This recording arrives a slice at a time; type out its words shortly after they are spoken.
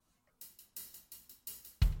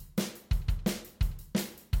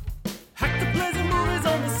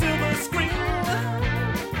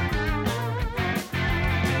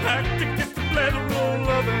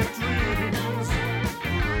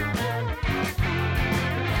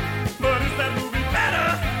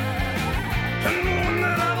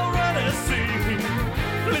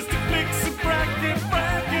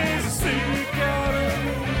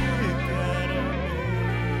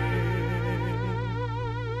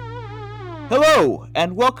Hello,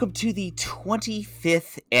 and welcome to the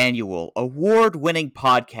 25th annual award-winning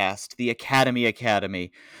podcast, the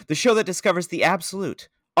Academy, the show that discovers the absolute,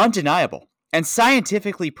 undeniable, and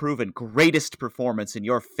scientifically proven greatest performance in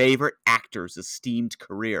your favorite actor's esteemed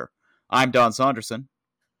career. I'm Don Saunderson.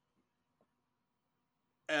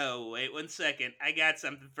 Oh, wait 1 second. I got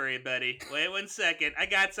something for you, buddy. Wait 1 second. I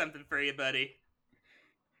got something for you, buddy.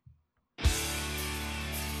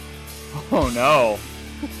 Oh no.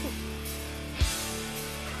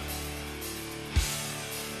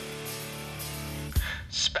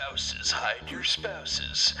 Spouses, hide your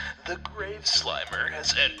spouses. The grave slimer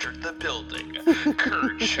has entered the building.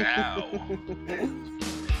 Kerchow.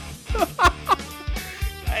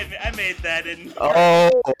 I made that in.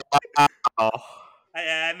 Oh, wow.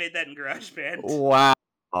 I made that in GarageBand. Wow.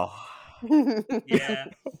 Yeah.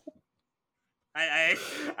 I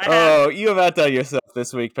Oh, you have outdone yourself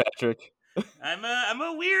this week, Patrick. I'm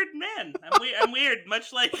a weird man. I'm weird,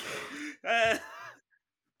 much like.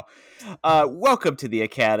 Welcome to the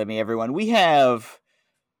Academy, everyone. We have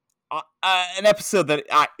an episode that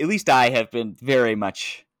at least I have been very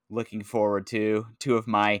much looking forward to. Two of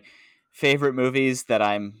my favorite movies that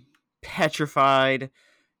I'm petrified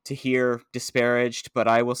to hear disparaged, but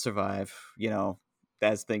I will survive,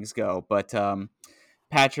 as things go. But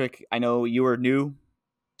Patrick, I know you were new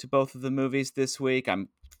to both of the movies this week. I'm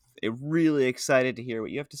really excited to hear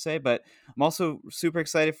what you have to say, but I'm also super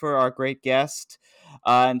excited for our great guest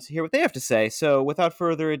and to hear what they have to say. So without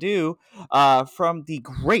further ado, from the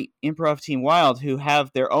great Improv Team Wild, who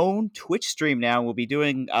have their own Twitch stream now, will be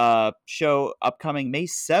doing a show upcoming May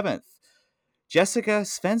 7th. Jessica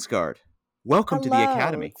Svendsgaard, welcome to the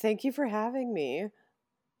Academy. Thank you for having me.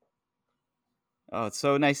 Oh, it's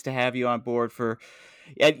so nice to have you on board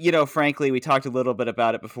frankly, we talked a little bit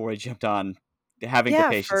about it before we jumped on. Having the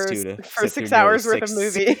patience for 6 hours worth of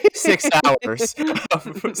movie. 6 hours.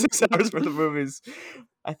 6 hours worth of movies.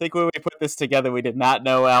 I think when we put this together, we did not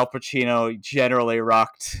know Al Pacino generally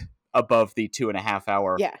rocked above the 2.5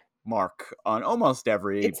 hour mark on almost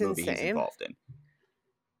every movie he's involved in.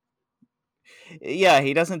 Yeah,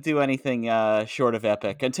 he doesn't do anything short of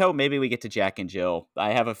epic until maybe we get to Jack and Jill.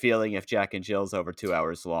 I have a feeling if Jack and Jill's over 2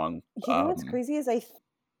 hours long, what's crazy is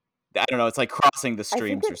I don't know. It's like crossing the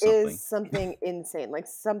streams or something. Is something insane, like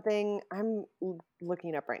something I'm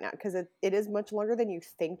looking up right now because it is much longer than you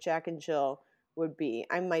think Jack and Jill would be.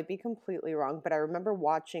 I might be completely wrong, but I remember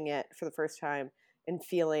watching it for the first time and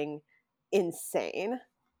feeling insane.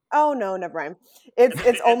 Oh no, never mind.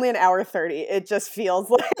 It's only an hour 30. It just feels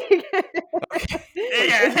like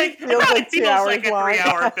it feels like 2 hours like long. A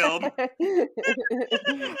 3-hour film.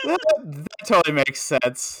 That totally makes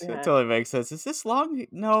sense. Yeah. It totally makes sense. Is this long?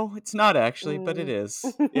 No, it's not actually, but it is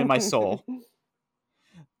in my soul.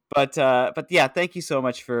 But yeah, thank you so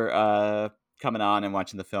much for coming on and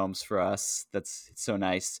watching the films for us. It's so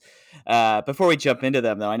nice. Before we jump into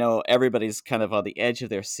them, though, I know everybody's kind of on the edge of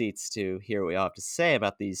their seats to hear what we all have to say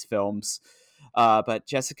about these films. But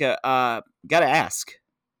Jessica, gotta ask,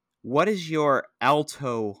 what is your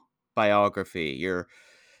alto biography? Your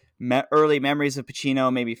early memories of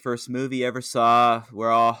Pacino, maybe first movie you ever saw.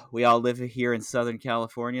 We all live here in Southern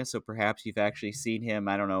California, so perhaps you've actually seen him,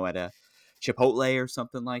 I don't know, at a Chipotle or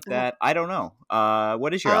something like that. I don't know.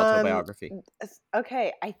 What is your alto biography?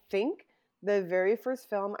 Okay, I think the very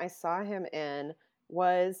first film I saw him in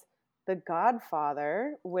was The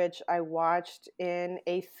Godfather, which I watched in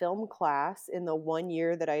a film class in the 1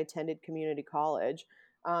 year that I attended community college.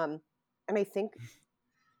 And I think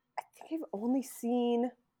I've only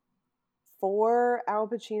seen 4 Al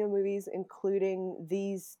Pacino movies, including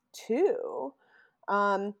these 2.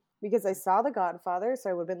 Because I saw The Godfather, so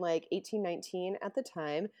I would have been like 18, 19 at the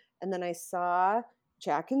time. And then I saw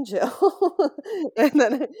Jack and Jill. and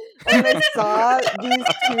then I saw these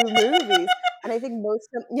 2 movies. And I think most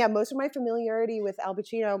of my familiarity with Al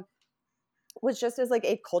Pacino was just as like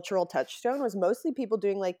a cultural touchstone, was mostly people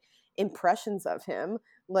doing like impressions of him.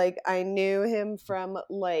 Like I knew him from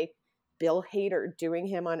like Bill Hader doing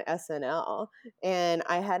him on SNL. And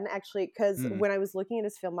I hadn't actually, because when I was looking at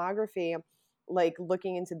his filmography, like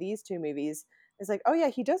looking into these 2 movies, it's like, oh yeah,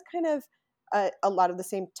 he does kind of a lot of the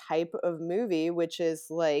same type of movie, which is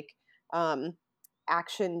like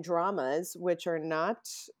action dramas, which are not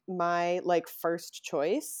my like first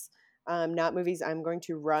choice. Not movies I'm going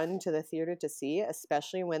to run to the theater to see,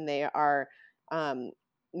 especially when they are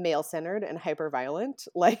male-centered and hyper-violent,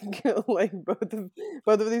 like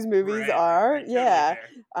both of these movies are. Right,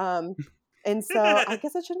 totally and so I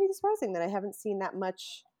guess it shouldn't be surprising that I haven't seen that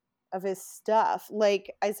much of his stuff.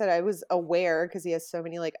 Like I said, I was aware because he has so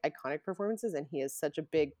many like iconic performances and he is such a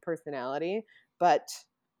big personality, but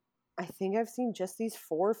I think I've seen just these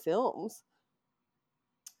 4 films.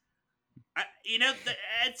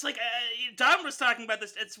 It's like Don was talking about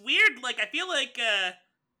this. It's weird. Like I feel like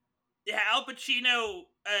Al Pacino,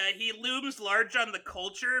 he looms large on the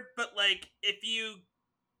culture, but like if you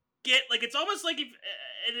get like, it's almost like if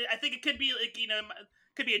I think it could be like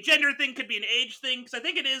could be a gender thing, could be an age thing, because I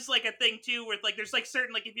think it is like a thing too, where like there's like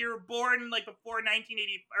certain like if you were born like before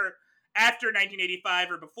 1980 or after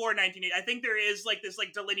 1985 or before 1980, I think there is like this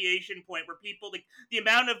like delineation point where people like the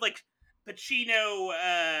amount of like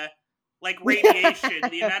Pacino like radiation,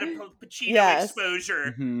 the amount of Pacino Yes.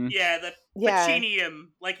 exposure. Mhm. Yeah, the Yeah. Pacinium,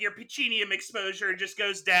 like your Pacinium exposure just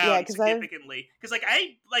goes Yeah, down 'cause I've- significantly. Because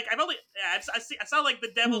I've only I saw like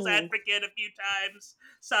The Devil's Advocate a few times,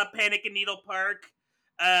 saw Panic in Needle Park,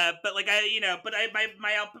 but like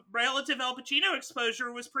my relative Al Pacino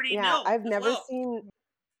exposure was pretty nil. I've as never well. seen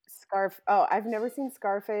I've never seen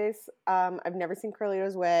Scarface. I've never seen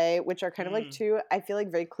Carlito's Way, which are kind of like 2, I feel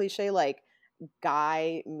like very cliche, like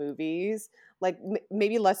guy movies. Like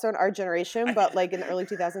maybe less so in our generation, but like in the early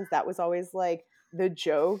 2000s, that was always like the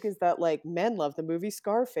joke is that like men love the movie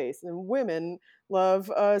Scarface and women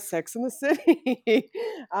love Sex in the City.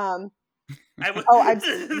 I've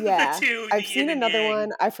seen another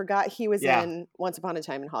one. I forgot he was Yeah. in Once Upon a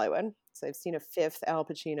Time in Hollywood. So I've seen a 5th Al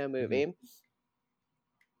Pacino movie.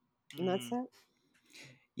 And that's it.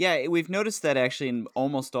 Yeah, we've noticed that actually in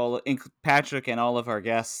almost in Patrick and all of our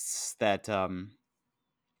guests that a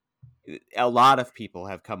lot of people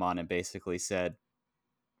have come on and basically said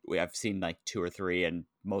I've seen like 2 or 3, and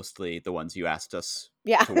mostly the ones you asked us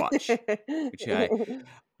to watch. Which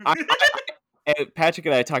Patrick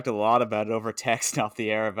and I talked a lot about it over text off the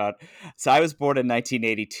air about. So I was born in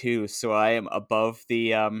 1982, so I am above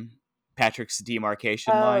the Patrick's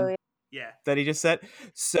demarcation line. Yeah. That he just said.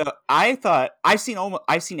 So I thought I've seen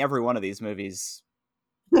every one of these movies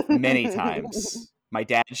many times. My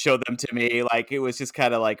dad showed them to me, like it was just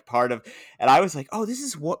kind of like part of, and I was like, oh, this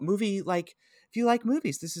is what movie, like if you like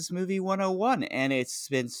movies, this is movie 101. And it's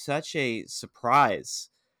been such a surprise,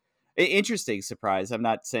 interesting surprise. I'm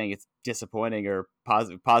not saying it's disappointing or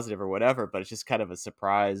positive or whatever, but it's just kind of a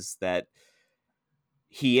surprise that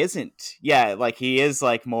he isn't, like he is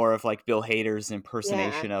like more of like Bill Hader's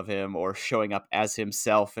impersonation of him, or showing up as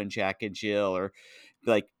himself in Jack and Jill, or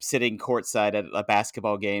like sitting courtside at a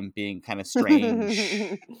basketball game being kind of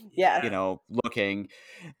strange, looking.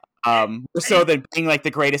 So then being like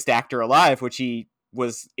the greatest actor alive, which he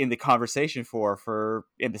was in the conversation for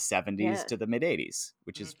in the 70s to the mid 80s,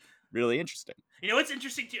 which is really interesting. You know what's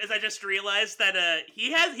interesting too is I just realized that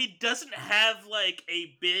he doesn't have like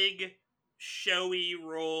a big showy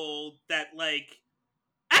role that like.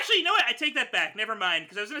 Actually, you know what? I take that back. Never mind,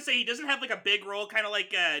 because I was gonna say he doesn't have like a big role, kind of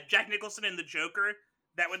like Jack Nicholson in The Joker,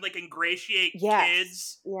 that would like ingratiate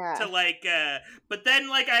kids to like. But then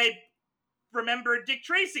like I remember Dick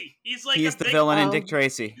Tracy. He's the big villain in Dick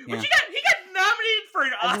Tracy. Yeah. Which he got nominated for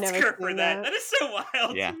an Oscar for that. That is so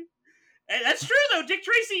wild. Yeah. And that's true though. Dick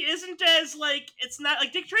Tracy isn't as like, it's not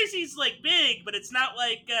like Dick Tracy's like big, but it's not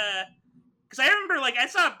like because I remember like I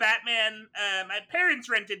saw Batman. My parents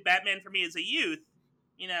rented Batman for me as a youth.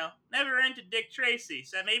 Never rented Dick Tracy,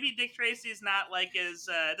 so maybe Dick Tracy's not like as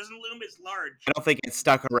doesn't loom as large. I don't think it's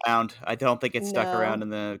stuck around. In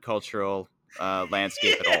the cultural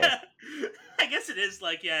landscape at all. I guess it is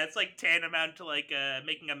like it's like tantamount to like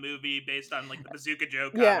making a movie based on like the Bazooka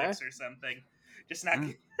Joe comics or something. Just not.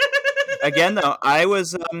 Again, though, I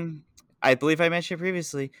was I believe I mentioned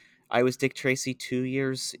previously, I was Dick Tracy 2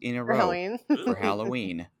 years in a row for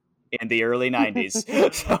Halloween in the early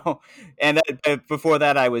 90s. So, and before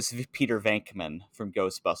that, I was Peter Venkman from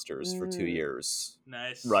Ghostbusters for 2 years.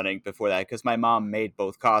 Nice. Running before that, because my mom made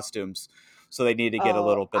both costumes, so they need to get a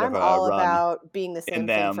little bit of a run. I'm all about being the same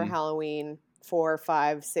thing for Halloween 4,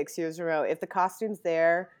 5, 6 years in a row. If the costume's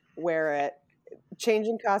there, wear it.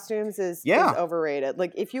 Changing costumes is overrated.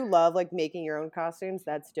 Like if you love like making your own costumes,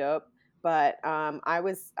 that's dope. But I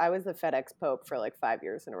was the FedEx Pope for like 5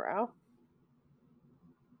 years in a row.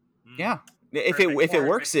 Yeah, if it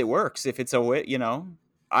works, it works. If it's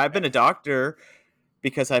I've been a doctor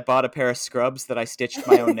because I bought a pair of scrubs that I stitched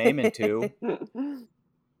my own name into.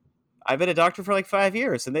 I've been a doctor for like 5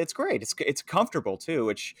 years, and it's great. It's comfortable too.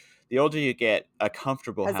 Which the older you get, a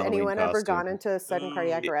comfortable Halloween costume. Has anyone ever gone into sudden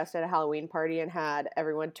cardiac arrest at a Halloween party and had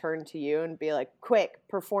everyone turn to you and be like, "Quick,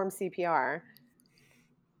 perform CPR"?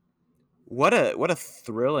 What a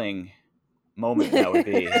thrilling moment that would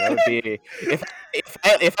be. That would be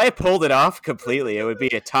if I pulled it off completely, it would be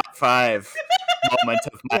a top 5 moment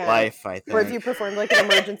of my life, I think. Or if you performed like an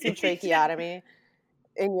emergency tracheotomy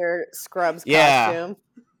in your scrubs costume.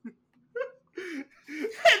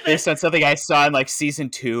 based on something I saw in like season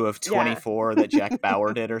 2 of Yeah. 24 that Jack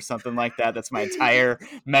Bauer did or something like that. That's my entire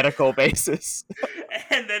medical basis.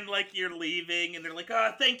 And then like you're leaving, and they're like,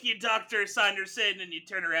 "Oh, thank you, Dr. Sanderson," and you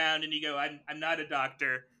turn around and you go, "I'm not a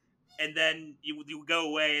doctor." And then you go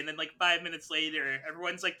away, and then like 5 minutes later,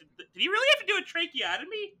 everyone's like, "Did he really have to do a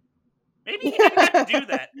tracheotomy? Maybe he didn't have to do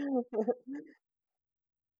that."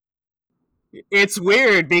 It's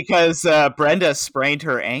weird because Brenda sprained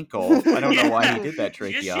her ankle. I don't know why he did that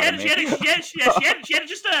She had tracheotomy.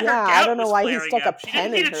 just her Yeah, gout I don't know was why he flaring stuck a up. She didn't pen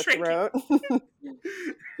in need a her trache- throat.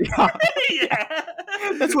 Yeah, Yeah.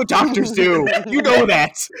 that's what doctors do. You know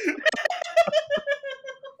that.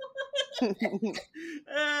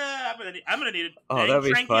 I'm gonna need a Oh, dang that'd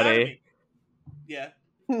be funny. tracheotomy. Yeah,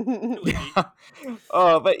 it would be.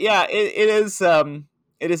 Oh, but yeah, it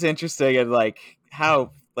is interesting, and like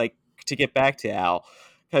how, like, to get back to Al,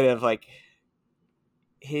 kind of like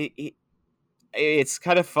he it's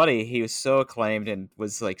kind of funny. He was so acclaimed and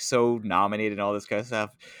was like so nominated and all this kind of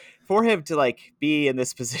stuff. For him to like be in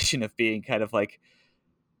this position of being kind of like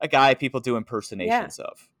a guy people do Yeah. impersonations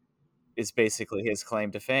of is basically his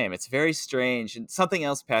claim to fame. It's very strange. And something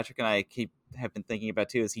else Patrick and I have been thinking about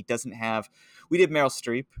too is he doesn't have. We did Meryl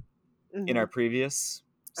Streep in our Mhm. previous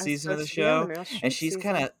I was season of the supposed to be on the show, Meryl and Streep she's season.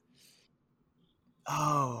 kind of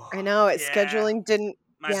oh I know it Yeah. scheduling didn't.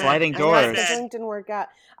 My Yeah, sliding I know doors. scheduling didn't work out.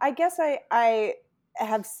 I guess I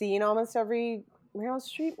have seen almost every Meryl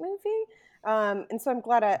Streep movie, and so I'm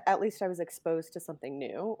glad at least I was exposed to something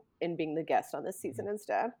new in being the guest on this season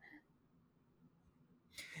instead.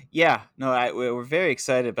 Yeah, no, we're very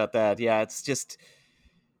excited about that. Yeah, it's just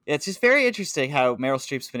very interesting how Meryl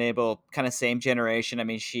Streep's been able, kind of same generation. I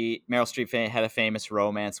mean, Meryl Streep had a famous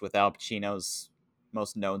romance with Al Pacino's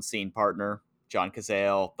most known scene partner, John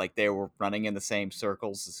Cazale. Like they were running in the same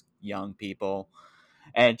circles as young people,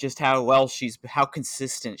 and just how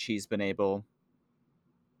consistent she's been able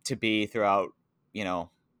to be throughout,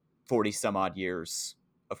 40 some odd years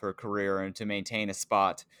of her career, and to maintain a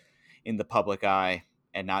spot in the public eye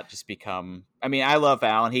and not just become. I mean, I love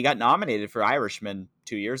Al, and he got nominated for Irishman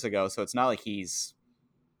 2 years ago, so it's not like he's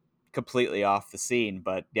completely off the scene.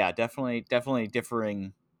 But yeah, definitely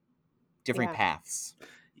differing Yeah. paths for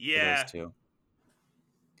those Yeah, two.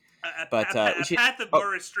 But a path of more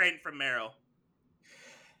restraint from Meryl.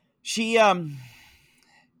 she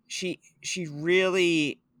she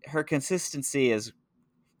really, her consistency is,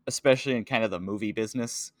 especially in kind of the movie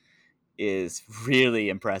business, is really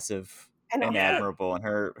impressive And and Yeah. also, admirable, and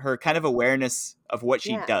her kind of awareness of what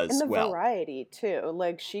she yeah, and does the well. variety too.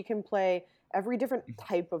 Like she can play every different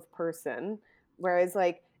type of person, whereas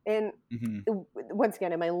like in Mhm. once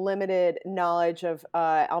again in my limited knowledge of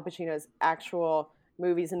Al Pacino's actual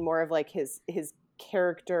movies and more of like his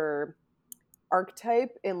character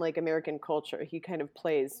archetype in like American culture, he kind of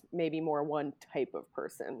plays maybe more one type of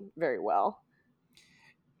person very well.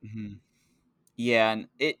 Mhm. Yeah, and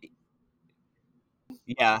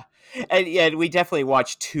yeah, and we definitely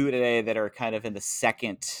watched two today that are kind of in the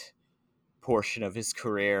second portion of his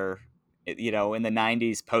career. In the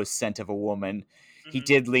 '90s, post Scent of a Woman, he Mhm.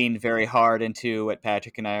 did lean very hard into what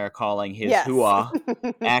Patrick and I are calling his Yes. hooah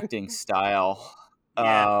acting style.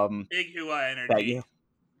 Yeah. Um, Big hoo-ah that energy.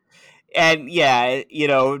 and yeah,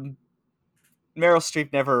 Meryl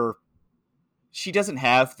Streep never. She doesn't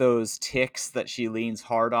have those ticks that she leans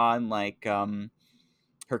hard on, like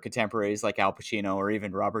her contemporaries like Al Pacino or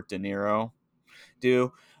even Robert De Niro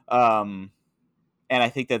do. Um, and I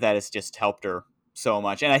think that has just helped her so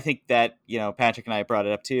much. And I think that, Patrick and I brought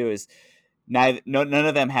it up too, is none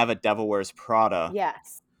of them have a Devil Wears Prada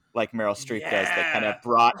Yes. like Meryl Streep does, that kind Yeah. of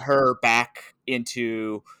brought her back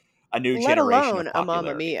into a new Let generation of alone a Mamma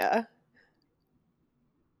popularity. Mia.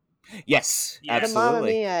 Yes, Yeah. The Mamma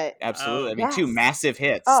absolutely. Mia. Absolutely. Oh. I mean, two Yes. massive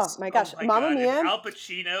hits. Oh my Oh gosh, my Mamma god. And Mia. Al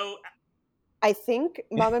Pacino. I think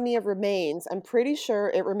Mamma Mia remains. I'm pretty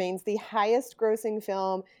sure it remains the highest grossing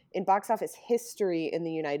film in box office history in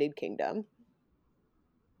the United Kingdom.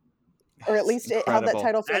 Or at That's least it held that incredible.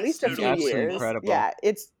 title for at That's least a so few Absolutely years. incredible. Yeah,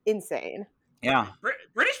 it's insane. Yeah.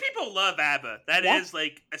 British people love ABBA. That Yeah. is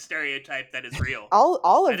like a stereotype that is real. All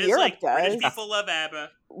of That is Europe like British does. people love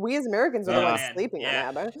ABBA. We as Americans are the Oh Yeah. ones man. sleeping on Yeah.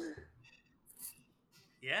 ABBA.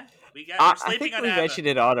 Yeah. We're I sleeping think on we ABBA. mentioned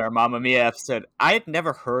it on our Mamma Mia episode. I had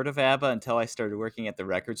never heard of ABBA until I started working at the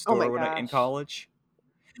record Oh my store in gosh. college.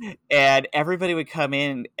 And everybody would come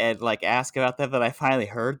in and like ask about them, and I finally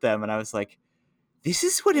heard them, and I was like, this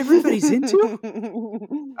is what everybody's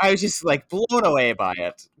into? I was just like blown away by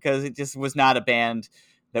it, because it just was not a band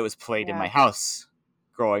that was played in my Yeah. house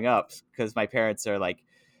growing up, because my parents are like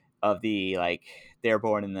they're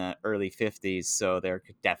born in the early 50s, so they're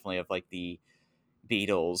definitely of like the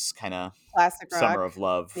Beatles kind of Classic rock. Summer of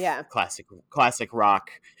Love, Yeah. classic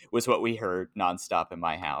rock was what we heard nonstop in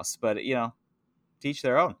my house. But you know, to each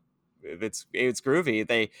their own. It's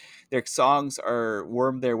groovy. Their songs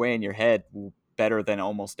worm their way in your head better than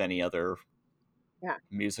almost any other Yeah.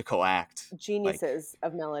 musical act. Like, Geniuses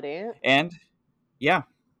of melody. and yeah,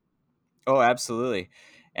 oh, absolutely.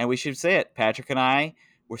 And we should say it. Patrick and I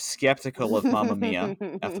were skeptical of Mamma Mia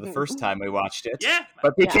after the first time we watched it, Yeah.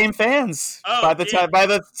 but became fans Oh, by the dude. by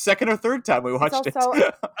the second or third time we watched also-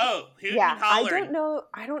 it. Oh, hootin' Yeah, and hollering.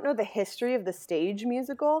 I don't know the history of the stage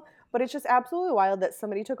musical, but it's just absolutely wild that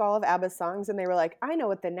somebody took all of ABBA's songs and they were like, I know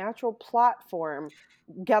what the natural plot form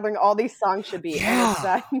gathering all these songs should be. And it's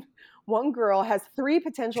that one girl has 3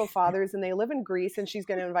 potential fathers and they live in Greece and she's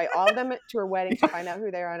going to invite all of them to her wedding to find out who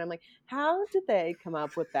they are. And I'm like, how did they come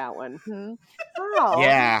up with that one? How?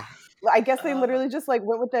 Yeah. I guess they literally just like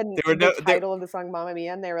went with the there- title of the song Mamma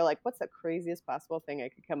Mia and they were like, what's the craziest possible thing I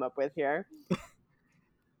could come up with here?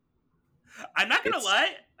 I'm not gonna lie.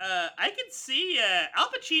 I could see Al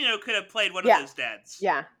Pacino could have played one Yeah. of those dads.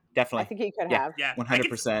 Yeah, Definitely. I think he could Yeah. have. Yeah,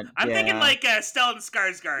 100%. I'm thinking like Stellan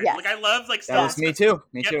Skarsgård. Yes. Like I love like That Stellan. was me too.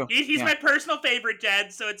 Me too. He's Yeah. my personal favorite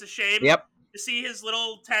dad, so it's a shame Yep. to see his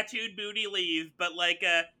little tattooed booty leave. But like,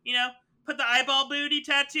 you know, put the eyeball booty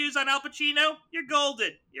tattoos on Al Pacino. You're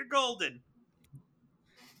golden. You're golden.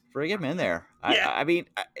 Bring him in there. Yeah. I mean,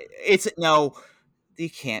 it's no. You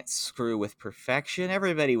can't screw with perfection.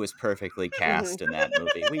 Everybody was perfectly cast in that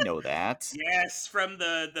movie. We know that. Yes, from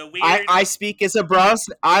the weird. I speak as a Bros.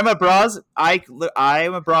 I'm a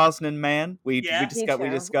I'm a Brosnan man. We Yeah. we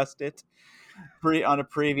discussed it on a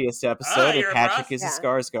previous episode. And you're a Patrick Bros? is a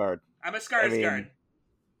Skarsgård. I'm a Skarsgård.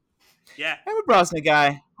 Yeah. I'm a Brosnan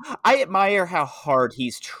guy. I admire how hard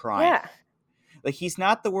he's trying. Yeah. Like, he's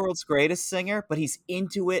not the world's greatest singer, but he's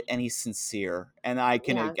into it and he's sincere, and I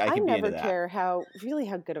can be into never that. care how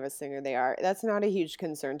good of a singer they are. That's not a huge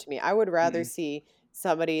concern to me. I would rather see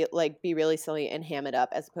somebody like be really silly and ham it up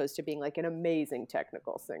as opposed to being like an amazing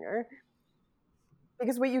technical singer.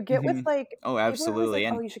 Because what you get with like Oh, people are always absolutely.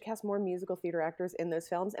 like, And you should cast more musical theater actors in those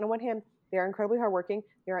films. And on one hand, they are incredibly hardworking.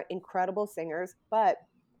 They are incredible singers, but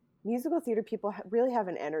musical theater people really have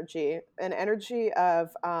an energy of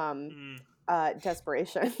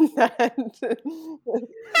desperation that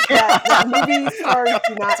movie stars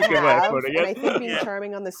do not That's a good way of have. putting And I it. think being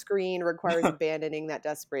charming on the screen requires abandoning that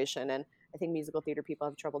desperation. And I think musical theater people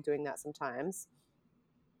have trouble doing that sometimes.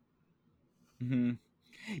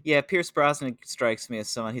 Yeah, Pierce Brosnan strikes me as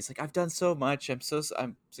someone. He's like, I've done so much. I'm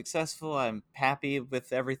successful. I'm happy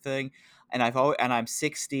with everything, and I'm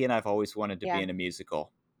 60, and I've always wanted to be in a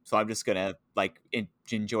musical. So I'm just gonna like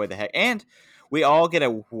enjoy the heck. And we all get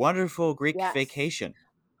a wonderful Greek vacation.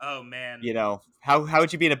 Oh man! You know how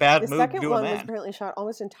would you be in a bad mood doing that? The second one was apparently shot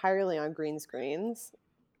almost entirely on green screens.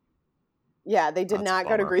 Yeah, they did not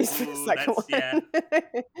go to Greece for the second one. Yeah.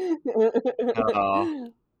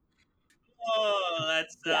 Oh,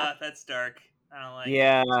 that's dark. I don't like it.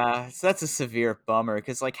 Yeah, so that's a severe bummer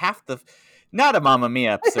because like not a Mamma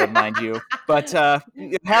Mia episode, mind you, but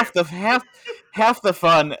half the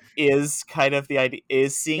fun is kind of the idea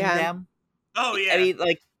is seeing them. Oh yeah. I mean,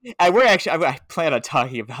 like I plan on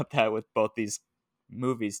talking about that with both these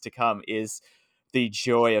movies to come. Is the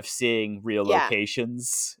joy of seeing real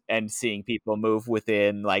locations and seeing people move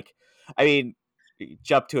within. Like, I mean,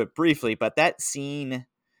 jump to it briefly, but that scene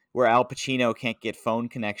where Al Pacino can't get phone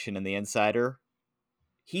connection in The Insider,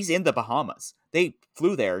 he's in the Bahamas. They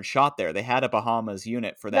flew there and shot there. They had a Bahamas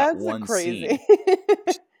unit for that one scene.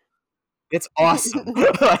 It's awesome.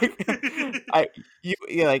 Like,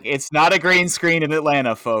 it's not a green screen in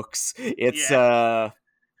Atlanta, folks. It's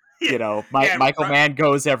Michael Mann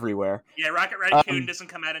goes everywhere. Yeah, Rocket Raccoon doesn't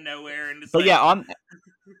come out of nowhere and it's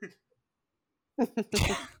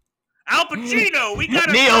Al Pacino, we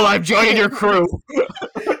gotta Neil, I'm joining your crew.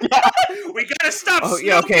 We gotta stop smoking.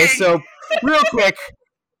 Yeah, okay, so real quick,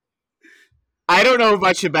 I don't know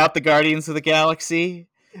much about the Guardians of the Galaxy,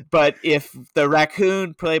 but if the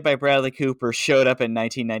raccoon played by Bradley Cooper showed up in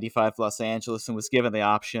 1995 Los Angeles and was given the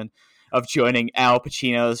option of joining Al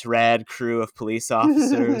Pacino's rad crew of police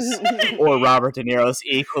officers or Robert De Niro's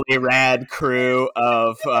equally rad crew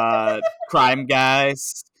of crime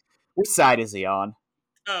guys, which side is he on?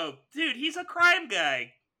 Oh, dude, he's a crime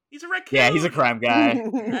guy. He's a raccoon. Yeah, he's a crime guy.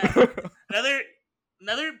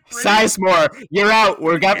 Another Sizemore, you're out.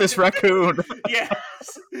 We got this raccoon.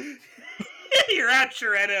 Yes. You're out,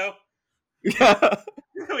 Toretto. Yeah.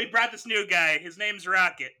 We brought this new guy. His name's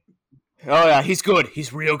Rocket. Oh yeah, he's good.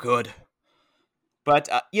 He's real good. But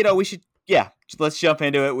we should let's jump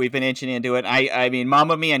into it. We've been inching into it. I mean,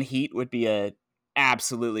 Mamma Mia and Heat would be a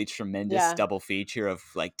absolutely tremendous Yeah. double feature of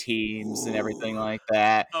like teams and everything like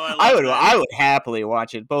that. Oh, I I love would that. I would happily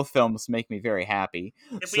watch it. Both films make me very happy.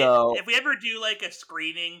 So If we ever do like a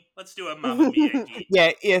screening, let's do a Mamma Mia Heat.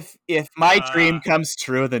 yeah, if my dream comes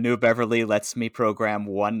true, the New Beverly lets me program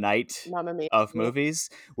one night Mamma Mia. of movies.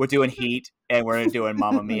 We're doing Heat and we're doing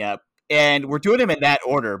Mamma Mia. And we're doing them in that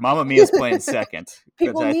order. Mamma Mia's playing second because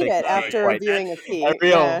People I need think it it'll be after a quite viewing of a Heat.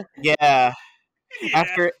 real yeah. Yeah.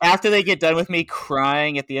 After they get done with me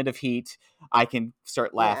crying at the end of Heat, I can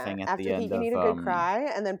start Yeah. laughing at the After Heat, end you of need a good cry,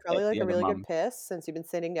 and then at probably like the a end of really good Mamma. piss since you've been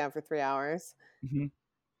sitting down for 3 hours. Mhm.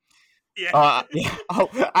 Yeah. Yeah. Oh,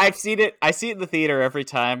 I've seen it. I see it in the theater every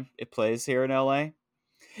time it plays here in LA.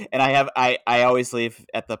 And I always leave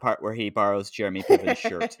at the part where he borrows Jeremy Piven's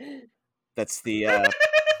shirt. That's the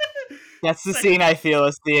It's like, scene I feel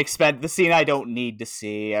is the scene I don't need to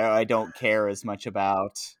see. I don't care as much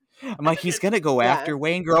about. I'm like, he's gonna go Yeah. after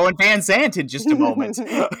Wayne Grow and Van Zandt in just a moment.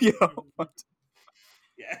 You know?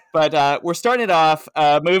 yeah. But we're starting it off,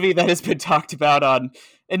 a movie that has been talked about on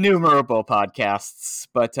innumerable podcasts,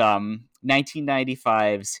 but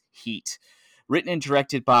 1995's Heat, written and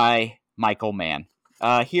directed by Michael Mann.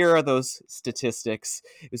 Here are those statistics.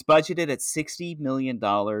 It was budgeted at $60 million.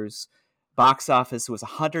 Box office was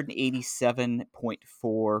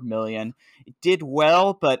 $187.4 million. It did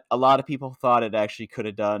well, but a lot of people thought it actually could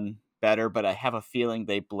have done better, but I have a feeling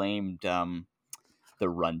they blamed the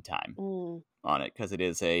runtime on it because it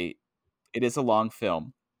is a long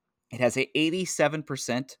film. It has a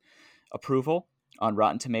 87% approval on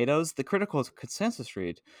Rotten Tomatoes. The critical consensus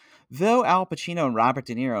read, though Al Pacino and Robert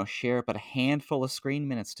De Niro share but a handful of screen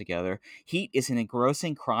minutes together, Heat is an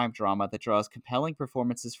engrossing crime drama that draws compelling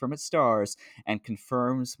performances from its stars and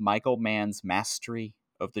confirms Michael Mann's mastery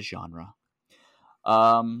of the genre.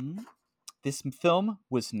 This film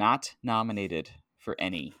was not nominated for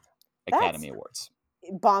any Academy Awards.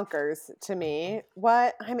 Bonkers to me.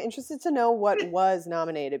 What I'm interested to know what was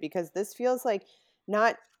nominated, because this feels like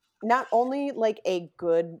not only like a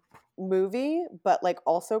good movie, but like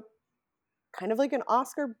also kind of like an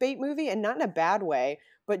Oscar bait movie, and not in a bad way,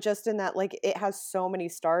 but just in that like it has so many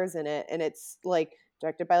stars in it, and it's like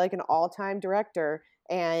directed by like an all-time director,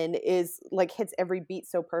 and is like hits every beat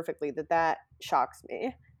so perfectly that shocks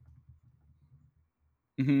me.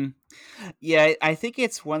 Mm-hmm. Yeah, I think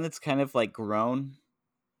it's one that's kind of like grown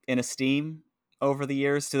in esteem over the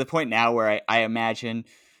years to the point now where I imagine,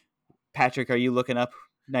 Patrick, are you looking up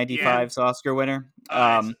Yeah. 95's Oscar winner?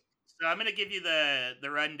 All right. So I'm gonna give you the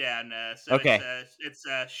rundown. So Okay. it's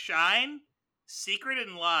Shine, Secret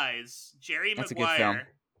and Lies, Jerry That's a good film.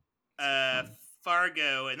 Maguire,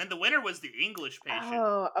 Fargo, and then the winner was The English Patient.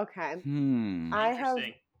 Oh, okay.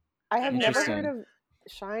 Interesting. I have never Interesting. heard of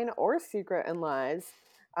Shine or Secret and Lies,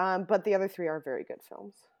 but the other three are very good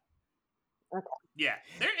films. Okay. Yeah,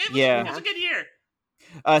 Yeah. it was a good year.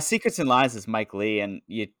 Secrets and Lies is Mike Lee, and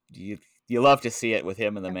you love to see it with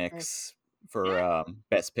him in the Okay. mix for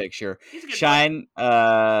Best Picture. He's a good Shine,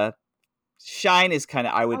 Shine is kind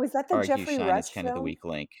of, I would Oh, is that the argue, Jeffrey Shine Rush is kind of the film? weak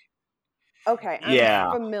link. Okay, Yeah.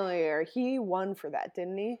 I'm familiar. He won for that,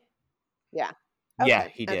 didn't he? Yeah. Yeah,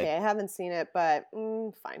 Okay. he did. Okay, I haven't seen it, but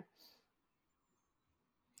fine.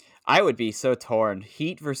 I would be so torn.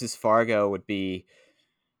 Heat versus Fargo would be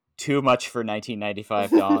too much for 1995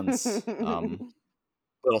 Dawn's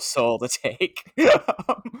little soul to take.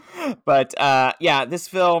 But yeah, this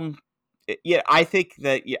film, yeah, I think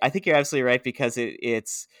you're absolutely right, because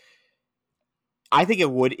it's. I think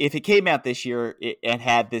it would, if it came out this year and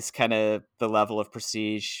had this kind of the level of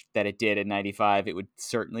prestige that it did in 95, it would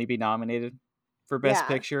certainly be nominated for Best Yeah.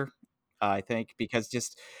 Picture. I think, because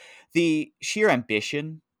just the sheer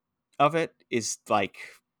ambition of it is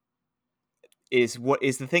what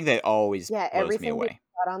is the thing that always blows me Everything being away.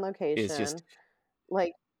 shot on location. Is just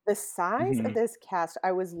Like the size of Mhm. this cast,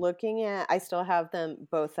 I was looking at, I still have them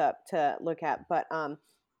both up to look at, but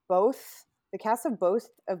both the cast of both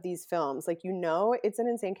of these films, like, it's an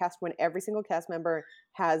insane cast when every single cast member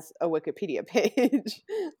has a Wikipedia page.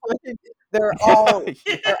 Like, they're all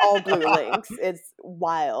blue links. It's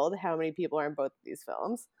wild how many people are in both of these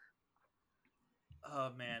films. Oh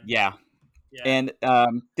man. Yeah. And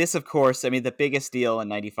this, of course, I mean, the biggest deal in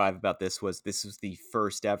 95 about this was the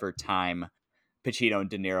first ever time Pacino and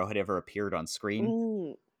De Niro had ever appeared on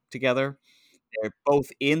screen together. They're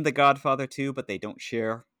both in The Godfather 2, but they don't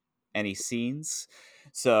share any scenes.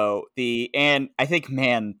 So and I think,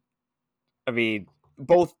 man, I mean,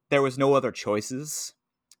 both, there was no other choices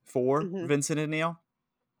for Vincent and Neil.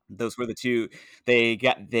 Those were the two. They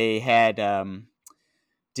had De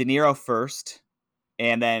Niro first,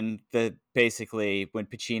 and then basically when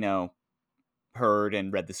Pacino heard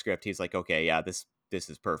and read the script, he's like, okay, yeah, this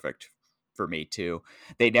is perfect for me too.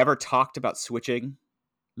 They never talked about switching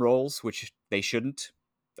roles, which they shouldn't.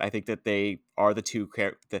 I think that they are the two.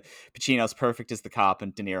 The Pacino's perfect as the cop,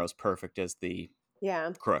 and De Niro's perfect as the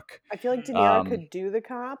Yeah. crook. I feel like De Niro could do the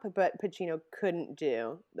cop, but Pacino couldn't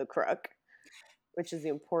do the crook, which is the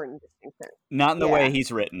important distinction. Not in the way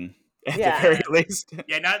he's written, at the Yeah. very least.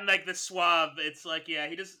 Yeah, not in like the suave. It's like, yeah,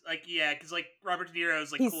 he just like, yeah, because like Robert De Niro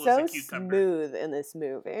is like He's cool so as a cucumber. smooth in this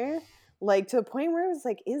movie, like to the point where I was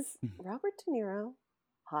like, is Robert De Niro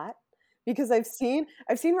hot? Because I've seen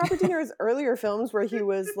Robert De Niro's earlier films where he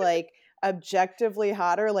was like objectively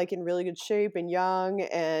hotter, like in really good shape and young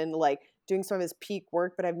and like doing some of his peak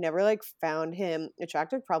work, but I've never like found him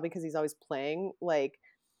attractive, probably because he's always playing like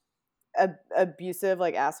abusive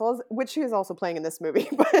like assholes, which he is also playing in this movie,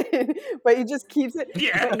 but he just keeps it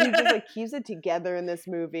but he just like keeps it together in this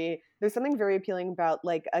movie. There's something very appealing about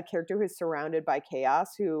like a character who's surrounded by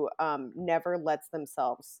chaos, who never lets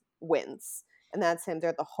themselves wince, and that's him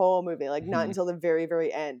throughout the whole movie. Like not until the very,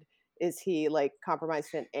 very end is he like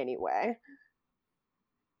compromised in any way.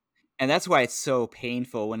 And that's why it's so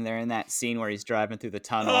painful when they're in that scene where he's driving through the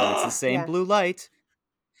tunnel and it's the same blue light.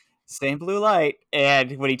 Same blue light.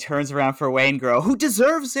 And when he turns around for Waingro, who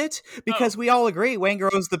deserves it, because we all agree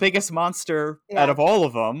Waingro is the biggest monster out of all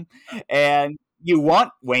of them. And you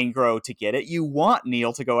want Waingro to get it. You want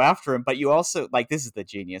Neil to go after him. But you also, like, this is the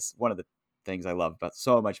genius. One of the things I love about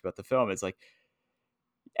so much about the film is, like,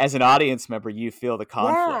 as an audience member, you feel the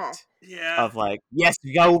conflict of, like, yes,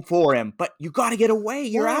 you go for him, but you got to get away.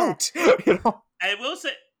 You're out. You know? I will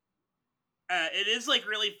say, it is, like,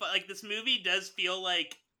 really fun. Like, this movie does feel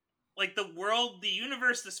like the world, the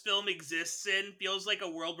universe this film exists in feels like a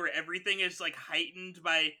world where everything is like heightened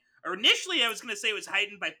by, or initially I was going to say it was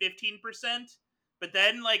heightened by 15%, but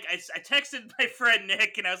then like I texted my friend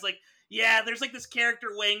Nick and I was like, yeah, there's like this character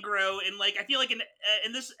Waingro, and like I feel like in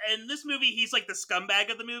this movie he's like the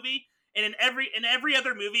scumbag of the movie, and in every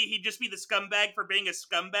other movie he'd just be the scumbag for being a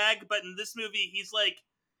scumbag, but in this movie he's like,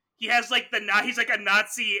 he has like he's like a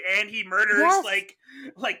Nazi and he murders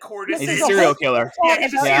like courtesans. He's a serial killer. Yeah,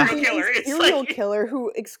 he's a serial killer. It's a serial killer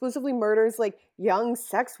who exclusively murders like young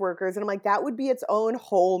sex workers, and I'm like, that would be its own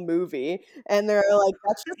whole movie. And they're like,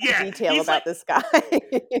 that's just a detail about this guy.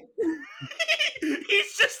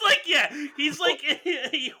 He's just like, he's like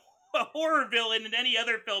a horror villain in any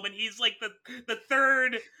other film, and he's like the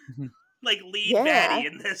third like lead baddie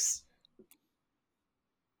in this.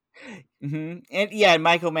 And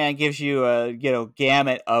Michael Mann gives you a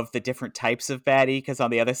gamut of the different types of baddie, because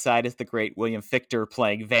on the other side is the great William Fichtner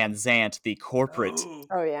playing Van Zant, the corporate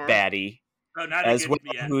baddie, as well,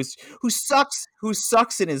 who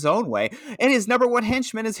sucks in his own way, and his number one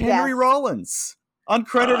henchman is Henry Rollins,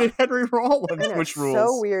 uncredited Henry Rollins, which rules.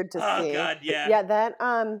 So weird to see. Oh God, yeah.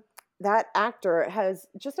 That actor has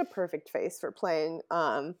just a perfect face for playing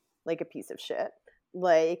like a piece of shit.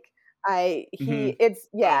 Like.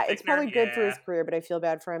 It's probably good for his career, but I feel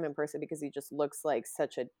bad for him in person because he just looks like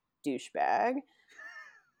such a douchebag.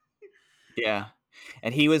 Yeah.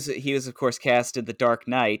 And he was of course cast in The Dark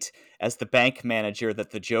Knight as the bank manager that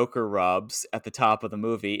the Joker robs at the top of the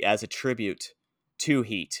movie as a tribute to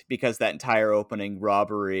Heat, because that entire opening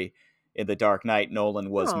robbery in The Dark Knight, Nolan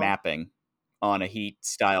was mapping on a Heat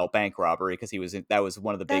style bank robbery, because that was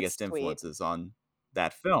one of the biggest influences on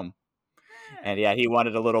that film. And he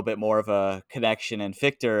wanted a little bit more of a connection. And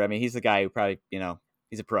Fichtner, I mean, he's the guy who probably,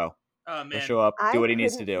 he's a pro. Oh man, he'll show up, do what he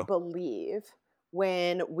needs to do. I believe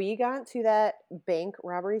when we got to that bank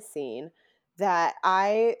robbery scene that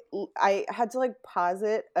I had to like pause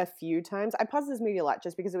it a few times. I paused this movie a lot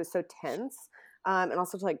just because it was so tense, and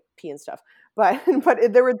also to like pee and stuff. But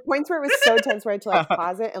there were points where it was so tense where I had to like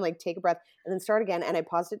pause it and like take a breath and then start again. And I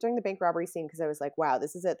paused it during the bank robbery scene because I was like, wow,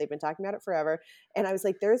 this is it. They've been talking about it forever. And I was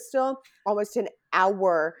like, there's still almost an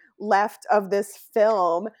hour left of this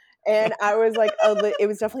film. And I was like, it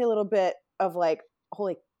was definitely a little bit of like,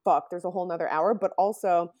 holy fuck, there's a whole nother hour. But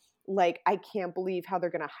also like, I can't believe how they're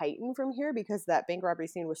going to heighten from here, because that bank robbery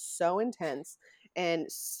scene was so intense and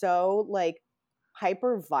so like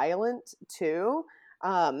hyper violent too.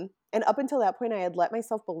 And up until that point, I had let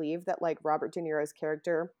myself believe that like Robert De Niro's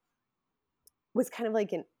character was kind of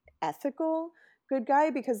like an ethical good guy,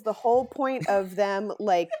 because the whole point of them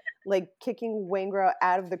like kicking Waingro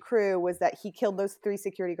out of the crew was that he killed those 3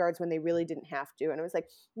 security guards when they really didn't have to. And it was like,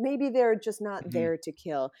 maybe they're just not there to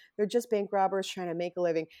kill. They're just bank robbers trying to make a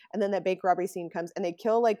living. And then that bank robbery scene comes and they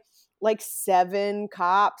kill like 7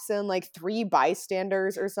 cops and like 3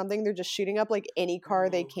 bystanders or something. They're just shooting up like any car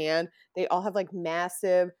they can. They all have like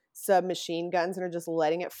massive submachine guns and are just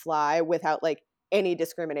letting it fly without like any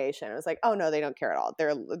discrimination. It was like, oh no, they don't care at all.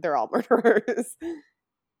 They're all murderers.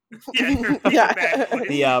 Yeah, these Yeah. are bad boys. The,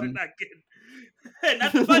 These are not good.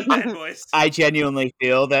 Not the fun bad boys. I genuinely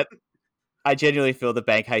feel the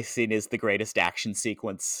bank heist scene is the greatest action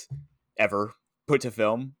sequence ever put to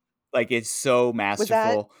film. Like, it's so Was that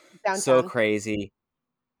masterful, so downtown? crazy.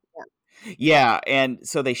 Yeah. Yeah, and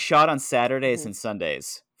so they shot on Saturdays Mhm. and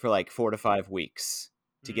Sundays for like 4 to 5 weeks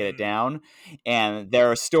to get it Mm. down. And there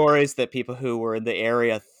are stories that people who were in the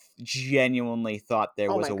area genuinely thought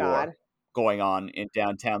there Oh was my a war God. going on in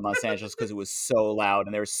downtown Los Angeles because it was so loud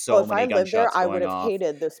and there were Well, so if I many lived there, gunshots I would going have off.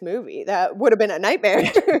 hated this movie. That would have been a nightmare.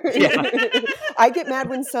 Yeah. I get mad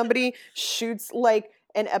when somebody shoots like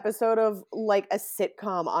an episode of like a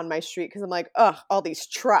sitcom on my street because I'm like, ugh, all these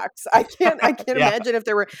trucks. I can't Yeah. imagine if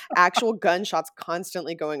there were actual gunshots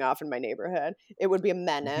constantly going off in my neighborhood. It would be a Mhm.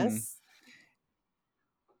 menace.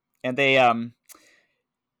 And they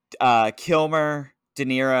Kilmer, De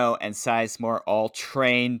Niro, and Sizemore all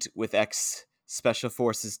trained with ex Special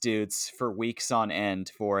Forces dudes for weeks on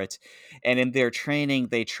end for it. And in their training,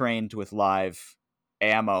 they trained with live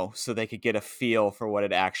ammo so they could get a feel for what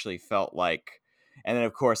it actually felt like. And then,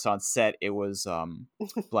 of course, on set, it was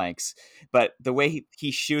blanks. But the way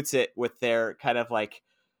he shoots it with their kind of like,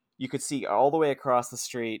 you could see all the way across the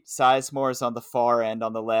street. Sizemore's on the far end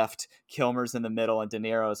on the left, Kilmer's in the middle, and De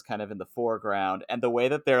Niro's kind of in the foreground. And the way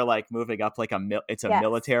that they're like moving up like it's a Yes.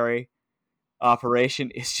 military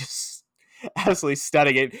operation is just absolutely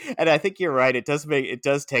stunning. And I think you're right. It does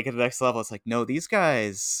take it to the next level. It's like, no, these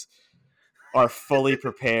guys are fully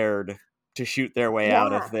prepared to shoot their way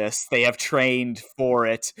out Yeah. of this. They have trained for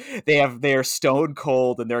it. They're stone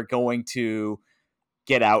cold and they're going to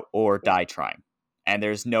get out or die trying. And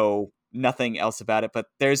there's nothing else about it. But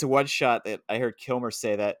there's one shot that I heard Kilmer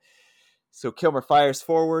say that. So Kilmer fires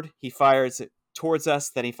forward, he fires it towards us,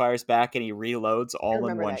 then he fires back and he reloads I all in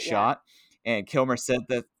remember one that, yeah. shot. And Kilmer said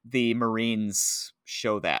that the Marines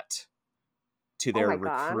show that to Oh their my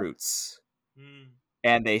God. recruits. Mm.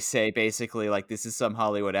 And they say basically like, this is some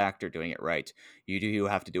Hollywood actor doing it right. You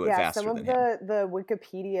have to do it Yeah, faster some than of him. the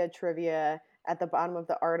Wikipedia trivia at the bottom of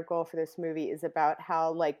the article for this movie is about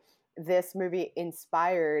how like this movie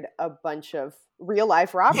inspired a bunch of real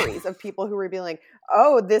life robberies of people who were being like,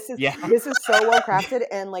 "Oh, Yeah. this is so well crafted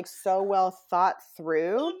and like so well thought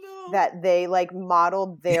through Oh no. that they like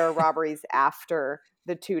modeled their robberies after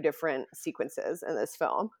the two different sequences in this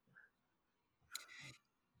film."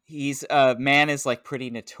 He's Man is like pretty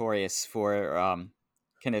notorious for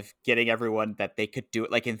kind of getting everyone that they could do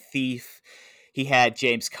it. Like in Thief, he had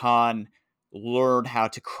James Caan learn how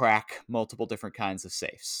to crack multiple different kinds of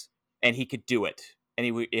safes, and he could do it.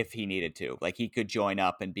 And if he needed to, like he could join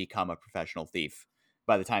up and become a professional thief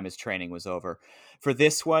by the time his training was over. For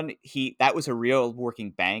this one, that was a real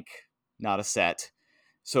working bank, not a set.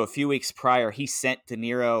 So a few weeks prior, he sent De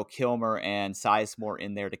Niro, Kilmer, and Sizemore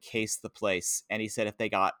in there to case the place, and he said if they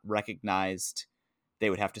got recognized, they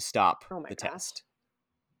would have to stop Oh my the gosh. test.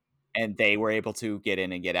 And they were able to get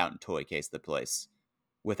in and get out and toy case the place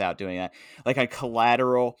without doing that. Like on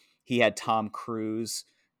Collateral, he had Tom Cruise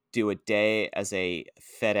do a day as a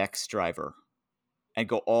FedEx driver and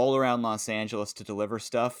go all around Los Angeles to deliver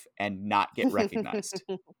stuff and not get recognized.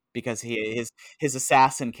 Because his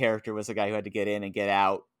assassin character was a guy who had to get in and get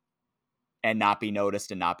out and not be noticed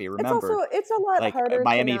and not be remembered. It's a lot Like harder to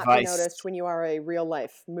Miami not be Vice. noticed when you are a real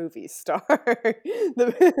life movie star.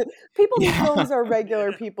 The people in these Yeah. films are regular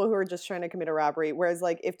Yeah. people who are just trying to commit a robbery. Whereas,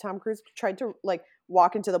 like, if Tom Cruise tried to like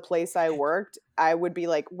walk into the place I worked, I would be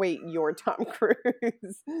like, "Wait, you're Tom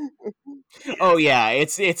Cruise?" Oh yeah,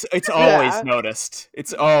 it's always Yeah. noticed.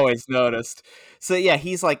 It's always noticed. So yeah,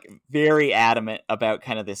 he's like very adamant about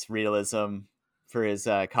kind of this realism for his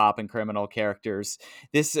cop and criminal characters.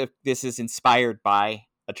 This is inspired by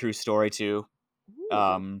a true story too.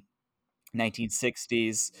 Ooh.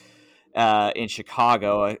 1960s in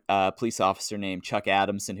Chicago, a police officer named Chuck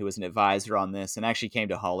Adamson, who was an advisor on this, and actually came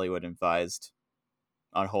to Hollywood and advised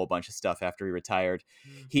on a whole bunch of stuff after he retired.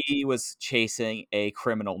 Mm. He was chasing a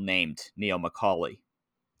criminal named Neil McCauley.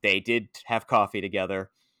 They did have coffee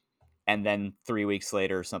together, and then 3 weeks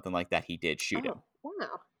later, or something like that, he did shoot him Oh,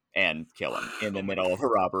 wow. and kill him in the Oh my middle of a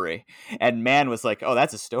robbery. And man was like, "Oh,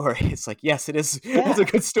 that's a story." It's like, yes, it is. It's a Yeah.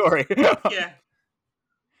 good story. Yeah.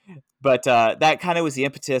 But that kind of was the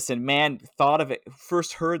impetus, and man thought of it.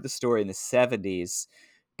 First heard the story in the 70s,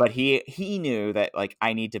 but he knew that like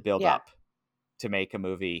I need to build Yeah. up to make a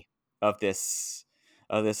movie of this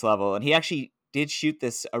level, and he actually did shoot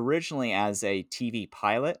this originally as a TV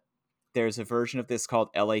pilot. There's a version of this called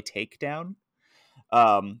LA Takedown,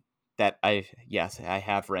 that I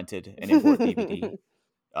have rented an import DVD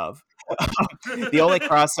of. The only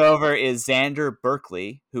crossover is Xander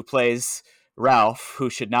Berkeley, who plays Ralph, who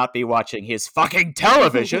should not be watching his fucking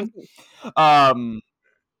television.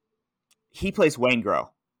 He plays Waingro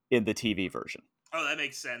in the TV version. Oh, that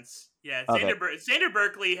makes sense. Yeah, of it. Xander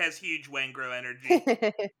Berkeley has huge Wangro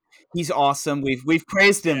energy. He's awesome. We've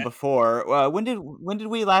praised him Yeah. before. When did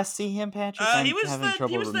we last see him, Patrick? He was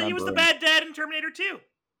the bad dad in Terminator 2.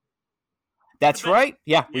 That's right.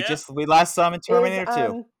 Yeah, Yeah. we last saw him in Terminator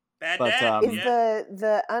 2. Bad But, dad. Is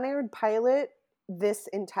the unaired pilot this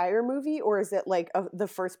entire movie, or is it like the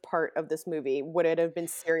first part of this movie? Would it have been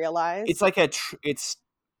serialized? It's like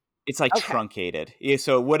it's like Okay. truncated. Yeah,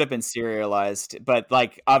 so it would have been serialized, but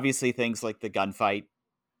like obviously things like the gunfight,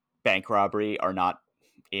 bank robbery are not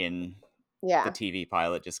in Yeah. the TV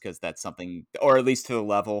pilot, just because that's something, or at least to the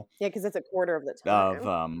level Yeah, because it's a quarter of the time.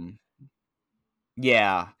 of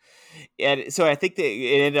yeah. And so I think that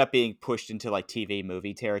it ended up being pushed into like TV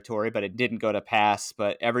movie territory, but it didn't go to pass.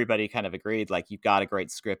 But everybody kind of agreed, like, you've got a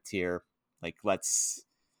great script here. Like, let's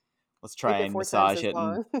try Make it and 4 times massage as it,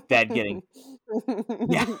 long. and then getting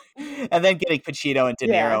and then getting Pacino and De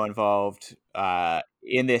Niro involved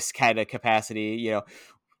in this kind of capacity. You know,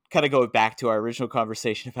 kind of going back to our original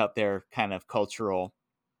conversation about their kind of cultural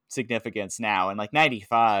significance now. And like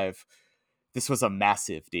 95, this was a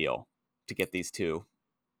massive deal to get these two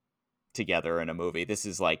together in a movie. This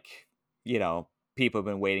is like, you know, people have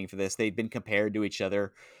been waiting for this. They've been compared to each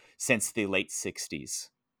other since the late 60s.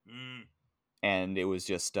 And it was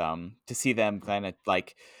just to see them kind of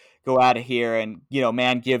like go out of here, and, you know,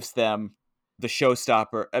 man gives them the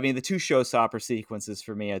showstopper. I mean, the two showstopper sequences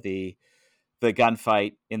for me are the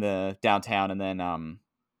gunfight in the downtown, and then on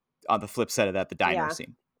the flip side of that, the diner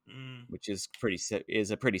scene, which is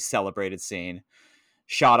a pretty celebrated scene,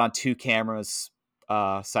 shot on 2 cameras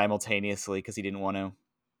simultaneously because he didn't want to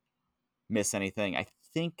miss anything. I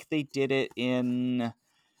think they did it in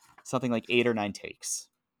something like 8 or 9 takes.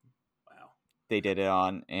 Wow. They did it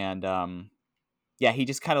on, and yeah, he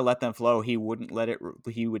just kind of let them flow. He would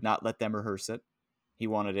not let them rehearse it. He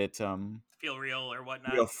wanted it feel real or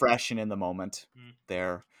whatnot, real fresh and in the moment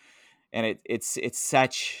there. And it's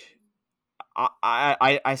such.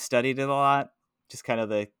 I studied it a lot, just kind of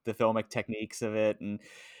the filmic techniques of it, and,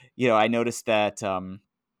 you know, I noticed that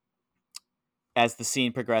as the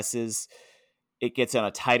scene progresses, it gets on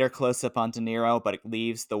a tighter close up on De Niro, but it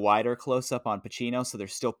leaves the wider close up on Pacino, so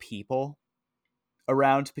there's still people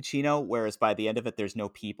around Pacino, whereas by the end of it, there's no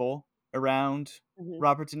people around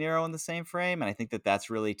Robert De Niro in the same frame. And I think that that's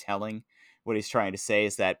really telling. What he's trying to say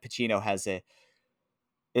is that Pacino has a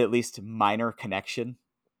at least minor connection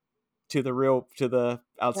to the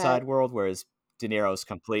outside world, whereas De Niro's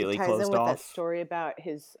completely closed off. It ties in with that story about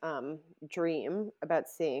his dream about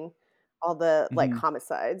seeing all the like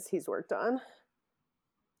homicides he's worked on.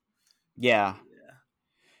 Yeah.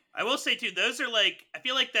 I will say too, those are like, I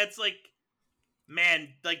feel like that's like, man,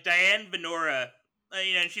 like Diane Venora,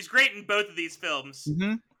 you know, she's great in both of these films.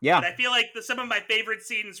 Yeah. But I feel like some of my favorite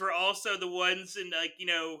scenes were also the ones in, like, you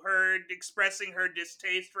know, her expressing her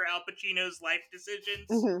distaste for Al Pacino's life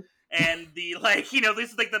decisions. And the, like, you know,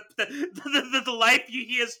 this is like the life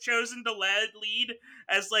he has chosen to lead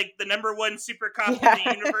as like the number 1 super cop in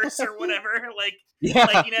the universe or whatever. Like,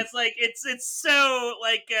 like, you know, it's like it's so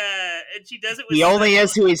like and she does it with he only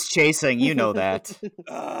is who he's chasing, you know that.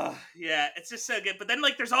 Yeah, it's just so good. But then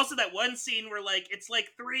like there's also that one scene where like it's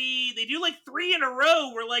like 3, they do like 3 in a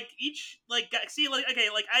row where like each like see like okay,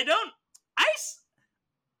 like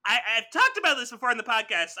I've talked about this before on the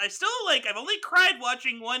podcast. I've only cried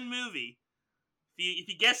watching one movie. If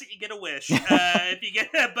you guess it, you get a wish. If you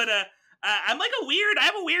get, but I'm like I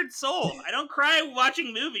have a weird soul. I don't cry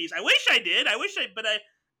watching movies. I wish I did.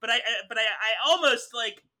 But I almost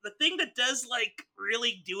like the thing that does like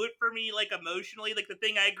really do it for me, like emotionally, like the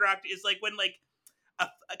thing I grokked is like when like.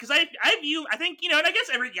 Because I think, you know, and I guess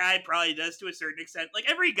every guy probably does to a certain extent. Like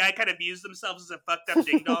every guy kind of views themselves as a fucked up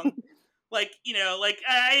ding dong. Like, you know, like,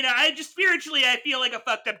 you know, I just spiritually, I feel like a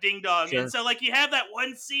fucked up ding dong. Sure. And so, like, you have that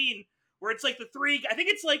one scene where it's like the 3, I think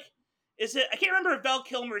it's like, I can't remember if Val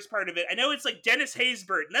Kilmer's part of it. I know it's like Dennis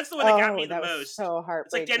Haysbert, and that's the one that got me the most. So heartbreaking.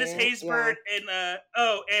 It's like Dennis Haysbert and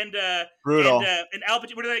Brutal. And Al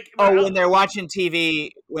Pacino. When they're watching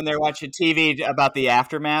TV about the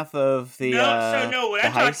aftermath of the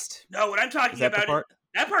heist. What I'm talking about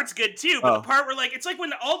that part's good too, but the part where like it's like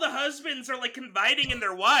when all the husbands are like confiding in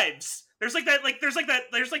their wives. There's like 3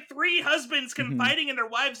 husbands confiding in their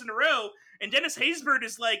wives in a row, and Dennis Haysbert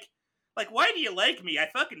is like, why do you like me? I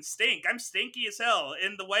fucking stink. I'm stinky as hell.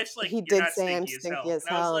 And the wife's like, he you're did not say I'm stinky stinky as hell. as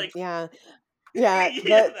hell. Like, yeah.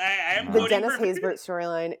 I am The Dennis Haysbert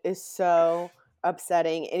storyline is so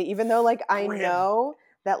upsetting. And even though like I Grim. know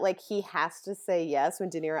that like he has to say yes when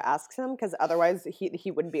De Niro asks him, because otherwise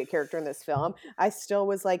he wouldn't be a character in this film, I still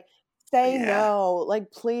was like, say Yeah. no,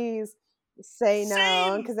 like please say no,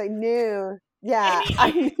 Same. because I knew, yeah, And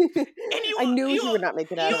I knew, you, I knew you, he would not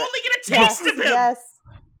make it out you of it. only get a Yes, taste of him. yes.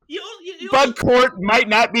 You Bud Court might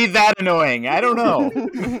not be that annoying. I don't know.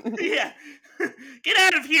 Yeah. Get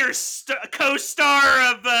out of here,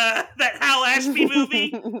 co-star of that Hal Ashby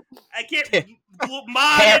movie. I can't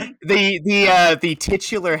mod him. The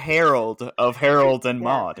titular herald of Harold and Yeah.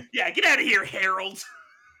 Maude. Yeah, get out of here, Harold.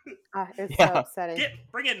 It's Yeah. so upsetting.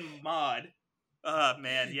 Bring in Maude. Oh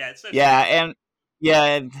man, yeah, it's so Yeah, true. and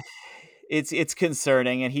yeah, it's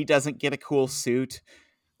concerning, and he doesn't get a cool suit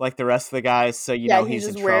like the rest of the guys, so you know he's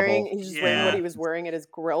in trouble. He's just wearing what he was wearing at his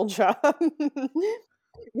grill job.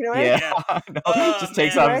 You know what? Yeah, no, just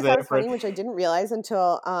takes You know off what I his thought was apron. funny, which I didn't realize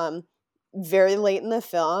until very late in the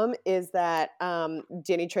film, is that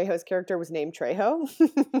Danny Trejo's character was named Trejo.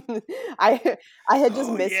 I had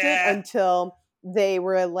just missed it until they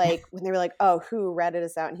were like, when they were like, oh, who ratted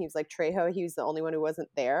us out? And he was like, Trejo. He was the only one who wasn't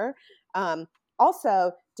there.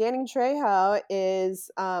 Also, Danny Trejo is,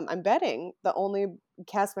 I'm betting, the only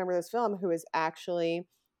cast member of this film who has actually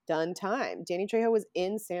done time. Danny Trejo was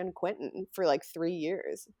in San Quentin for like 3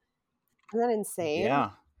 years. Isn't that insane? Yeah.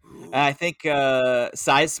 I think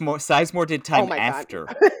Sizemore did time after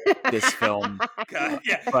this film. God,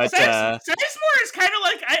 yeah. But Sizemore is kind of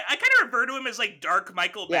like, I kind of refer to him as like Dark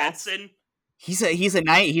Michael Madsen. He's a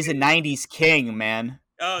 90s king, man.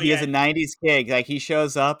 Oh, he is a 90s king. Like, he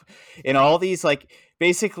shows up in all these, like,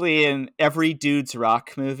 basically in every dude's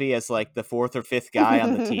rock movie as like the 4th or 5th guy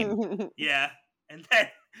on the team. Yeah. And then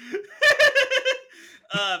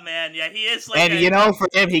oh man, yeah, he is like, and you know, for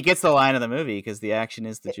him, he gets the line of the movie because the action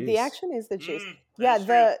is the juice. The action is the juice. Yeah,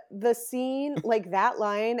 the scene, like that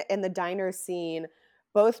line and the diner scene,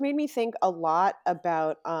 both made me think a lot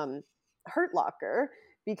about Hurt Locker,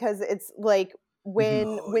 because it's like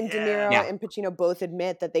when De Niro and Pacino both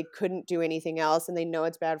admit that they couldn't do anything else and they know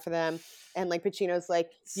it's bad for them, and like Pacino's like,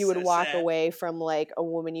 you would walk away from like a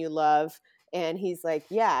woman you love. And he's like,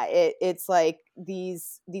 yeah, it's like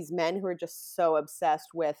these men who are just so obsessed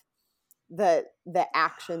with the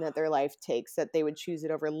action that their life takes that they would choose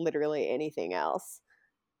it over literally anything else.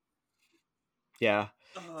 Yeah.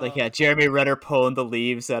 Like, Jeremy Renner pulling the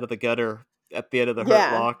leaves out of the gutter at the end of the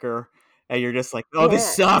Hurt Locker. And you're just like, oh,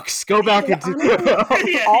 this sucks. Go back and do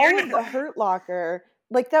it. All of the Hurt Locker,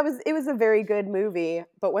 like it was a very good movie.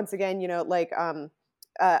 But once again, you know, like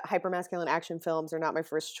hypermasculine action films are not my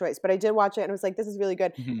first choice, but I did watch it and I was like, this is really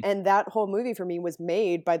good. And that whole movie for me was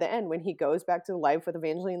made by the end when he goes back to life with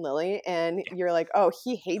Evangeline Lilly, and you're like, oh,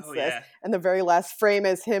 he hates this. And the very last frame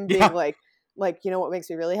is him being like, you know what makes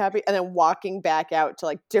me really happy? And then walking back out to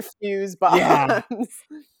like diffuse bombs. Yeah.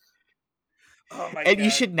 Oh my and God. You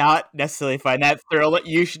should not necessarily find that thrilling.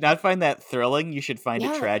 You should not find that thrilling. You should find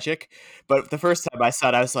it tragic. But the first time I saw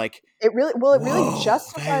it, I was like, it really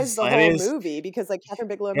justifies the whole movie, because like Catherine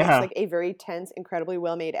Bigelow makes like a very tense, incredibly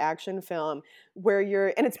well-made action film where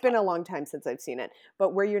and it's been a long time since I've seen it,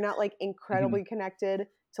 but where you're not like incredibly connected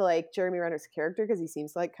to like Jeremy Renner's character because he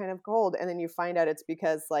seems like kind of cold, and then you find out it's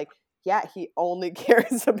because like, yeah, he only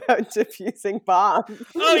cares about diffusing bombs.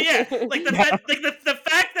 Oh yeah, like the fact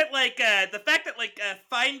that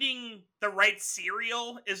finding the right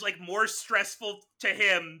cereal is like more stressful to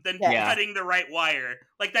him than cutting the right wire.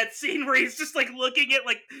 Like that scene where he's just like looking at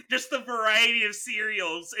like just the variety of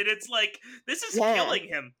cereals, and it's like, this is killing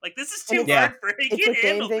him. Like, this is too hard for him. It's the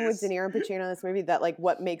same thing with De Niro and Pacino in this movie, that like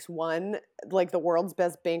what makes one like the world's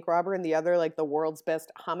best bank robber and the other like the world's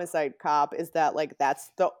best homicide cop is that like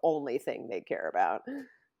that's the only thing they care about.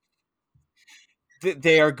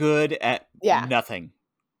 They are good at nothing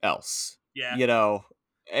else. Yeah. You know,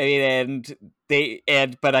 I mean,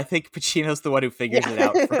 but I think Pacino's the one who figures it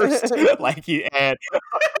out first. Like,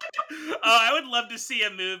 I would love to see a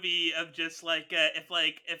movie of just like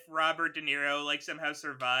if Robert De Niro like somehow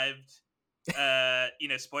survived. You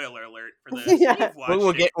know, spoiler alert for those.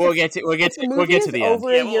 We'll get to the end. Over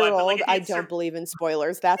a year old. I don't believe in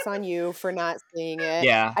spoilers. That's on you for not seeing it.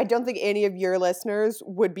 Yeah. I don't think any of your listeners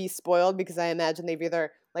would be spoiled because I imagine they've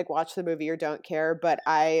either like watched the movie or don't care. But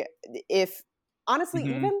honestly,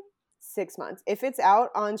 even 6 months, if it's out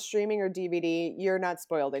on streaming or DVD, you're not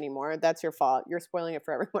spoiled anymore. That's your fault. You're spoiling it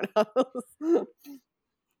for everyone else.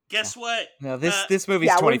 Guess what? No, this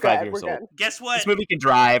movie's 25 years old. Guess what? This movie can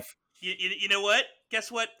drive. You know what?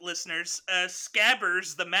 guess what, listeners?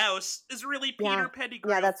 Scabbers the mouse is really Peter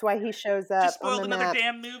Pettigrew. Yeah, that's why he shows up Just on spoiled the another map.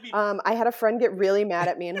 damn movie. I had a friend get really mad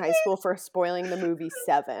at me in high school for spoiling the movie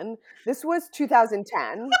Seven. This was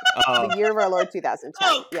 2010, the year of our Lord 2010.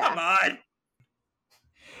 Oh, come on.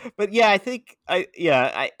 But yeah, I think I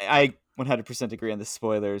 100% agree on the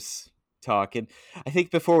spoilers talk, and I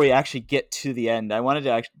think before we actually get to the end, I wanted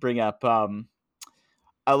to actually bring up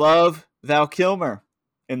I love Val Kilmer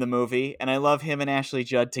in the movie, and I love him and Ashley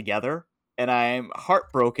Judd together, and I'm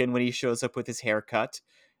heartbroken when he shows up with his haircut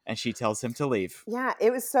and she tells him to leave. Yeah,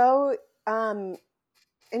 it was so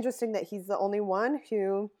interesting that he's the only one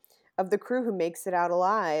of the crew who makes it out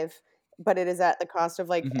alive, but it is at the cost of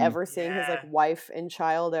like ever seeing his like wife and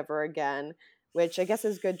child ever again, which I guess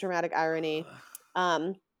is good dramatic irony.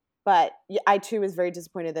 But I too was very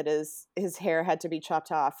disappointed that his hair had to be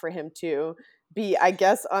chopped off for him to be, I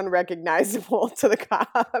guess, unrecognizable to the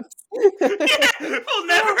cops. We'll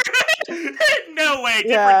never. No way,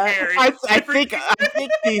 different hair. I think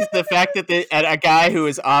the fact that a guy who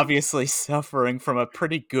is obviously suffering from a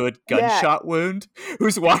pretty good gunshot wound,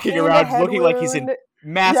 who's walking around looking like he's in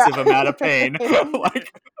massive amount of pain,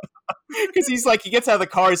 like because he gets out of the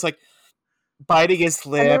car, he's like biting his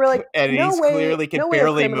lip, and he's clearly can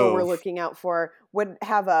barely move. We're looking out for would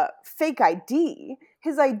have a fake ID.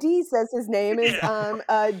 His ID says his name is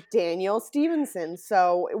Daniel Stevenson,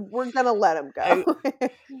 so we're gonna let him go.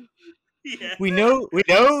 We know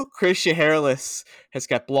Christian Hairless has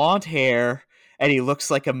got blonde hair and he looks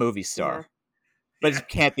like a movie star. But it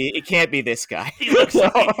can't be this guy. He looks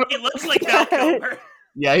like Val Kilmer.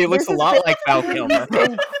 Yeah, he looks a lot like Val Kilmer.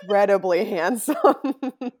 Incredibly handsome.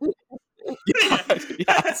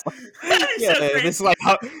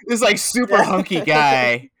 This super hunky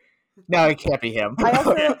guy. No, it can't be him. I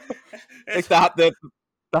also like the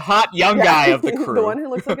hot young guy of the crew, the one who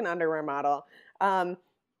looks like an underwear model. I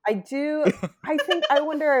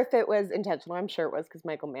wonder if it was intentional. I'm sure it was, because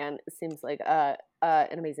Michael Mann seems like an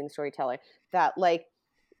amazing storyteller. That like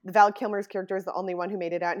Val Kilmer's character is the only one who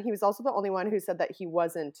made it out, and he was also the only one who said that he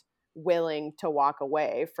wasn't willing to walk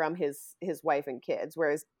away from his wife and kids,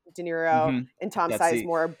 whereas De Niro and Tom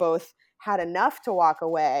Sizemore both had enough to walk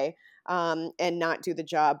away and not do the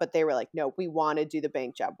job, but they were like, no, we want to do the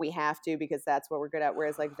bank job. We have to, because that's what we're good at.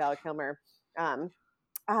 Whereas like Val Kilmer,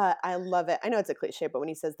 I love it. I know it's a cliche, but when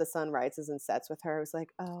he says the sun rises and sets with her, I was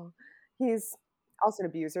like, oh, he's also an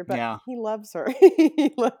abuser, but he loves her.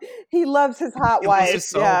 he loves his hot wife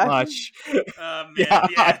so much. But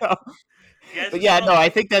I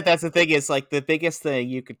think that's the thing, is like the biggest thing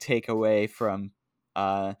you could take away from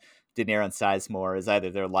De Niro and Sizemore is either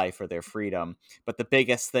their life or their freedom. But the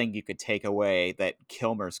biggest thing you could take away that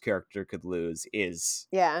Kilmer's character could lose is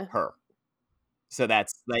her. So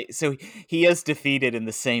so he is defeated in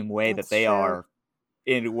the same way that they are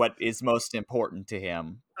in what is most important to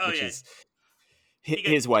him, which is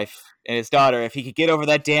his wife and his daughter. If he could get over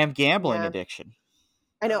that damn gambling addiction.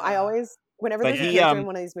 I know. I always, whenever there's a character in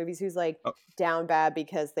one of these movies who's like down bad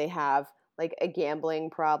because they have like a gambling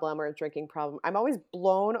problem or a drinking problem, I'm always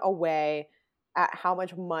blown away at how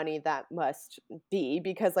much money that must be,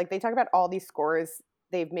 because like they talk about all these scores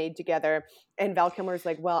they've made together, and Val Kilmer's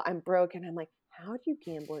like, well, I'm broke, and I'm like, how do you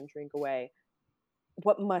gamble and drink away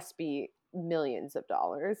what must be millions of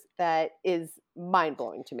dollars? That is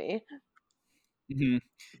mind-blowing to me. Well,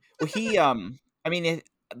 he I mean,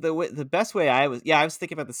 the best way I was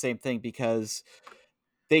thinking about the same thing, because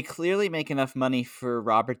they clearly make enough money for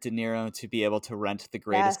Robert De Niro to be able to rent the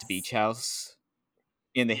greatest beach house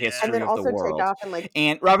in the history and then of also the world. take off and like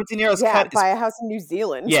Robert De Niro's cut buy a house in New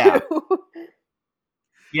Zealand. Too.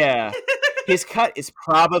 Yeah. His cut is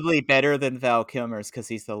probably better than Val Kilmer's because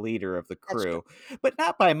he's the leader of the crew, but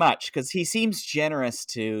not by much, because he seems generous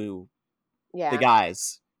to the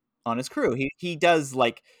guys on his crew. He does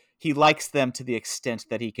he likes them to the extent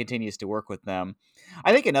that he continues to work with them.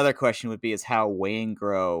 I think another question would be is how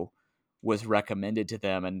Waingro was recommended to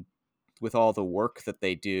them, and with all the work that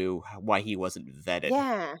they do, why he wasn't vetted.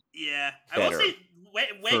 Yeah. I will say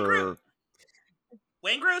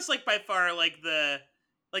Waingro's like by far like the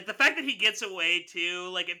fact that he gets away too,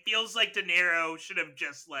 like it feels like De Niro should have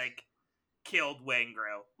just like killed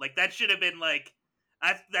Waingro. Like that should have been like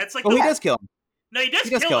that's like he does kill him. No, he does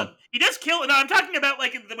kill him. He does kill him. No, I'm talking about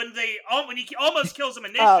like when he almost kills him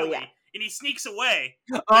initially and he sneaks away.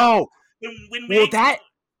 That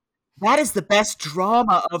is the best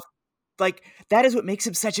drama of that is what makes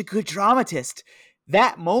him such a good dramatist.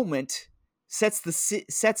 That moment sets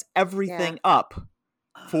everything up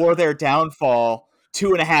for their downfall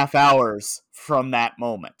 2.5 hours from that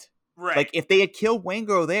moment. Right. Like if they had killed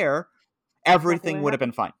Waingro there, everything would have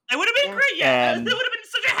been fine. It would have been great, yeah. It would have been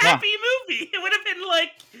such a happy movie. It would have been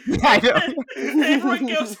like I know. everyone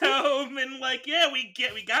goes home and like, yeah, we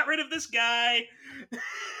got rid of this guy.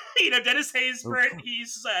 Dennis Haysbert,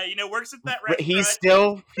 he's works at that restaurant. He's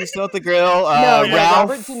still at the grill. No, Ralph,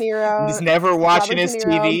 Robert De Niro. he's never watching Robert his De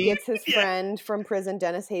Niro TV. gets his friend from prison,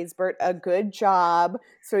 Dennis Haysbert, a good job,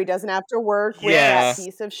 so he doesn't have to work with that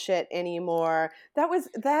piece of shit anymore.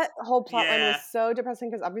 That whole plot line was so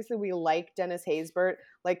depressing because obviously we like Dennis Haysbert,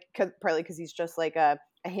 partly because he's just like a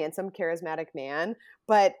handsome, charismatic man,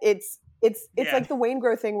 but it's like the Wayne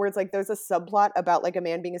Grove thing where it's like there's a subplot about like a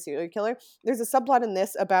man being a serial killer. There's a subplot in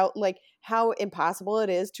this about like how impossible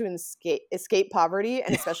it is to escape poverty,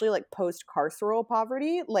 and especially like post-carceral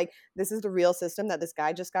poverty. Like this is the real system that this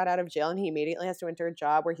guy just got out of jail and he immediately has to enter a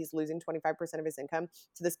job where he's losing 25% of his income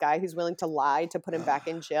to this guy who's willing to lie to put him back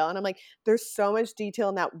in jail. And I'm like, there's so much detail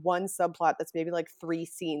in that one subplot that's maybe like 3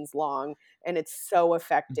 scenes long, and it's so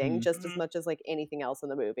affecting just as much as like anything else in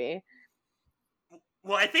the movie.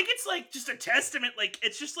 Well, I think it's like just a testament. Like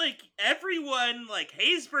it's just like everyone. Like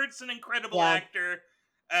Haysbert's an incredible actor.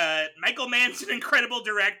 Michael Mann's an incredible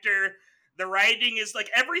director. The writing is like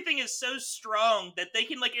everything is so strong that they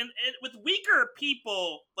can like with weaker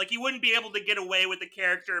people, like you wouldn't be able to get away with the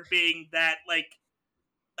character being that like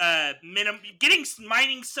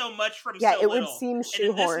mining so much from so little. It would seem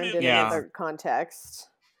shoehorned in another context.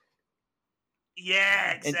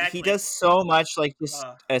 Yeah, exactly. And he does so much like just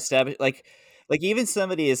establish like even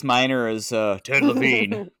somebody as minor as Ted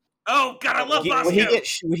Levine. Oh God, I love Bosco. When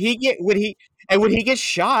he gets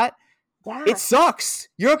shot, it sucks.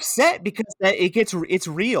 You're upset because it's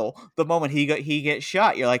real. The moment he gets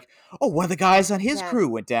shot, you're like, oh, one of the guys on his crew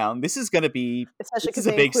went down. This is gonna be especially because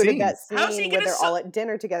they included that scene where they're all at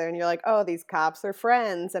dinner together, and you're like, oh, these cops are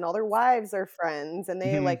friends, and all their wives are friends, and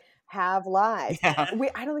they like have lives. Yeah.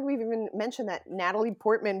 I don't think we've even mentioned that Natalie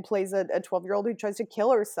Portman plays a 12-year-old who tries to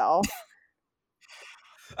kill herself.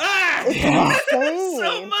 It's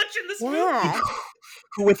so much in this movie.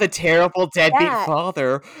 With a terrible deadbeat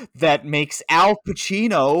father that makes Al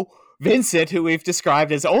Pacino, Vincent, who we've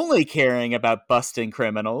described as only caring about busting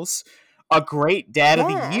criminals, a great dad of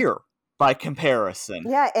the year by comparison.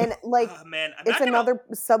 Yeah, and like it's another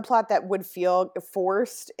subplot that would feel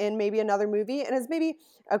forced in maybe another movie, and is maybe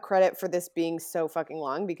a credit for this being so fucking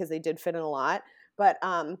long because they did fit in a lot. But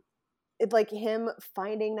it's like him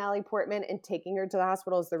finding Natalie Portman and taking her to the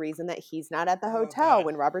hospital is the reason that he's not at the hotel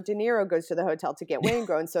when Robert De Niro goes to the hotel to get Wayne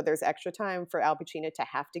Grove. And so there's extra time for Al Pacino to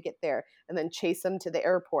have to get there and then chase him to the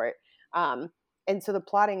airport. And so the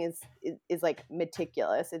plotting is like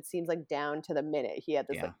meticulous. It seems like down to the minute he had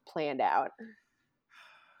this like planned out.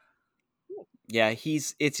 Yeah,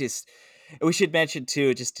 it's just, we should mention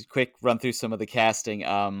too, just a quick run through some of the casting.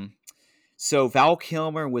 So Val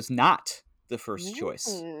Kilmer was not the first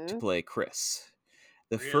choice to play Chris.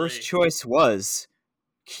 The first choice was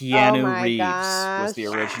Keanu Reeves was the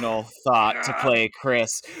original thought to play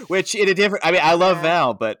Chris, which in a different, I mean, I love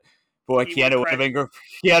Val, but boy, Keanu would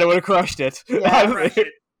have crushed it. Yeah,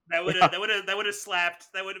 that would have slapped.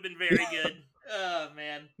 That would have been very good. Oh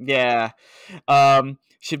man. Yeah.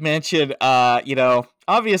 Should mention,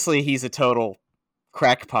 obviously he's a total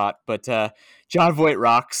crackpot, but John Voight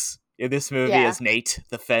rocks in this movie as Nate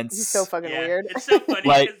the Fence. He's so fucking weird. It's so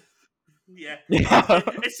funny.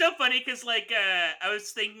 It's so funny because I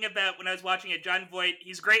was thinking about when I was watching it, John Voight,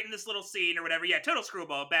 he's great in this little scene or whatever. Yeah, total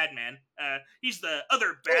screwball, bad man. He's the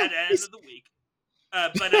other bad end of the week.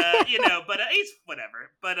 But he's whatever.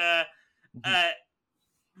 But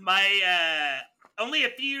only a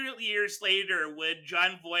few years later would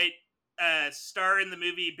John Voight star in the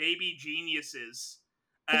movie Baby Geniuses.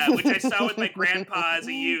 Which I saw with my grandpa as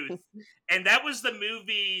a youth. And that was the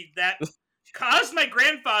movie that caused my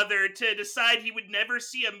grandfather to decide he would never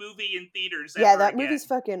see a movie in theaters ever that again. Movie's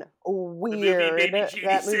fucking weird.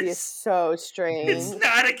 That movie is so strange. It's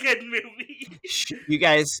not a good movie. You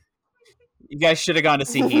guys should have gone to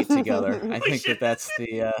see Heat together. I think that's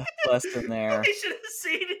the lesson there. We should have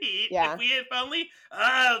seen Heat. Yeah. If only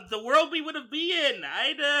the world we would have been in.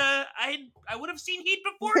 I would have seen Heat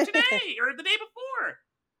before today or the day before.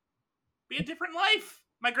 Be a different life.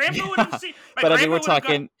 My grandpa would have seen. But I mean, we're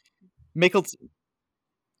talking Mickelson.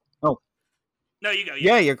 Oh, no, you go.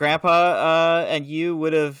 Yeah, your grandpa and you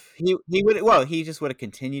would have. He just would have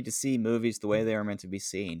continued to see movies the way they were meant to be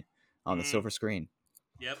seen on the silver screen.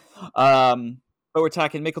 Yep. But we're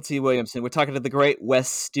talking Michael T. Williamson. We're talking to the great Wes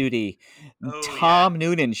Studi. Tom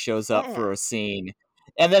Noonan shows up for a scene,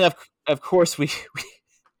 and then of course we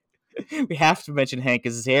have to mention Hank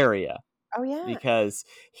Azaria. Oh yeah, because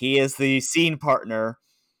he is the scene partner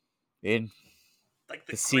in like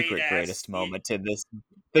the the great secret ass greatest scene. moment in this,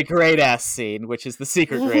 the great ass scene, which is the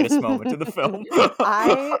secret greatest moment in the film.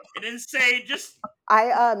 I An insane, just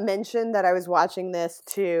I mentioned that I was watching this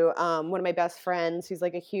to one of my best friends who's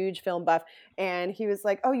like a huge film buff, and he was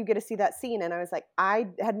like, "Oh, you get to see that scene," and I was like, "I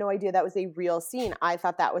had no idea that was a real scene. I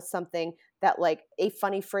thought that was something that like a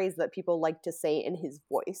funny phrase that people like to say in his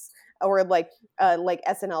voice, or like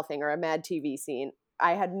SNL thing or a Mad TV scene."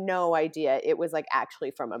 I had no idea it was like actually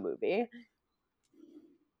from a movie.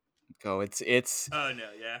 Go, it's oh no,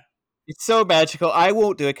 yeah. it's so magical. I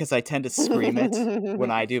won't do it because I tend to scream it when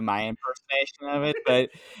I do my impersonation of it. But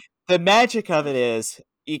the magic of it is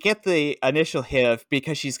you get the initial hit of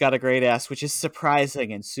because she's got a great ass, which is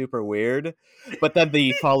surprising and super weird. But then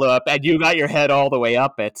the follow up, and you got your head all the way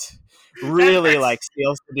up it. Really That's like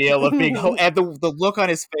seals the deal of being and the look on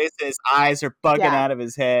his face, his eyes are bugging Yeah. out of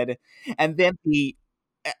his head, and then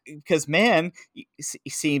because man, he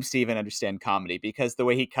seems to even understand comedy because the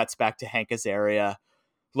way he cuts back to Hank Azaria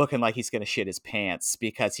looking like he's going to shit his pants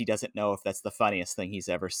because he doesn't know if that's the funniest thing he's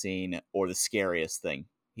ever seen or the scariest thing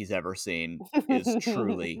he's ever seen is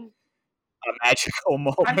truly a magical I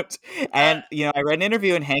moment. And, I read an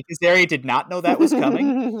interview and Hank Azaria did not know that was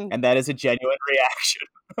coming, and that is a genuine reaction.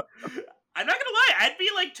 I'm not gonna lie, I'd be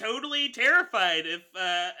like totally terrified if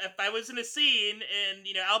I was in a scene and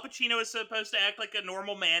Al Pacino was supposed to act like a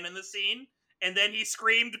normal man in the scene, and then he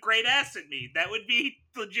screamed "great ass" at me. That would be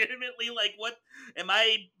legitimately like, what am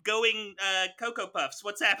I going Cocoa Puffs?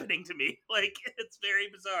 What's happening to me? Like, it's very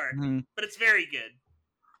bizarre, Mhm. but it's very good.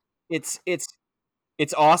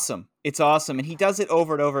 It's awesome. It's awesome. And he does it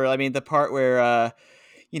over and over. I mean, the part where,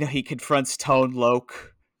 he confronts Tone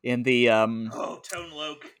Loc in the Oh, Tone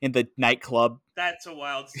Loc. in the nightclub. That's a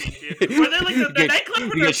wild scene too. Where they're like the you nightclub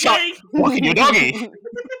where you they're get shot playing walking your doggy.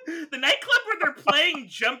 the nightclub where they're playing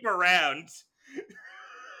Jump Around.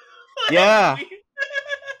 Yeah.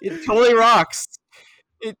 It totally rocks.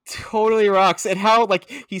 It totally rocks. And how, like,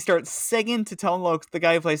 he starts singing to Tone Loc, the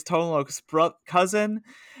guy who plays Tone Loc's cousin.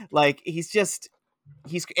 Like,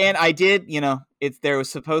 and I did, there was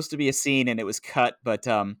supposed to be a scene and it was cut, but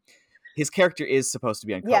his character is supposed to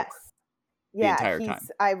be on coke Yes. the Yeah, entire time.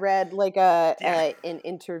 I read like Yeah. an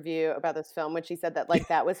interview about this film, which he said that like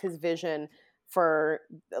that was his vision for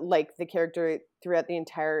like the character throughout the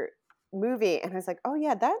entire movie, and I was like, oh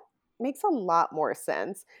yeah, that makes a lot more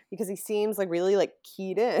sense because he seems like really like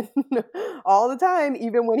keyed in all the time,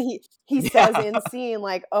 even when he says Yeah. in scene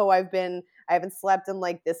like, oh, I haven't slept in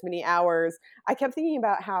like this many hours. I kept thinking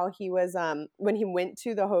about how he was when he went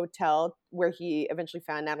to the hotel where he eventually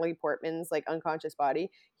found Natalie Portman's like unconscious body.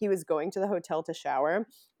 He was going to the hotel to shower.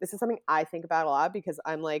 This is something I think about a lot because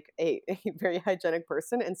I'm like a very hygienic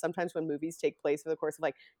person, and sometimes when movies take place for the course of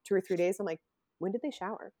like 2 or 3 days, I'm like, when did they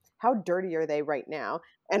shower? How dirty are they right now?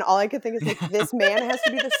 And all I could think is like, this man has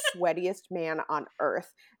to be the sweatiest man on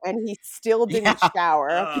earth, and he still didn't Yeah. shower.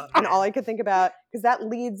 Oh And all man. I could think about, because that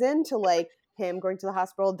leads into like him going to the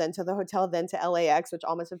hospital, then to the hotel, then to LAX, which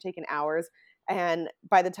all must have taken hours. And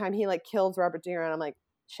by the time he like kills Robert De Niro, I'm like,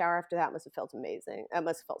 shower after that must have felt amazing. That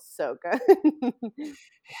must have felt so good.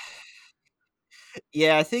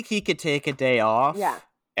 Yeah, I think he could take a day Yeah, off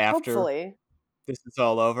after hopefully. this is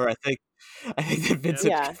all over. I think that Yep.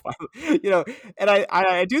 Vincent, Yeah. and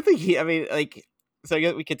I do think I mean, like, so I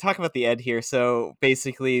guess we could talk about the end here. So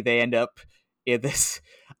basically, they end up in this.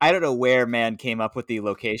 I don't know where man came up with the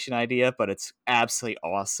location idea, but it's absolutely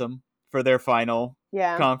awesome for their final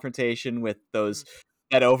Yeah. confrontation with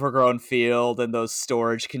that overgrown field and those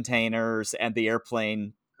storage containers and the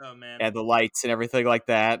airplane Oh man. and the lights and everything like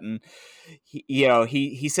that. And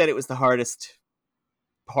he said it was the hardest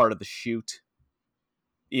part of the shoot,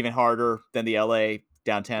 even harder than the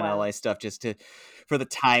downtown Wow. LA stuff, just for the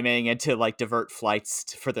timing and to like divert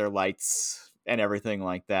flights for their lights and everything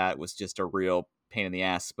like that was just a real pain in the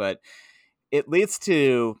ass. But it leads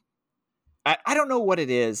to I don't know what it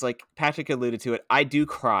is. Like Patrick alluded to it, I do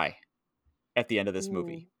cry at the end of this Mm.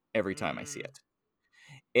 movie every time I see Mm, it,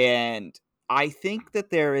 and I think that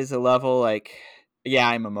there is a level like, yeah,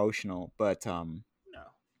 I'm emotional, but no.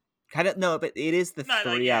 kind of no, but it is the Not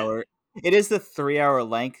like 3 yeah. hour. It is the 3 hour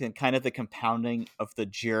length and kind of the compounding of the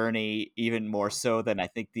journey, even more so than I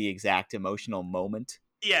think the exact emotional moment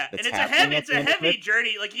Yeah, and that's happening at it's the a end of heavy it.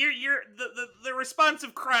 journey. Like you're the response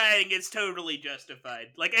of crying is totally justified.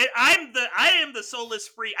 Like I am the soulless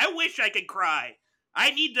free. I wish I could cry.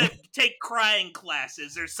 I need to take crying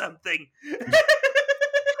classes or something.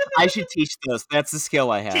 I should teach those. That's the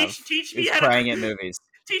skill I have, teach me is how to crying at movies.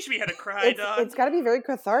 teach me how to cry, dog. It's got to be very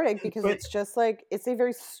cathartic because But it's just like it's a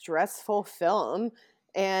very stressful film,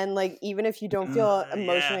 And like, even if you don't feel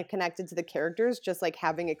emotionally Yeah. connected to the characters, just like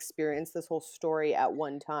having experienced this whole story at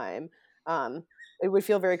one time, it would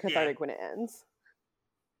feel very cathartic when it ends.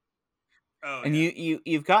 Oh, And yeah.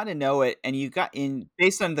 you've gotten to know it, and you got in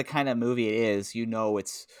based on the kind of movie it is,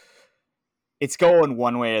 it's going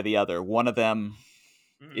one way or the other. One of them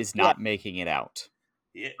Mhm. is Yeah. not making it out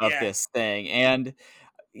of Yeah. this thing. And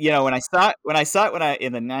when I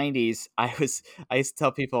in the 90s, I used to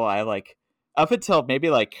tell people I like up until maybe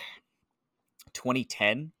like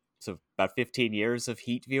 2010, so about 15 years of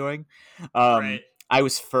Heat viewing, Right. I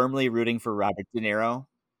was firmly rooting for Robert De Niro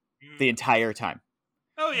Mhm. the entire time.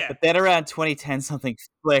 Oh, yeah. But then around 2010, something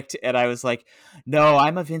flicked, and I was like, "No,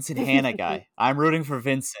 I'm a Vincent Hanna guy. I'm rooting for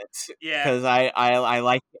Vincent Yeah. because I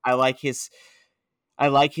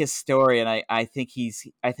like his story, and I think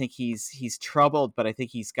he's troubled, but I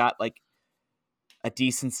think he's got like a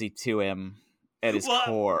decency to him at his Well,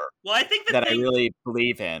 core I think the that I thing. really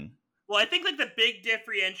believe in." Well, I think like the big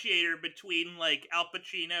differentiator between like Al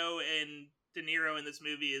Pacino and De Niro in this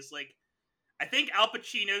movie is like I think Al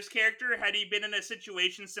Pacino's character, had he been in a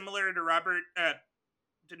situation similar to Robert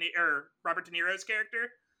De Niro's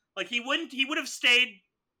character, like he would have stayed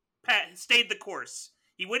the course.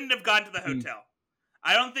 He wouldn't have gone to the Mm. hotel.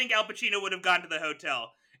 I don't think Al Pacino would have gone to the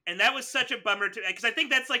hotel. And that was such a bummer to because I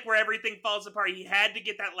think that's like where everything falls apart. He had to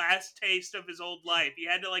get that last taste of his old life. He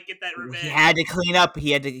had to like get that He revenge. had to clean up.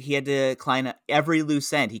 He had to clean up every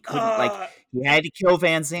loose end. He couldn't Uh, he had to kill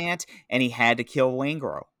Van Zant, and he had to kill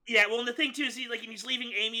Waingro. yeah, well, and the thing too is he's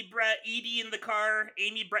leaving Edie in the car.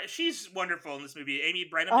 She's wonderful in this movie. Amy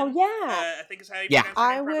Brenneman, Oh yeah, I think is how you Yeah. pronounce her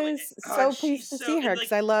I name properly. was Oh, so she's pleased to so see her and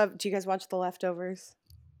because like I love. Do you guys watch The Leftovers?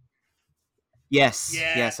 Yes,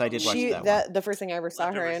 yeah, yes, I did watch She that one. the first thing I ever saw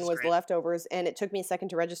her Leftovers in is was The great. Leftovers, and it took me a second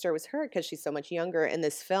to register it was her because she's so much younger in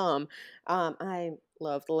this film. I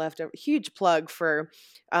love The Leftovers. Huge plug for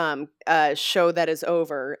a show that is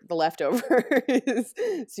over, The Leftovers,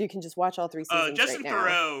 so you can just watch all 3 Oh, seasons right Justin now.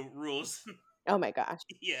 Theroux rules. Oh my gosh.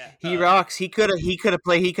 Yeah. He rocks. He could have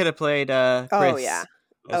played Oh yeah. Chris as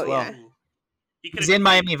Oh well. yeah. Ooh. He could He's have in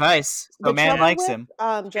played. Miami Vice, so The man Yeah. trouble likes with him. He could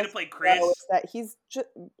have Justin played Theroux Chris. is that he's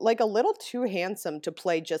like a little too handsome to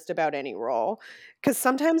play just about any role. Because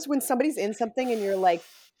sometimes when somebody's in something and you're like,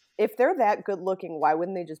 if they're that good looking, why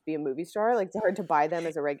wouldn't they just be a movie star? Like, it's hard to buy them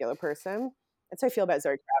as a regular person. That's how I feel about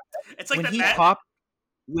Zoe It's like When that. he popped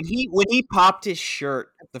when he popped his shirt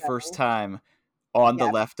the first Kravitz. time on The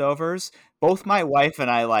Yeah. Leftovers, both my wife and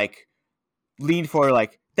I like leaned forward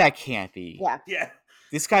like that can't be. Yeah. Yeah.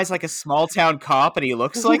 This guy's like a small town cop and he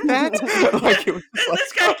looks like that? Like it was just like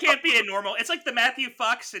This guy can't be a normal. It's like the Matthew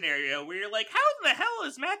Fox scenario where you're like, how in the hell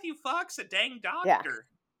is Matthew Fox a dang Yeah. doctor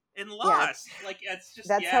in Yeah. Lost? Like it's just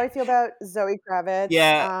That's how I feel about Zoe Kravitz.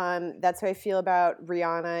 Yeah. That's how I feel about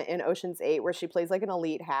Rihanna in Ocean's 8, where she plays like an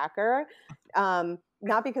elite hacker.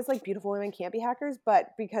 Not because like beautiful women can't be hackers, but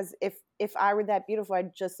because if I were that beautiful,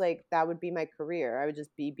 I'd just like that would be my career. I would just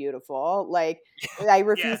be beautiful. Like I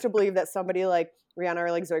refuse to believe that somebody like Rihanna or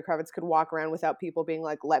like Zoe Kravitz could walk around without people being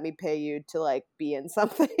like, "Let me pay you to like be in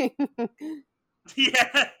something."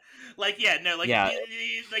 Yeah. Like no, like Yeah.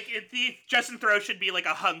 like Justin Theroux should be like a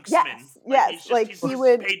hunksman. Yes, Like yes, he's like, just he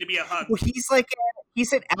would paid to be a hunk. Well,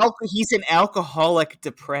 he's an alcoholic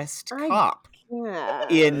depressed I cop guess.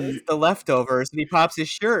 in The Leftovers, and he pops his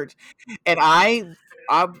shirt. And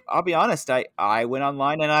I'll be honest, I went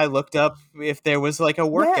online and I looked up if there was like a Yeah.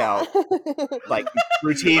 workout like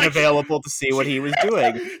routine Like, available to see what he was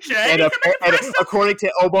doing. Should I And, be becoming a and press? according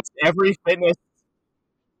to almost every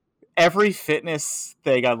fitness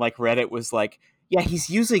thing on like Reddit was like, yeah, he's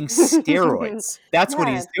using steroids. That's what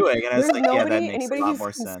Yeah. he's doing. And I was There's like, yeah, that makes a anybody lot who's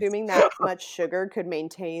more sense. consuming that much sugar could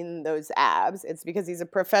maintain those abs. It's because he's a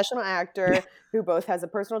professional actor who both has a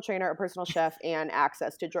personal trainer, a personal chef, and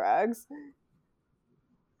access to drugs.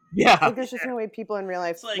 Yeah. Like, there's just no way people in real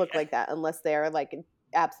life It's like- look like that unless they're like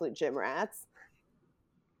absolute gym rats.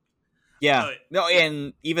 Yeah. Oh, No,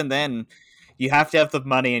 and even then, you have to have the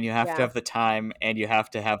money and you have to Yeah. have the time and you have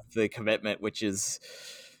to have the commitment, which is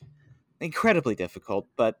incredibly difficult.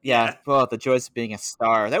 But yeah, well, the joys of being a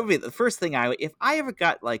star. That would be the first thing if I ever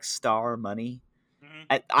got like star money,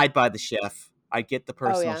 Mhm. I'd buy the chef. I'd get the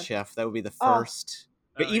personal yeah. chef. That would be the Oh. first.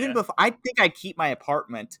 But Oh, even yeah. before, I think I'd keep my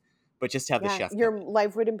apartment, but just have the Yeah, chef. your come in.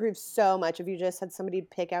 life would improve so much if you just had somebody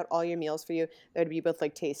pick out all your meals for you that would be both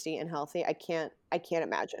like tasty and healthy. I can't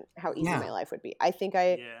imagine how easy Yeah. my life would be. I think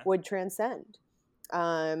I Yeah. would transcend.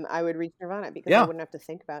 I would reach nirvana because I Yeah. wouldn't have to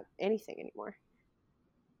think about anything anymore.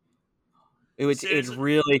 It would Seriously.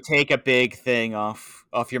 really take a big thing off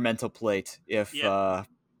your mental plate if Yeah.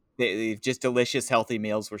 just delicious healthy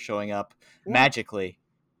meals were showing up Yeah. magically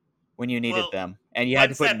when you needed Well, them, and you had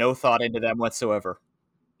to put no thought into them whatsoever.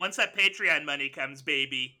 Once that Patreon money comes,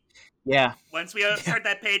 baby. Yeah. Once we start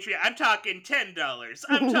that Patreon, I'm talking $10.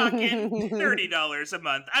 I'm talking $30 a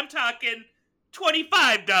month. I'm talking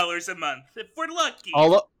 $25 a month if we're lucky.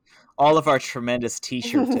 All of our tremendous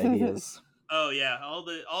T-shirt ideas. Oh yeah,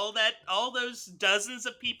 all those dozens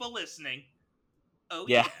of people listening. Oh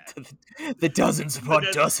yeah. The dozens upon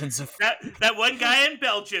dozens of that one guy in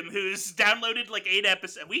Belgium who's downloaded like 8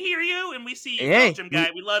 episodes. We hear you and we see you, Hey, Belgium guy.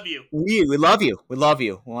 We love you. We love you. We love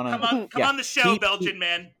you. Come on the show, Belgian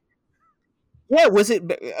man. Yeah, was it?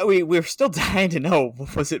 We're still dying to know.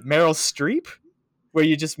 Was it Meryl Streep? Were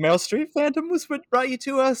you just Meryl Streep fandom was what brought you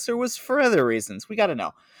to us, or was for other reasons? We got to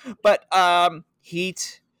know. But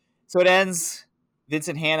Heat. So it ends.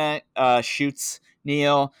 Vincent Hanna shoots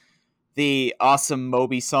Neil. The awesome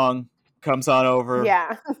Moby song comes on over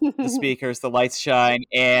the speakers. The lights shine,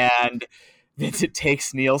 and Vincent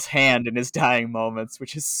takes Neil's hand in his dying moments,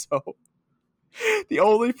 which is so. The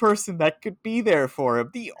only person that could be there for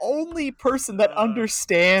him, the only person that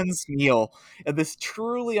understands Neil, and this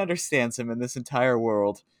truly understands him in this entire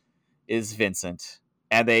world, is Vincent.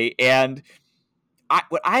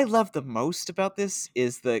 What I love the most about this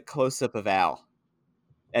is the close up of Al,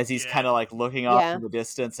 as he's kind of like looking off in the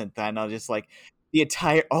distance, and then just like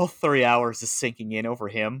all 3 hours is sinking in over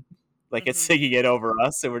him, like it's sinking in over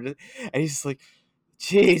us, and he's just like,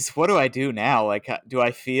 "Jeez, what do I do now? Like, do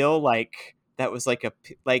I feel like?" That was like I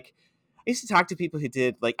used to talk to people who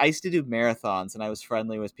did I used to do marathons, and I was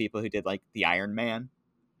friendly with people who did like the Iron Man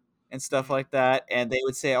and stuff like that, and they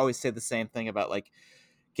would always say the same thing about like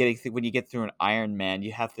when you get through an Iron Man,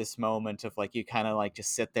 you have this moment of like you kind of like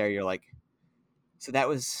just sit there, you're like, so that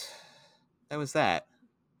was that was it.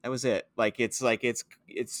 Like it's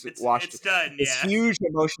washed. It's done. This huge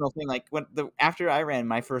emotional thing. Like after I ran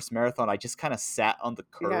my first marathon, I just kind of sat on the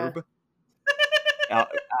curb. Yeah.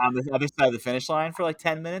 On the other side of the finish line for like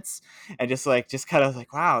 10 minutes, and just kind of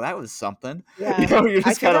like, wow, that was something. Yeah, you're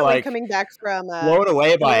just kind of like coming back from blown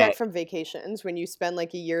away by it. From vacations, when you spend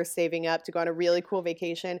like a year saving up to go on a really cool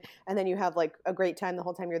vacation, and then you have like a great time the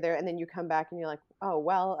whole time you're there, and then you come back and you're like, oh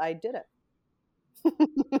well, I did it.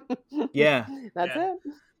 Yeah, that's it.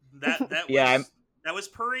 That was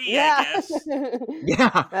Paris, I guess.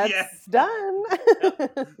 Yeah, that's done.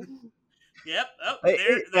 Yep. Oh,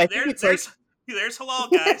 there's halal,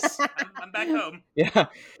 guys. I'm back home. Yeah.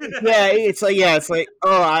 It's like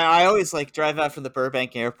oh, I always like drive out from the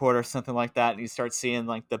Burbank airport or something like that, and you start seeing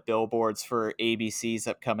like the billboards for ABC's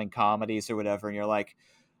upcoming comedies or whatever, and you're like,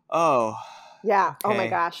 oh, yeah. okay. Oh my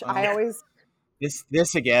gosh, I always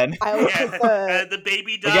this again. I always take the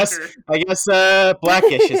baby doctor. I guess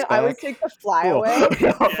Blackish is back. I always take the flyaway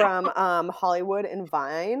from Hollywood and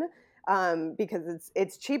Vine. Because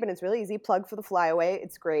it's cheap and it's really easy. Plug for the flyaway.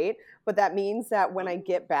 It's great. But that means that when I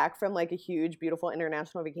get back from like a huge, beautiful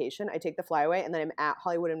international vacation, I take the flyaway and then I'm at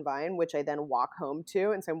Hollywood and Vine, which I then walk home to.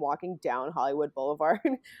 And so I'm walking down Hollywood Boulevard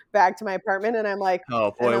back to my apartment, and I'm like,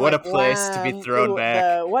 oh boy, what a place to be thrown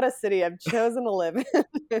back. What a city I've chosen to live in.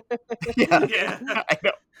 Yeah. I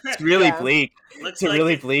know. It's really bleak. It's a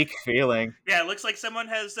really bleak feeling. Yeah, it looks like someone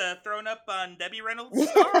has thrown up on Debbie Reynolds'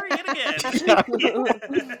 star yet again.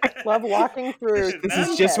 Love walking through. This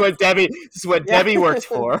is just what Debbie. This is what Debbie worked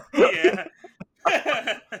for. Yeah.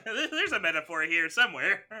 There's a metaphor here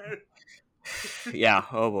somewhere. Yeah.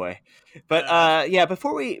 Oh boy. But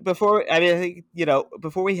before we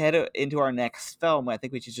head into our next film, I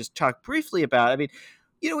think we should just talk briefly about. I mean,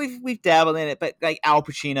 we've dabbled in it, but like Al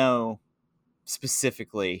Pacino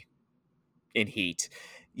specifically in Heat,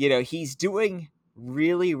 he's doing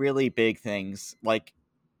really, really big things. Like,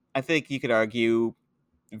 I think you could argue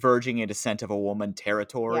verging into Scent of a Woman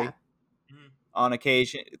territory on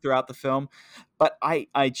occasion throughout the film. But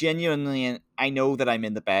I genuinely, I know that I'm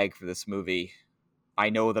in the bag for this movie. I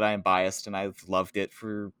know that I'm biased, and I've loved it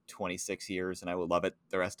for 26 years, and I will love it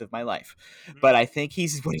the rest of my life. But I think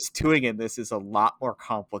what he's doing in this is a lot more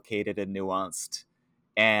complicated and nuanced,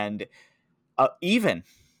 and even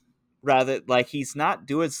rather, like, he's not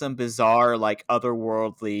doing some bizarre, like,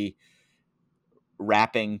 otherworldly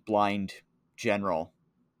rapping blind general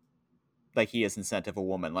like he is in Scent of a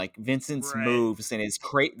Woman. Like, Vincent's moves and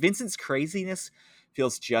Vincent's craziness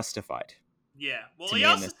feels justified. Yeah, well, he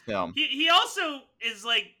also in this film. He also is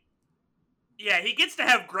like, yeah, he gets to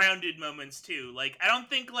have grounded moments too. Like, I don't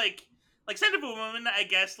think like Scent of a Woman, I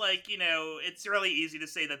guess, like, it's really easy to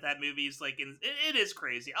say that movie's like it is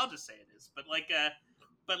crazy. I'll just say it is, but like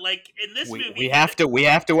in this movie, we have to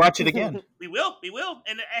watch it again. We will.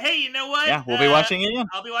 And hey, you know what? Yeah, we'll be watching it again.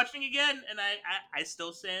 I'll be watching again, and I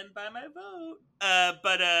still stand by my vote.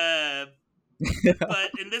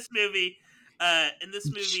 But in this movie,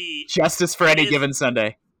 Justice for he any is given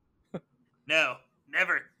Sunday. no,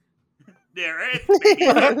 never. There, maybe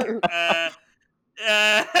a hunk.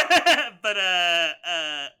 Uh, but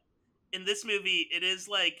in this movie, it is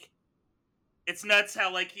like it's nuts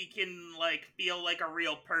how like he can like feel like a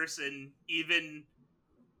real person even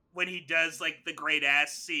when he does like the great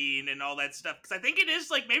ass scene and all that stuff. Because I think it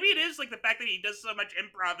is like maybe it is like the fact that he does so much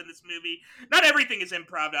improv in this movie. Not everything is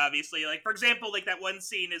improv, obviously. Like for example, like that one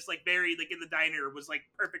scene is like very like in the diner was like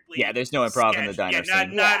perfectly Yeah, there's no improv in the sketched. diner Yeah,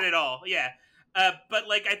 scene. not at all. Yeah. But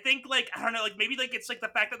like I think like I don't know like maybe like it's like the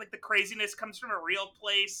fact that like the craziness comes from a real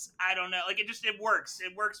place. I don't know like it works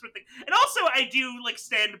with the and also I do like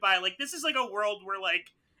stand by like this is like a world where like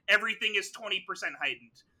everything is 20%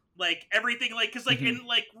 heightened like everything like because like in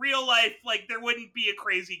like real life like there wouldn't be a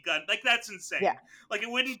crazy gun like that's insane Yeah. like it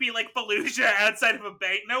wouldn't be like Fallujah outside of a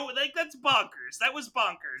bank no like that's bonkers that was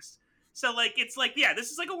bonkers so like it's like yeah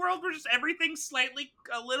this is like a world where just everything's slightly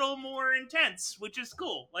a little more intense which is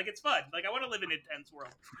cool like it's fun like I want to live in an intense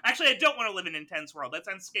world actually I don't want to live in an intense world that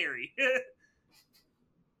sounds scary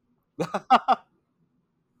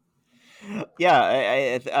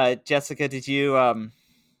Yeah, Jessica, did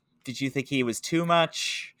you think he was too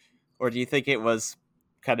much, or do you think it was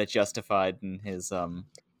kind of justified in his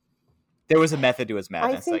there was a method to his I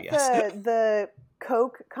madness, I think guess. the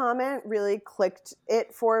Coke comment really clicked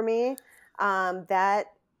it for me. That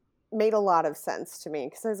made a lot of sense to me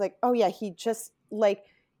because I was like, oh yeah, he just like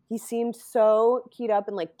he seemed so keyed up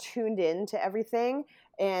and like tuned in to everything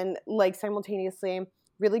and like simultaneously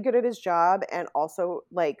really good at his job and also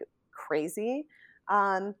like crazy.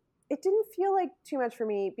 It didn't feel like too much for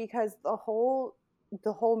me because the whole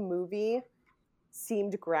movie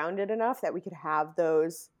seemed grounded enough that we could have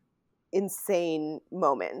those insane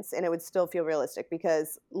moments and it would still feel realistic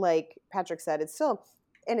because like Patrick said it's still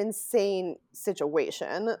an insane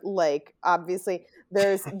situation like obviously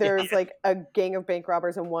there's yeah like a gang of bank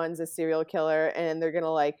robbers and one's a serial killer and they're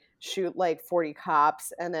gonna like shoot like 40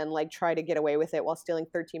 cops and then like try to get away with it while stealing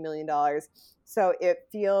 $13 million so it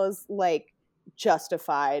feels like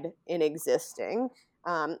justified in existing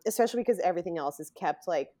especially because everything else is kept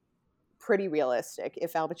like pretty realistic.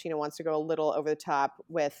 If Al Pacino wants to go a little over the top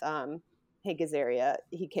with Hank Azaria,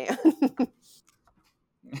 he can.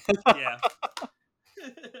 yeah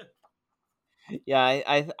Yeah,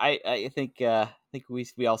 I think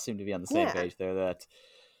we all seem to be on the same Yeah. page there. That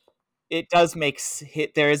it does make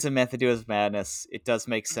there is a method to his madness. It does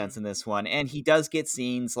make sense in this one, and he does get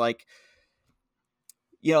scenes like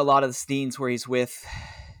a lot of the scenes where he's with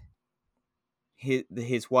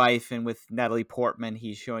his wife and with Natalie Portman.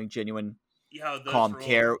 He's showing genuine yo those calm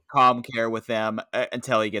rules care with them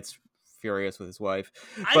until he gets furious with his wife.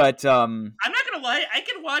 I But I'm not gonna lie, I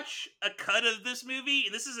can watch a cut of this movie,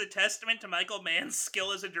 and this is a testament to Michael Mann's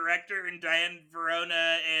skill as a director and Diane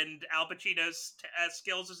Verona and Al Pacino's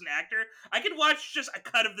skills as an actor. I could watch just a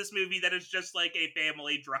cut of this movie that is just like a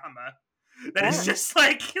family drama. That is Yeah. just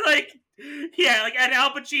like yeah, like and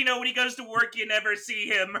Al Pacino when he goes to work, you never see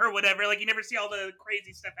him or whatever. Like you never see all the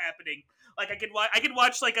crazy stuff happening. Like I could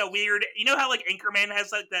watch like a weird, you know how like Anchorman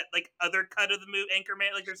has like that like other cut of the movie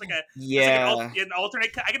Anchorman. Like there's like an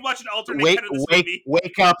alternate cut. I could watch an alternate cut of this movie.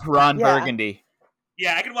 Wake up, Ron Yeah. Burgundy.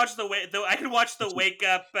 Yeah, I could watch the wake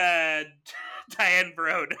up Diane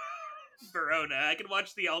Verona. I could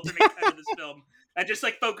watch the alternate cut of this film that just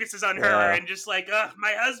like focuses on her and just like,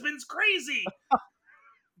 my husband's crazy.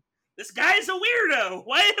 This guy's a weirdo.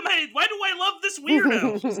 Why do I love this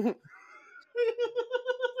weirdo?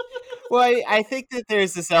 Well, I think that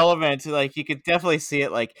there's this element, like, you could definitely see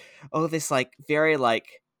it, like, oh, this, like, very, like,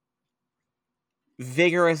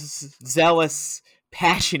 vigorous, zealous,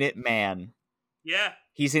 passionate man. Yeah.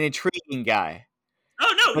 He's an intriguing guy.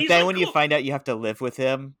 Oh, no, But he's then like, when cool. you find out you have to live with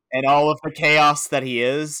him and all of the chaos that he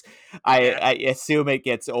is, I assume it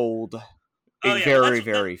gets old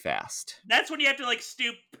very fast. That's when you have to, like,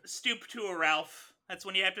 stoop to a Ralph. That's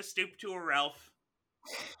when you have to stoop to a Ralph.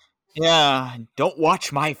 Yeah, don't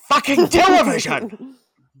watch my fucking television!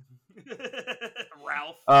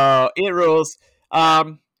 Ralph. It rules.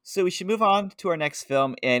 So we should move on to our next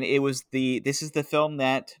film, and this is the film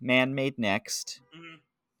that Mann made next,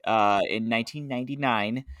 in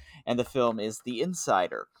 1999, and the film is The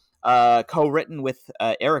Insider, co-written with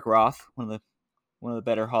Eric Roth, one of the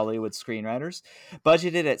better Hollywood screenwriters.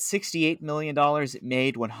 Budgeted at $68 million, it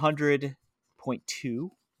made 100.2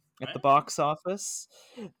 at the box office.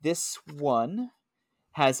 This one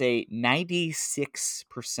has a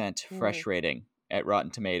 96% fresh rating at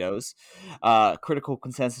Rotten Tomatoes. Critical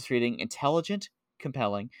consensus rating: intelligent,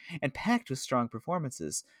 compelling, and packed with strong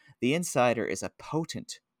performances. The Insider is a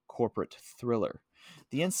potent corporate thriller.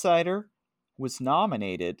 The Insider was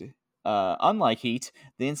nominated, unlike Heat,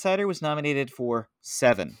 The Insider was nominated for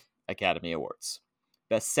 7 Academy Awards.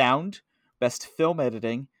 Best Sound, Best Film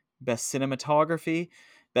Editing, Best Cinematography,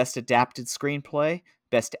 Best Adapted Screenplay,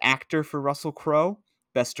 Best Actor for Russell Crowe,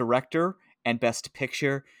 Best Director, and Best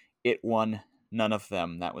Picture. It won none of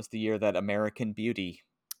them. That was the year that American Beauty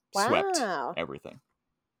swept Wow. everything.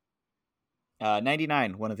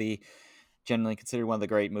 99, generally considered one of the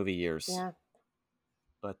great movie years. Yeah.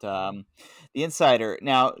 But The Insider.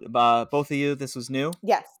 Now, both of you, this was new?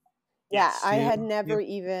 Yes. Yeah, Yes. I had New. never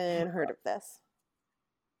even heard of this.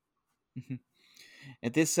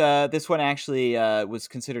 And this one actually was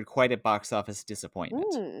considered quite a box office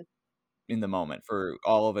disappointment in the moment for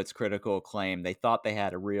all of its critical acclaim. They thought they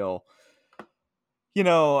had a real,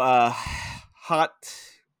 hot,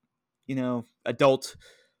 adult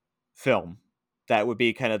film that would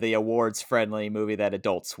be kind of the awards friendly movie that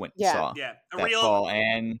adults went and Yeah. saw Yeah, that fall.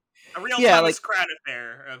 And a real yeah, Thomas like Crown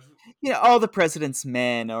affair of All the President's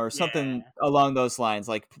Men or something Yeah. along those lines,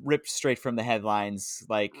 like ripped straight from the headlines,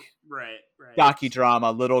 like right.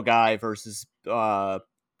 docudrama, little guy versus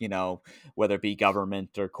whether it be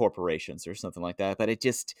government or corporations or something like that. But it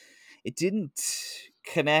didn't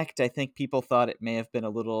connect. I think people thought it may have been a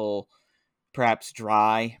little perhaps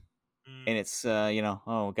dry, and it's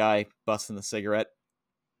guy busting the cigarette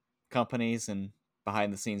companies and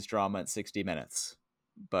behind the scenes drama at 60 minutes.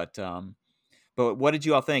 But what did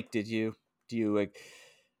you all think? Did you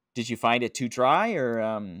find it too dry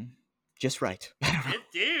or just right?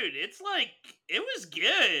 It's like it was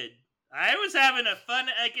good. I was having a fun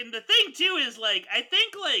and the thing too is like I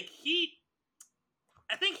think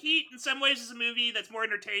Heat in some ways is a movie that's more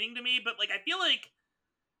entertaining to me, but like I feel like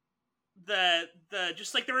the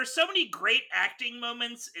just like there were so many great acting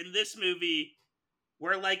moments in this movie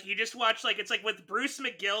where like you just watch like it's like with Bruce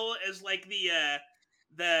McGill as like the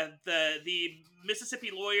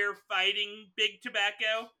Mississippi lawyer fighting Big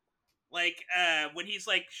Tobacco, like when he's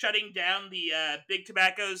like shutting down the Big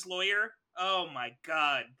Tobacco's lawyer. Oh my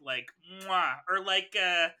god, like mwah. Or like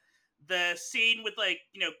the scene with like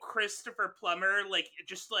Christopher Plummer like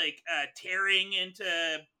just like tearing into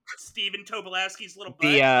Stephen Tobolowsky's little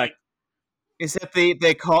butt, The like is that they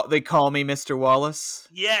call me Mr. Wallace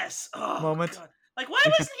yes. Oh moment? god, like why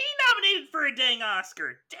wasn't he nominated for a dang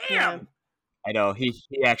Oscar? Yeah. Damn. I know he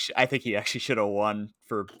actually. I think he actually should have won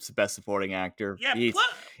for best supporting actor. Yeah,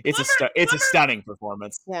 It's a stunning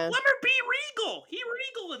performance. Yeah. Plummer be Regal. He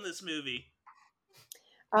Regal in this movie.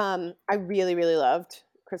 I really, really loved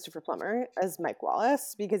Christopher Plummer as Mike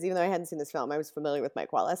Wallace because even though I hadn't seen this film, I was familiar with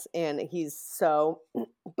Mike Wallace, and he's so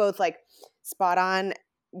both like spot on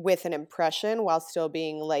with an impression while still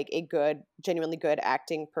being like a good, genuinely good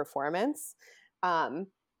acting performance.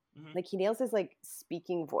 Like he nails his like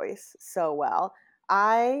speaking voice so well.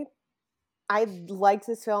 I liked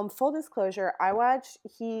this film. Full disclosure, I watched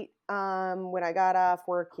Heat when I got off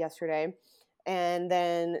work yesterday, and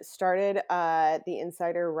then started The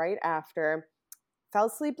Insider right after. Fell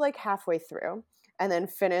asleep like halfway through, and then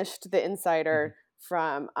finished The Insider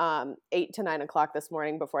from 8 to 9 o'clock this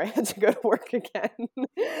morning before I had to go to work again.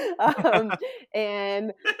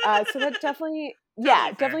 And so that definitely,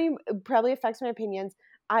 definitely probably affects my opinions.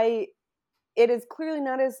 It is clearly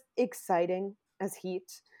not as exciting as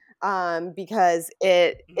Heat because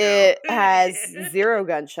it has 0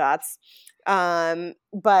 gunshots.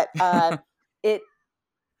 But it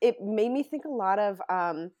made me think a lot of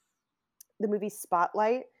the movie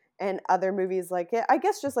Spotlight and other movies like it. I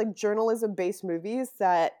guess just like journalism-based movies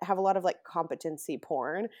that have a lot of like competency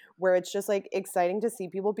porn, where it's just like exciting to see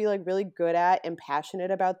people be like really good at and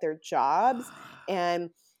passionate about their jobs.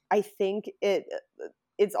 And I think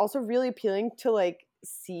it's also really appealing to like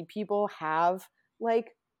see people have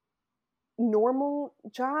like normal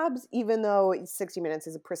jobs, even though 60 Minutes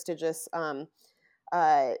is a prestigious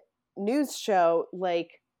news show.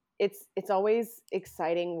 Like it's always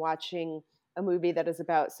exciting watching a movie that is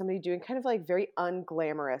about somebody doing kind of like very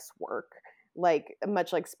unglamorous work, like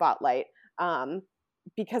much like Spotlight.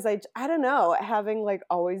 Because I don't know, having like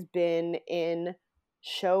always been in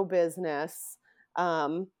show business,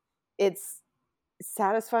 it's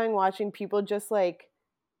satisfying watching people just like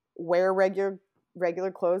wear regular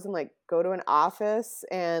clothes and like go to an office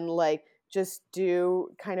and like just do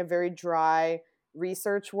kind of very dry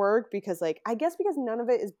research work because like I guess because none of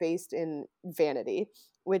it is based in vanity,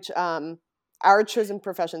 which our chosen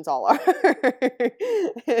professions all are.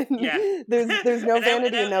 Yeah. There's no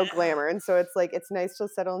vanity and no glamour, and so it's like it's nice to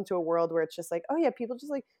settle into a world where it's just like, oh yeah, people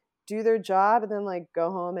just like do their job and then like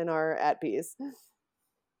go home and are at peace.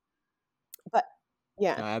 But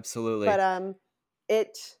yeah, Absolutely. but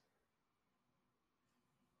it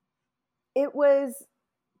It was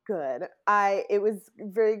good. It was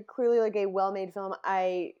very clearly like a well-made film.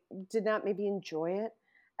 I did not maybe enjoy it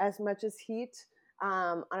as much as Heat,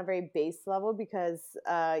 on a very base level because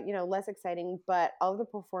less exciting, but all of the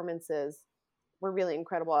performances were really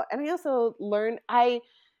incredible. And I also learned I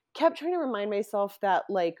kept trying to remind myself that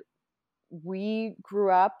like we grew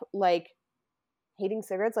up like hating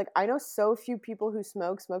cigarettes. Like I know so few people who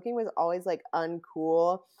smoke. Smoking was always like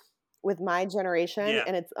uncool with my generation, Yeah.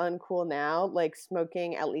 and it's uncool now. Like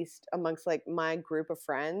smoking, at least amongst like my group of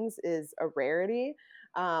friends, is a rarity.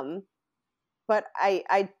 Um, but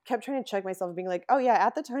I kept trying to check myself, being like, oh yeah,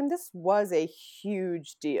 at the time this was a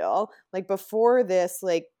huge deal. Like before this,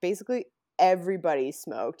 like basically everybody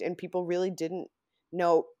smoked, and people really didn't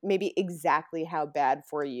know maybe exactly how bad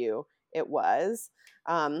for you it was.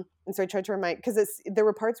 And so I tried to remind, because there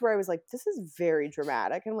were parts where I was like, this is very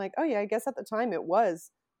dramatic. And I'm like, oh yeah, I guess at the time it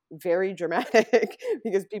was very dramatic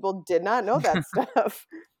because people did not know that stuff.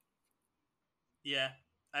 Yeah.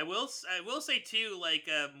 I will say too, like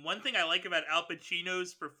one thing I like about Al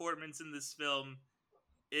Pacino's performance in this film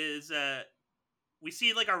is we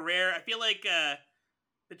see like a rare. I feel like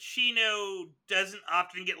Pacino doesn't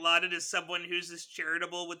often get lauded as someone who's this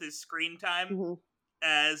charitable with his screen time. Mhm.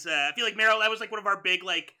 As I feel like Meryl, that was like one of our big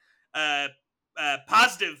like uh,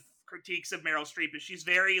 positive critiques of Meryl Streep. Is she's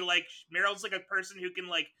very like Meryl's like a person who can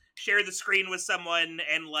like share the screen with someone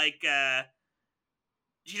and like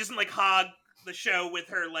she doesn't like hog the show with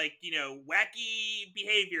her like wacky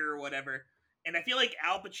behavior or whatever. And I feel like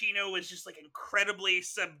Al Pacino was just like incredibly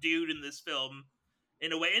subdued in this film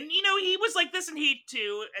in a way. And he was like this in Heat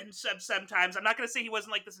too, and sometimes I'm not gonna say he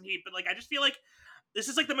wasn't like this in Heat, but like I just feel like this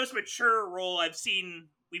is like the most mature role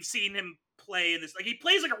we've seen him play in this. Like he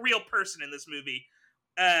plays like a real person in this movie,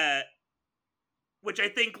 uh, which I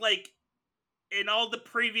think like in all the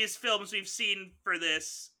previous films we've seen for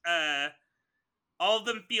this, all of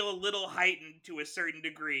them feel a little heightened to a certain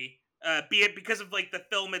degree, be it because of like the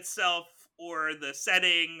film itself or the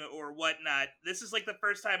setting or whatnot. This is like the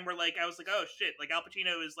first time where like I was like, oh shit, like Al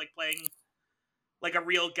Pacino is like playing like a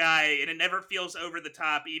real guy, and it never feels over the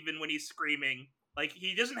top, even when he's screaming. Like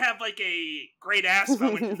he doesn't have like a great ass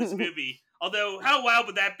moment in this It movie. Although, how wild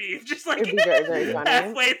would that be if just like would be very, very funny.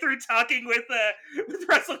 halfway through talking with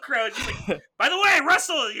Russell Crowe, just like, by the way,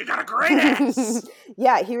 Russell, you got a great ass.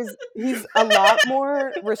 Yeah, he's a lot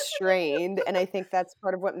more restrained, and I think that's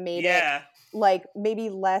part of what made it Yeah, like maybe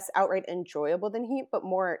less outright enjoyable than Heat, but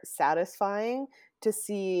more satisfying to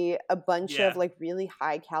see a bunch yeah. of like really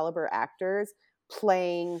high caliber actors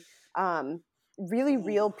playing really Ooh.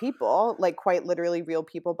 real people, like quite literally real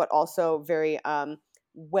people, but also very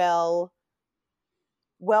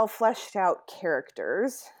well fleshed out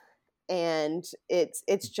characters. And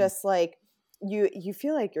it's just like you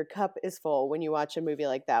feel like your cup is full when you watch a movie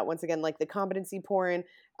like that. Once again, like the competency porn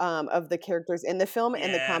of the characters in the film,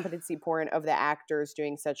 and the Yeah. competency porn of the actors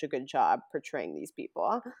doing such a good job portraying these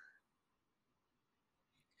people.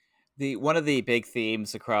 The one of the big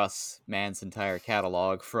themes across Man's entire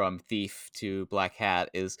catalog, from Thief to Black Hat,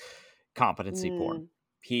 is competency porn. Mm,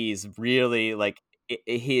 He's really like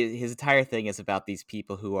his entire thing is about these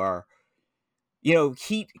people who are,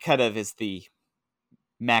 Heat kind of is the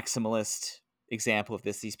maximalist example of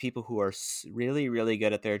this. These people who are really, really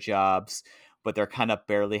good at their jobs, but they're kind of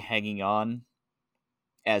barely hanging on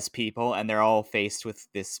as people, and they're all faced with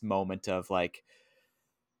this moment of like,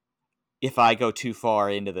 if I go too far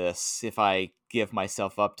into this, if I give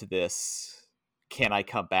myself up to this, can I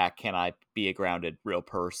come back? Can I be a grounded real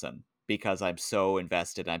person? Because I'm so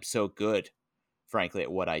invested, I'm so good, frankly,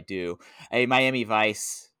 at what I do. Miami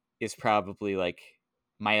Vice is probably like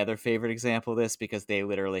my other favorite example of this, because they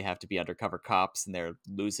literally have to be undercover cops and they're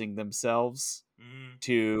losing themselves Mm.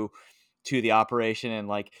 to the operation. And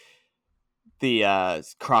like the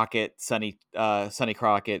Crockett, Sonny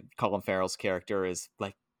Crockett, Colin Farrell's character, is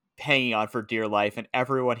like hanging on for dear life, and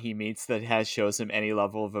everyone he meets that has shows him any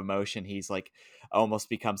level of emotion, he's like almost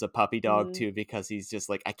becomes a puppy dog mm, too, because he's just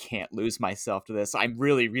like, I can't lose myself to this. I'm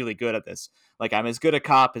really, really good at this. Like, I'm as good a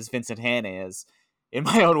cop as Vincent Hanna is in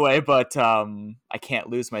my own way, but I can't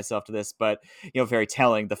lose myself to this. But very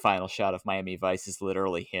telling, the final shot of Miami Vice is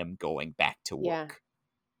literally him going back to yeah. work.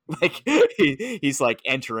 Like, he's like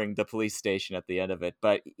entering the police station at the end of it.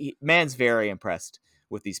 But Man's very impressed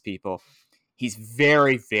with these people. He's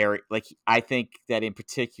very, very, like, I think that in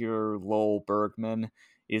particular Lowell Bergman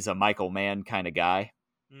is a Michael Mann kind of guy.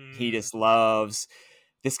 He Mm. just loves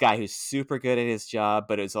this guy who's super good at his job,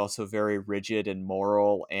 but is also very rigid and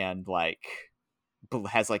moral, and like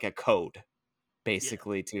has like a code Yeah.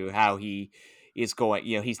 basically to how he is going.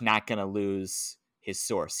 He's not going to lose his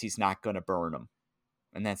source. He's not going to burn him,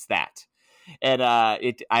 and that's that. And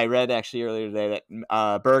I read actually earlier today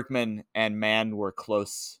that Bergman and Mann were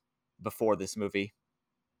close before this movie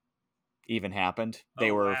even happened.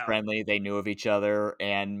 They Oh, were wow. friendly, they knew of each other,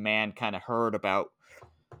 and Mann kind of heard about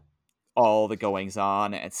all the goings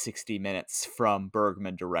on at 60 Minutes from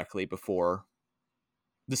Bergman directly before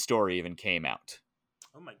the story even came out.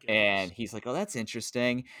 Oh my goodness. And he's like, oh, that's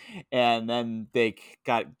interesting. And then they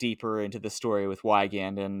got deeper into the story with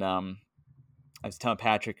Wygand, and I was telling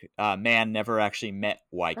Patrick, Mann never actually met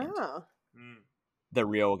Wygand, Oh. the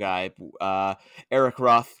real guy. Eric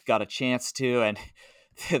Roth got a chance to, and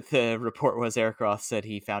the report was Eric Roth said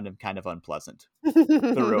he found him kind of unpleasant,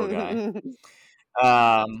 the real guy.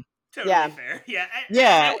 Totally fair. Yeah.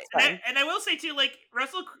 Yeah. And I will say too, like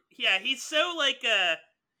Russell, yeah, he's so like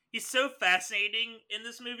he's so fascinating in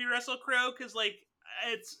this movie, Russell Crowe, because like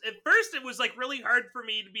it's at first it was like really hard for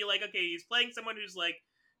me to be like, okay, he's playing someone who's like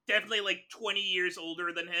definitely like 20 years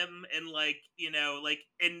older than him, and like, you know, like,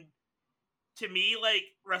 and to me, like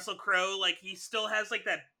Russell Crowe, like he still has like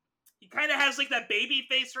that. He kind of has like that baby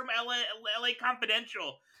face from LA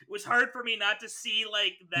Confidential. It was hard for me not to see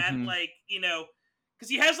like that, like, you know, because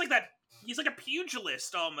he has like that. He's like a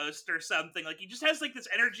pugilist almost or something. Like he just has like this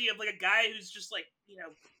energy of like a guy who's just like, you know,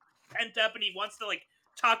 pent up and he wants to like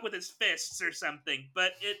talk with his fists or something.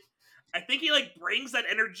 But I think he like brings that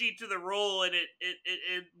energy to the role, and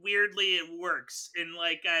it weirdly it works. And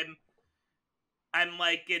like I'm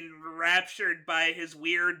like enraptured by his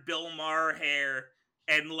weird Bill Maher hair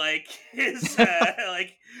and like his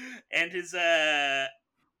like and his the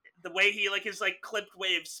way he like his like clipped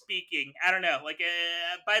way of speaking. I don't know. Like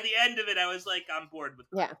by the end of it, I was like on board with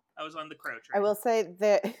Crow. Yeah. I was on the Crow train. I will say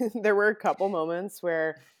that there were a couple moments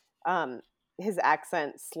where his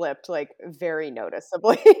accent slipped like very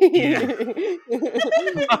noticeably. Yeah.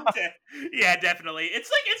 Yeah, definitely.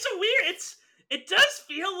 It's like it's a weird. It does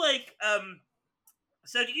feel like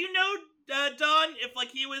So do you know, Don, if like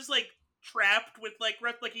he was like trapped with like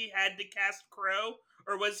he had to cast Crow,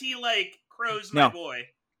 or was he like Crow's my boy?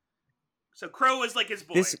 So Crow was like his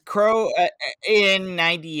boy. This Crow in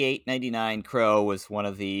 98, 99, Crow was one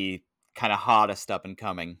of the kind of hottest up and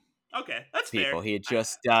coming. Okay, that's people. fair. He had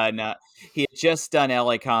just done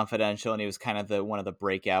LA Confidential, and he was kind of one of the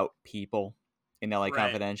breakout people in LA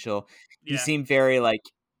Confidential. Yeah. He seemed very like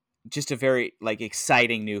just a very like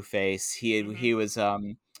exciting new face. He was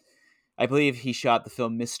I believe he shot the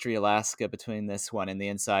film Mystery Alaska between this one and The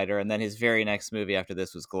Insider, and then his very next movie after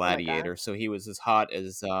this was Gladiator. So he was as hot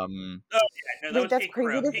as Oh yeah, Wait, that's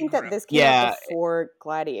crazy to think that this came out before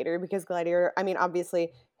Gladiator, because Gladiator, I mean,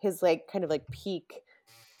 obviously his like kind of like peak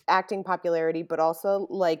acting popularity, but also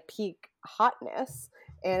like peak hotness.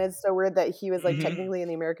 And it's so weird that he was like technically in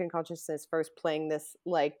the American consciousness first playing this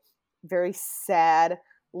like very sad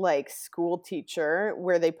like school teacher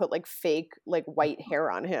where they put like fake like white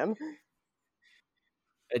hair on him.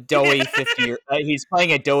 A doughy 50 he's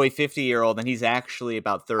playing a doughy 50-year-old, and he's actually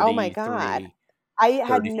about 33. Oh my God. I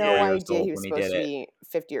had no idea he was supposed to be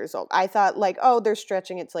 50 years old. I thought like, oh, they're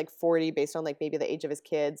stretching it to like 40 based on like maybe the age of his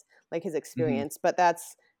kids, like his experience, but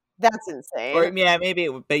that's insane. Or yeah, maybe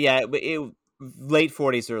late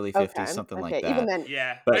 40s, early 50s, something like that. Even then,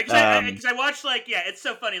 yeah. But because I watched like it's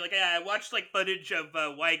so funny. Like I watched like footage of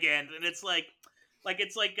Wygand, and it's like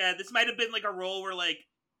this might have been like a role where like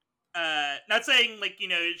not saying like, you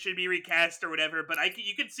know, it should be recast or whatever, but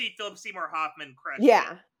you could see Philip Seymour Hoffman crushing it.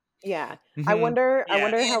 Yeah. I wonder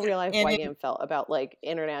how real life Wygand felt about like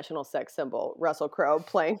international sex symbol Russell Crowe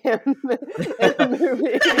playing him in the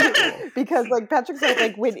movie. Because like Patrick said,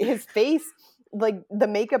 like with his face, like the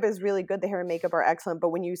makeup is really good, the hair and makeup are excellent, but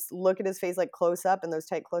when you look at his face like close up and those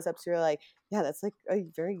tight close ups, you're like, yeah, that's like a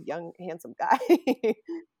very young, handsome guy.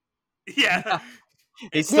 Yeah.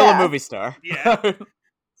 He's still a movie star. Yeah.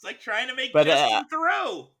 It's like trying to make Justin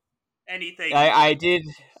Theroux anything. I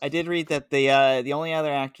did read that the only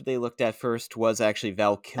other actor they looked at first was actually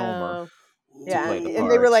Val Kilmer. Yeah, play the and part.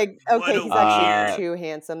 they were like, okay, he's actually too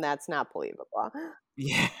handsome. That's not believable.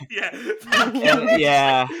 Yeah. Yeah.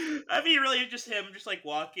 I mean, really, just him, just like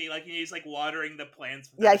walking, like he's like watering the plants.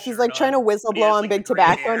 Yeah, he's like trying to whistle blow on Big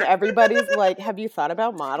Tobacco, and everybody's like, "Have you thought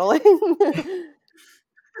about modeling?"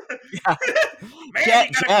 Man,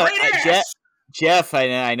 Jeff,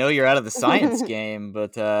 I know you're out of the science game,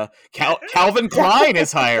 but Calvin Klein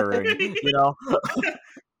is hiring. You know.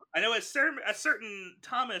 I know a certain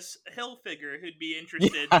Thomas Hilfiger who'd be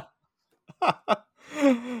interested.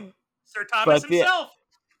 Sir Thomas himself.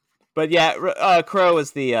 But yeah, Crow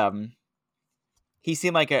was the he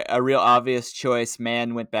seemed like a real obvious choice.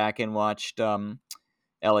 Man went back and watched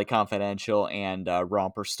LA Confidential and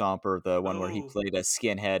Romper Stomper, the one where he played a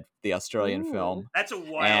skinhead, the Australian film. That's a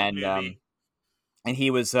wild movie. and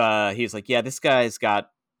he was like, yeah, this guy's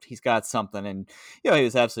he's got something, and he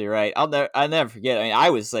was absolutely right. I'll never forget. I mean, I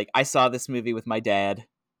was like, I saw this movie with my dad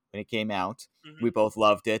when it came out. Mhm. We both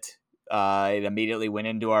loved it. It immediately went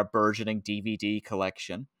into our burgeoning DVD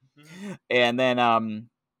collection, and then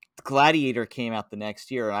Gladiator came out the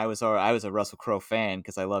next year, and I was a Russell Crowe fan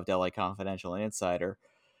because I loved LA Confidential and Insider,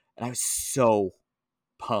 and I was so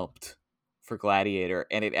pumped for Gladiator,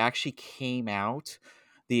 and it actually came out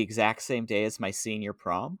the exact same day as my senior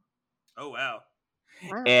prom. Oh wow.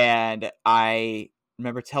 Wow. And I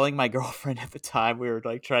remember telling my girlfriend at the time, we were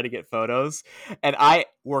like trying to get photos, and I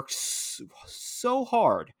worked so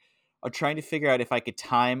hard on trying to figure out if I could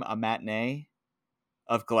time a matinee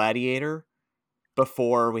of Gladiator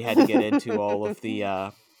before we had to get into all of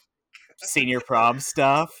the senior prom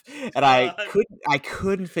stuff, and God. I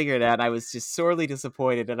couldn't figure it out, and I was just sorely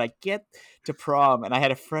disappointed. And I get to prom, and I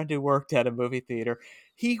had a friend who worked at a movie theater.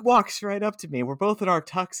 He walks right up to me. We're both in our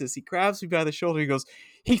tuxes. He grabs me by the shoulder. He goes,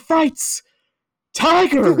 "He fights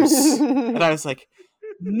tigers!" And I was like,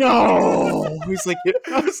 "No!" He's like,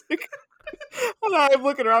 I was like, and I'm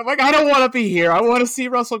looking around, I'm like, I don't want to be here. I want to see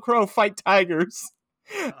Russell Crowe fight tigers.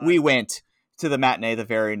 We went to the matinee the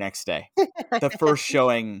very next day. The first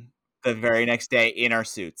showing the very next day in our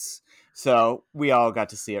suits. So we all got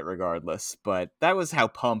to see it regardless. But that was how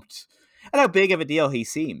pumped and how big of a deal he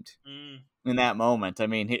seemed in that moment. I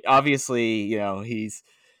mean, obviously, he's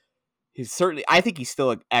certainly, I think he's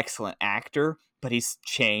still an excellent actor, but he's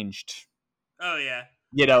changed. Oh yeah.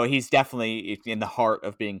 He's definitely in the heart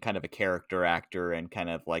of being kind of a character actor and kind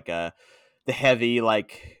of like the heavy,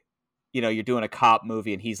 like, you're doing a cop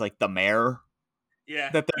movie and he's like the mayor. Yeah.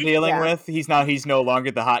 That they're dealing with. He's no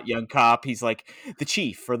longer the hot young cop. He's like the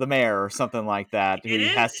chief or the mayor or something like that who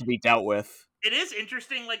has to be dealt with. It is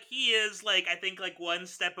interesting. Like he is like, I think like one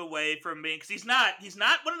step away from being, because he's not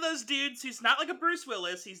one of those dudes. He's not like a Bruce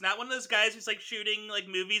Willis. He's not one of those guys who's like shooting like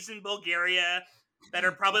movies in Bulgaria that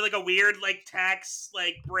are probably like a weird like tax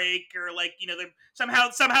like break, or like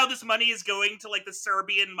somehow this money is going to like the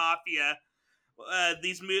Serbian mafia.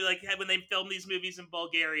 These like when they film these movies in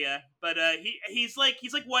Bulgaria, but he's like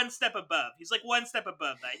one step above. He's like one step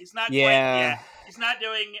above that. He's not quite. Yeah, he's not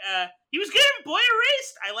doing. He was good in Boy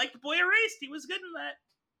Erased. I liked Boy Erased. He was good in that.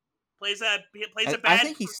 Plays a bad. I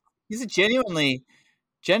think he's a genuinely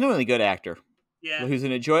good actor. Yeah, Who's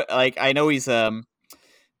an enjoy. Like, I know he's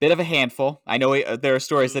bit of a handful. I know there are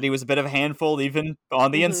stories that he was a bit of a handful even on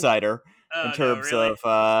the Insider in terms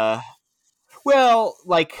of well,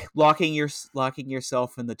 like locking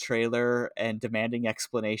yourself in the trailer and demanding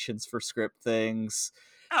explanations for script things.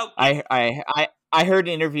 Oh, I heard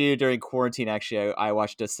an interview during quarantine. Actually, I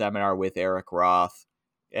watched a seminar with Eric Roth,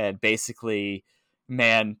 and basically,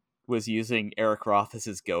 man was using Eric Roth as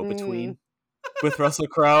his go-between with Russell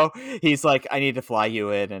Crowe. He's like, I need to fly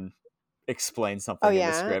you in and explain something in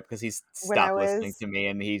the script because he's stopped listening to me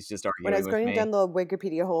and he's just arguing with me. When I was going down the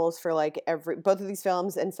Wikipedia holes for like both of these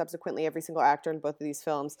films and subsequently every single actor in both of these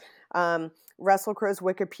films, Russell Crowe's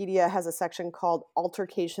Wikipedia has a section called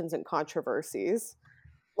Altercations and Controversies.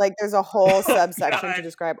 Like there's a whole subsection to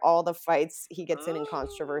describe all the fights he gets in and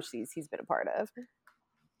controversies he's been a part of.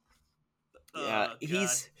 Yeah,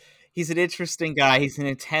 he's an interesting guy. He's an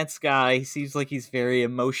intense guy. He seems like he's very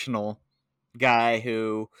emotional guy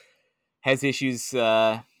who has issues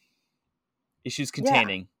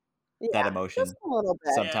containing that emotion just a little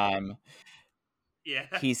bit. sometime. Yeah.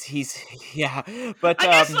 He's but I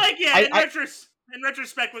guess like in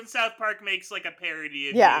retrospect when South Park makes like a parody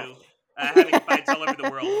of you having fights all over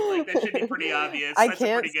the world, like that should be pretty obvious. I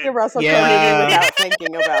can't see Russell Crowe without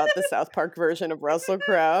thinking about the South Park version of Russell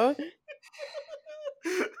Crowe.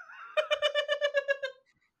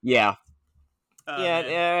 Yeah.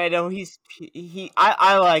 I know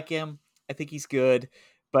I like him. I think he's good.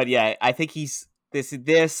 But yeah, I think he's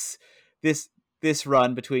this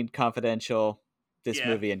run between Confidential,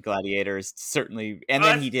 movie, and Gladiator is certainly, and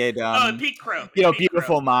then he did Pete Crow.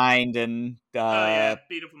 Beautiful Mind and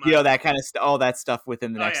Beautiful Mind. That kind of all that stuff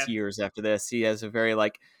within the next years after this. He has a very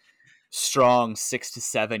like strong 6 to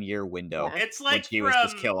 7 year window. It's like he was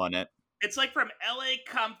just killing it. It's like from LA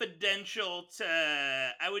Confidential to,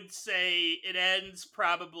 I would say it ends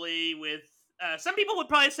probably with, some people would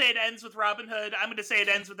probably say it ends with Robin Hood. I'm going to say it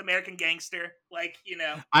ends with American Gangster. Like,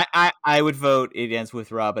 I would vote it ends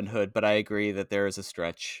with Robin Hood, but I agree that there is a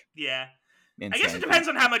stretch. Yeah. I guess it depends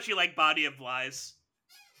on how much you like Body of Lies.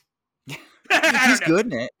 He's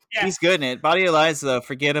good in it. Yeah. He's good in it. Body of Lies, though,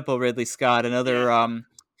 forgettable Ridley Scott. Another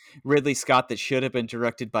Ridley Scott that should have been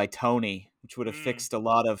directed by Tony, which would have fixed a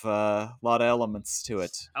lot of elements to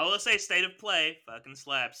it. I will say State of Play fucking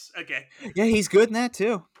slaps. Okay. Yeah, he's good in that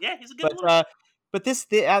too. Yeah, he's a good one. But this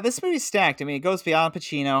movie's stacked. I mean, it goes beyond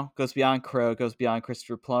Pacino, goes beyond Crowe, goes beyond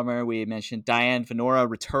Christopher Plummer. We mentioned Diane Venora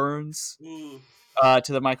returns Ooh.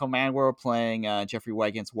 to the Michael Mann world, playing Jeffrey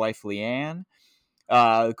Wigand's wife, Leanne.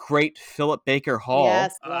 Great Philip Baker Hall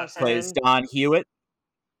Yes, love plays him. Don Hewitt.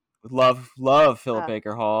 Love Philip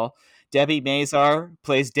Baker Hall. Debbie Mazar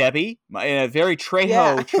plays Debbie in a very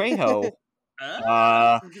Yeah. Trejo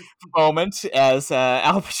Ah. moment as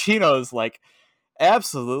Al Pacino's like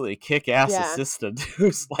absolutely kick-ass Yeah. assistant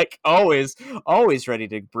who's like always ready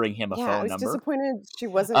to bring him a Yeah, I phone was number. disappointed she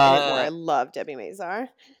wasn't in it more. I love Debbie Mazar.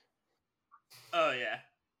 Oh yeah.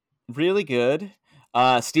 Really good.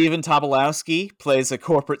 Stephen Tobolowsky plays a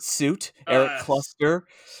corporate suit. Eric Cluster,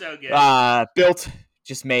 So good. built,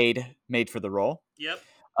 just made for the role. Yep.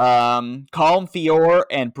 Colm Feore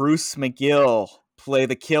and Bruce McGill play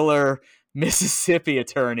the killer Mississippi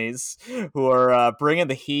attorneys who are bringing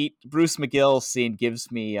the heat. Bruce McGill's scene gives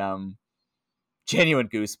me genuine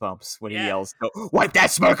goosebumps when he yells, "Wipe that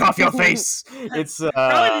smirk off your face!" It's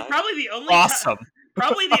probably the only awesome.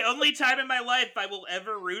 Probably the only time in my life I will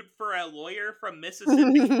ever root for a lawyer from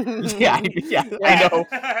Mississippi. yeah, I know.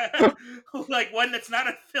 Like one that's not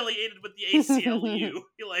affiliated with the ACLU.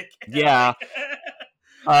 Like yeah.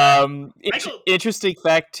 Interesting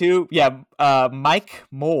fact too. Yeah, Mike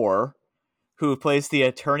Moore, who plays the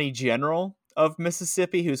Attorney General of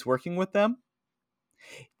Mississippi, who's working with them.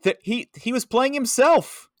 He was playing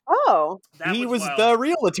himself. Oh, he was wild. the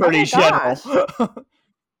real Attorney General.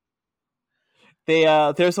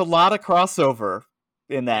 There's a lot of crossover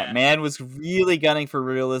in that. Yeah. Man was really gunning for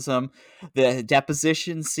realism. The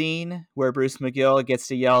deposition scene where Bruce McGill gets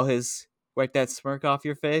to yell his "wipe that smirk off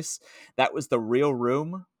your face," that was the real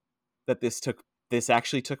room that this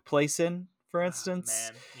actually took place in, for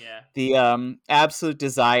instance. Man, yeah. The absolute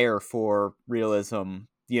desire for realism.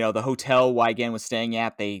 You know, the hotel Wigand was staying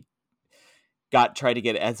at, they tried to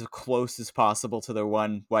get as close as possible to the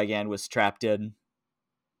one Wigand was trapped in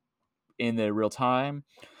the real time.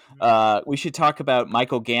 We should talk about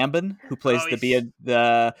Michael Gambon, who plays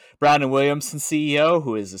the Brown and Williamson CEO,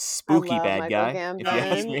 who is a spooky bad Michael guy. Gambon. If you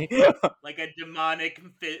ask me, like a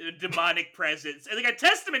demonic presence, and like a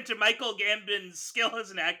testament to Michael Gambon's skill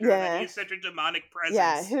as an actor that he's such a demonic presence.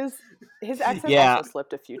 Yeah, his accent also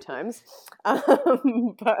slipped a few times,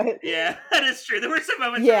 but yeah, that is true. There were some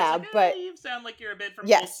moments. Yeah, where like, but you sound like you're a bit from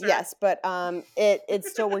yes, Ulster. but it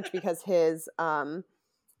still worked because his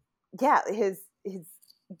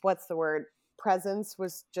what's the word, presence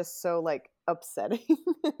was just so like upsetting.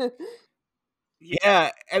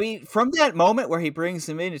 Yeah, I mean, from that moment where he brings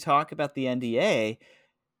him in to talk about the NDA,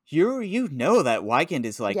 you know that Wigand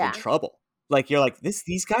is like in trouble. Like you're like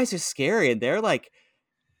these guys are scary, and they're like,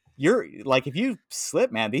 you're like, if you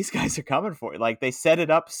slip, man, these guys are coming for you. Like they set it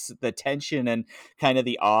up, the tension and kind of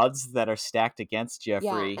the odds that are stacked against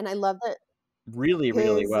Jeffrey. Yeah, and I love that. Really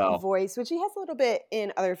well. His voice, which he has a little bit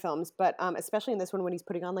in other films, but especially in this one when he's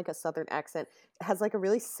putting on like a southern accent, has like a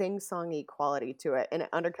really sing-songy quality to it, and it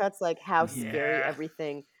undercuts like how scary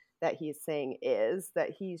everything that he's saying is.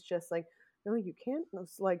 That he's just like, no, you can't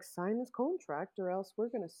like sign this contract or else we're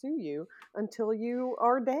gonna sue you until you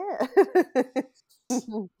are dead.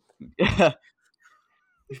 You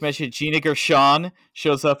mentioned Gina Gershon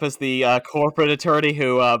shows up as the corporate attorney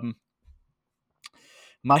who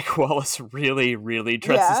Mike Wallace really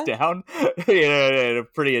dresses down in a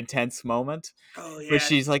pretty intense moment. Oh yeah. Where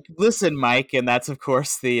she's like, "Listen, Mike," and that's of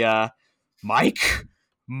course the Mike,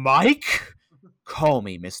 call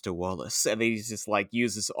me Mr. Wallace, and he's just like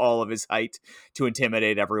uses all of his height to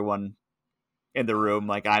intimidate everyone in the room.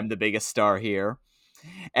 Like, I'm the biggest star here.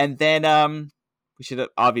 And then we should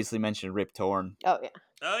obviously mention Rip Torn. Oh yeah.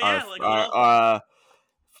 Our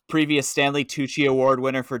previous Stanley Tucci Award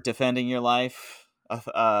winner for Defending Your Life.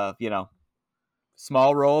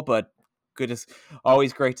 Small role, but good.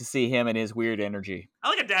 Always great to see him and his weird energy. I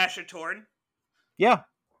like a dash of Torn. Yeah,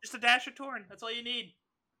 just a dash of Torn. That's all you need.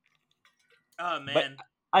 Oh man, but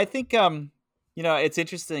I think it's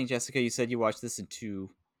interesting, Jessica. You said you watched this in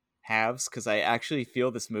two halves because I actually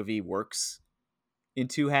feel this movie works in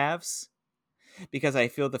two halves because I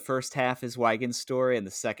feel the first half is Wigand's story and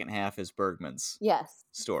the second half is Bergman's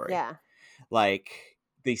story. Yeah, like.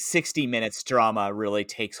 The 60 minutes drama really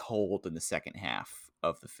takes hold in the second half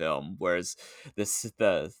of the film, whereas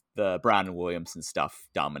the Brown and Williamson stuff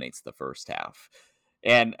dominates the first half.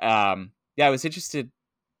 And I was interested,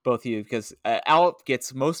 both of you, because Al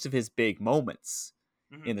gets most of his big moments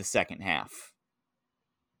in the second half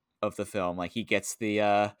of the film. Like he gets the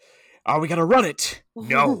 "Are we gonna run it?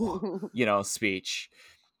 No," speech.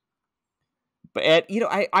 But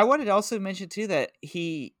I wanted to also mention too that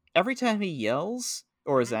every time he yells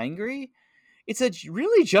or is angry, it's a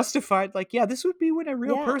really justified, like, yeah, this would be when a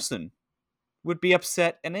real Yeah. person would be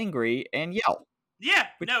upset and angry and yell. Yeah,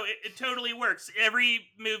 Which- no, it totally works.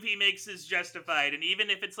 Every move he makes is justified, and even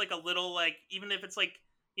if it's like a little like, even if it's like,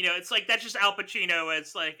 it's like that's just Al Pacino.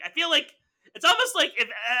 It's like I feel like it's almost like if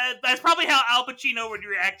that's probably how Al Pacino would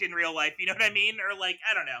react in real life. You know what I mean? Or like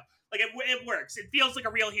I don't know, like it works. It feels like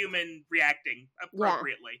a real human reacting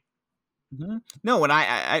appropriately. Mm-hmm. No, when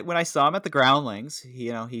I saw him at the Groundlings,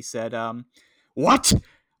 he said, "What?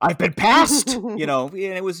 I've been passed." And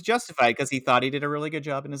it was justified because he thought he did a really good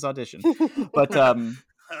job in his audition. But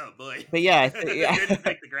Oh boy! but yeah, Didn't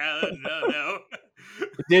make the ground. No.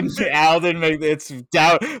 Al didn't make it's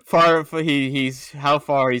doubt far. He's how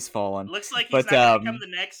far he's fallen. Looks like he's But not going to become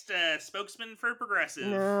the next spokesman for progressive.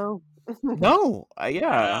 No. no,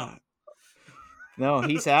 yeah. No,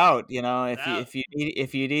 he's out.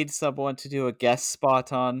 If you need someone to do a guest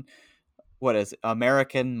spot on what is it,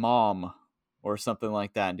 American Mom or something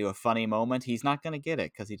like that and do a funny moment, he's not going to get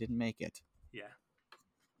it because he didn't make it. Yeah.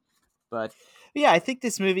 But yeah, I think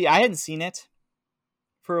this movie, I hadn't seen it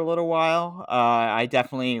for a little while. I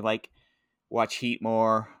definitely watch Heat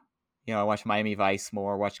more. I watch Miami Vice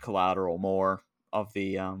more, watch Collateral more of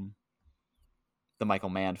the Michael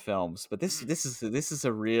Mann films. But this is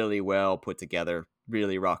a really well put together,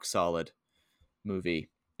 really rock solid movie.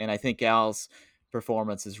 And I think Al's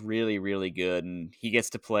performance is really, really good, and he gets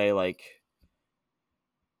to play like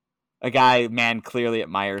a guy Mann clearly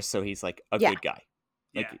admires, so he's like a good guy.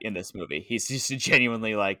 In this movie, he's just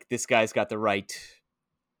genuinely like, this guy's got the right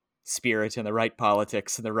spirit and the right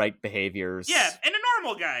politics and the right behaviors. Yeah, and a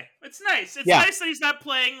normal guy. It's nice. It's nice that he's not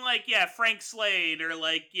playing like Frank Slade or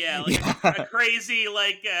a crazy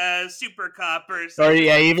super cop or something.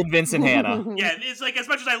 Or even Vincent Hanna. Yeah, it's like, as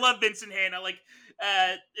much as I love Vincent Hanna,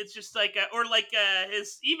 it's just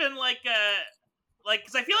his even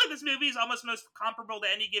because I feel like this movie is almost most comparable to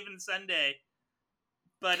Any Given Sunday.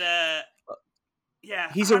 But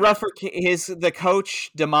yeah, he's a rougher. The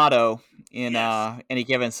coach D'Amato in Any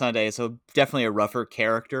Given Sunday, so definitely a rougher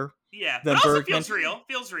character. Yeah, than but also Bergman.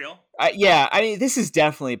 feels real. Yeah, I mean, this is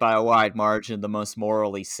definitely by a wide margin the most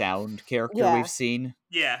morally sound character we've seen.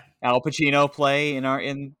 Yeah, Al Pacino play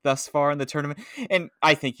in thus far in the tournament, and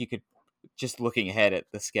I think you could, just looking ahead at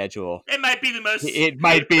the schedule, it might be the most. It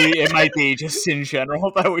might be just in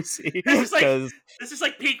general that we see. This is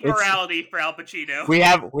like peak morality for Al Pacino. We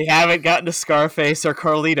haven't gotten to Scarface or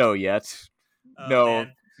Carlito yet. Oh, no,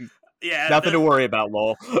 man. Yeah, nothing to worry about,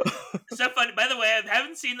 lol. So funny. By the way, I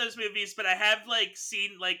haven't seen those movies, but I have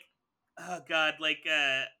seen oh god,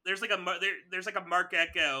 there's like a Mark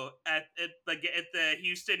Echo at the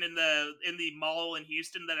Houston in the mall in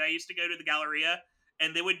Houston that I used to go to, the Galleria,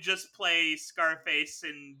 and they would just play Scarface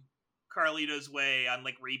and Carlito's Way on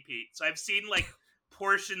repeat. So I've seen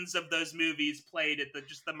portions of those movies played at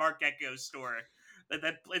the Mark Echo store.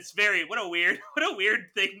 That it's what a weird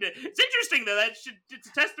thing to. It's interesting though. It's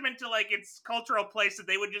a testament to its cultural place that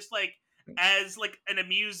they would just as an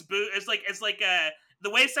amuse booth, as the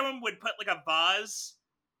way someone would put a vase,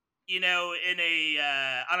 in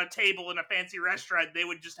on a table in a fancy restaurant. They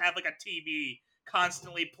would just have a TV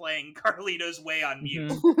constantly playing Carlito's Way on mute.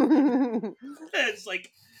 Mm-hmm. It's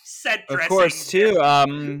set dressing. Of course, too.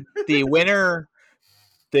 The winner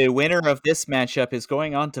of this matchup is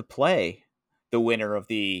going on to play the winner of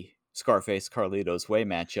the Scarface Carlito's Way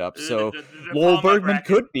matchup. So Lowell Bergman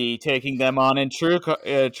could be taking them on in true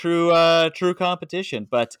competition.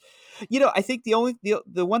 But I think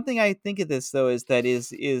the one thing I think of this though is that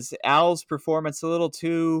is Al's performance a little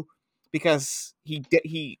too, because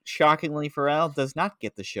he shockingly for Al does not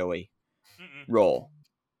get the showy role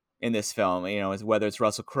in this film. Whether it's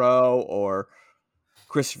Russell Crowe or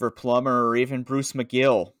Christopher Plummer or even Bruce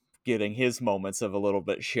McGill getting his moments of a little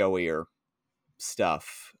bit showier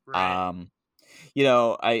stuff. Right.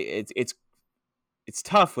 It's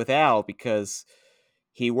tough with Al because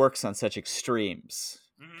he works on such extremes.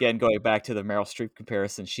 Mm-hmm. Again, going back to the Meryl Streep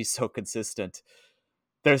comparison, she's so consistent.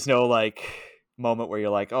 There's no moment where you're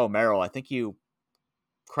like, oh, Meryl, I think you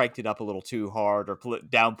cranked it up a little too hard or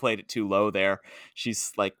downplayed it too low there.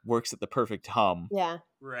 She's works at the perfect hum. Yeah.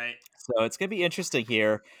 Right. So it's gonna be interesting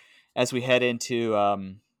here as we head into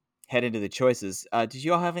the choices. Did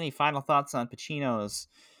you all have any final thoughts on Pacino's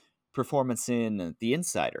performance in The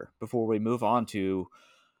Insider before we move on to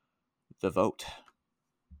the vote?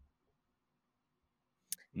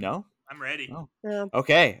 No? I'm ready. Oh. Yeah.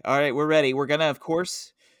 Okay. All right. We're ready. We're going to, of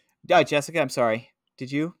course... Jessica, I'm sorry. Did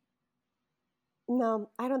you? No,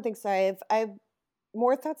 I don't think so. I have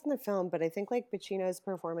more thoughts on the film, but I think Pacino's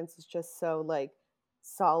performance is just so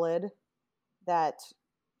solid that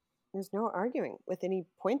there's no arguing with any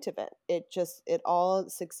point of it. It all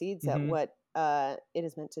succeeds at what it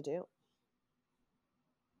is meant to do.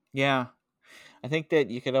 Yeah, I think that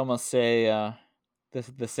you could almost say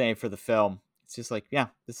the same for the film. It's just like, yeah,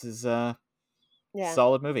 this is a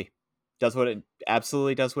solid movie.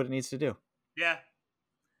 Absolutely does what it needs to do. Yeah.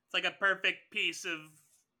 It's like a perfect piece of,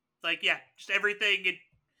 like, yeah, just everything. It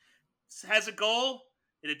has a goal,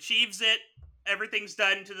 it achieves it, everything's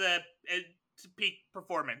done to peak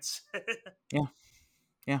performance.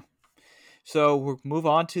 Yeah. So we'll move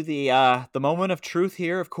on to the moment of truth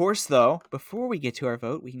here. Of course, though, before we get to our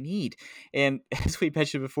vote, we need, and as we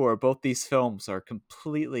mentioned before, both these films are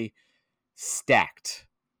completely stacked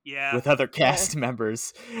with other cast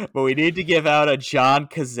members. But we need to give out a John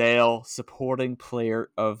Cazale Supporting Player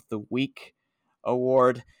of the Week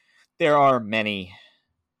award. There are many,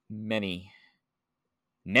 many,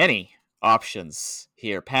 many options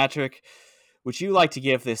here. Patrick, would you like to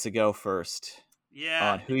give this a go first?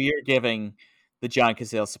 Yeah. On who you're giving the John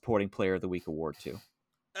Cazale Supporting Player of the Week award to?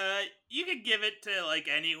 You could give it to like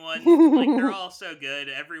anyone. Like, they're all so good.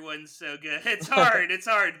 Everyone's so good. It's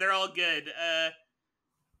hard. They're all good.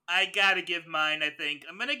 I gotta give mine. I think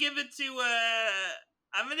I'm gonna give it to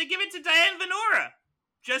Diane Venora,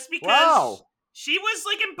 just because she was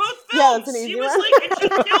like in both films. Yeah, that's an easy she was one. like, and she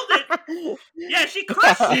killed it. Yeah, she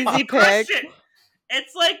crushed it. Easy She crushed pick. it.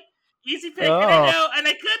 It's like easy pick, and I know, and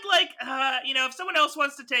I could like, if someone else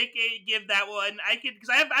wants to give that one, I could, because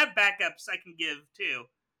I have backups I can give too.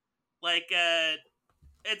 Like,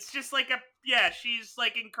 it's just like she's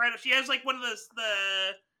like incredible. She has like one of the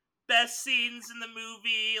best scenes in the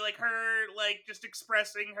movie, like her like just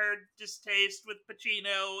expressing her distaste with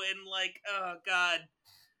Pacino, and like, oh god,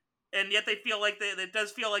 and yet they feel like it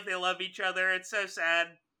does feel like they love each other. It's so sad.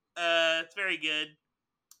 It's very good.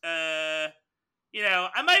 I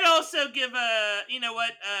might also give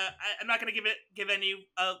I'm not gonna give any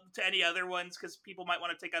to any other ones because people might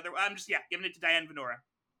want to take other. I'm just giving it to Diane Venora.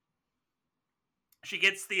 She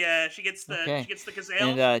gets the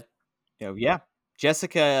Cazale. And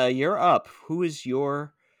Jessica, you're up. Who is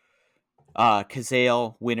your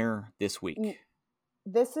Cazale winner this week?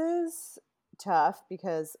 This is tough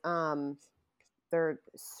because there are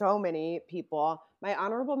so many people. My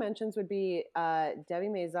honorable mentions would be Debbie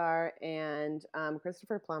Mazar and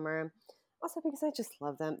Christopher Plummer. Also because I just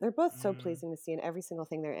love them. They're both so pleasing to see in every single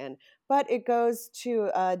thing they're in. But it goes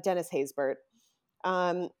to Dennis Haysbert.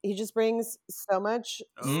 He just brings so much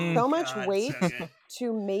weight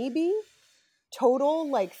to maybe total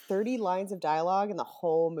like 30 lines of dialogue in the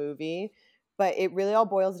whole movie. But it really all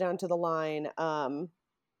boils down to the line, why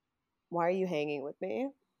are you hanging with me?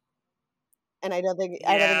 And I don't think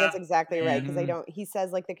that's exactly right, because he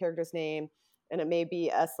says like the character's name, and it may be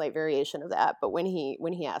a slight variation of that, but when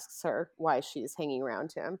he asks her why she's hanging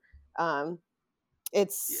around him,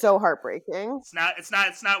 it's so heartbreaking. It's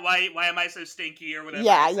not why am I so stinky or whatever.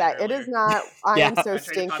 It is not I am so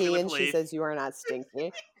stinky, and she says you are not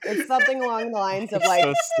stinky. It's something along the lines of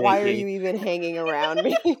like, why are you even hanging around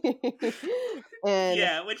me?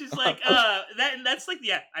 And which is like that's like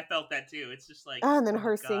I felt that too. It's just like, and then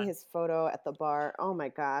her seeing his photo at the bar. Oh my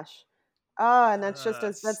gosh. And that's just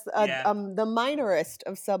the minorest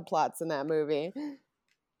of subplots in that movie.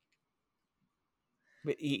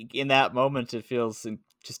 But in that moment, it feels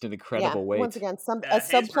just an incredible weight. Once again, a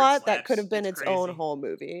subplot that could have been its own whole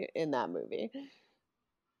movie in that movie.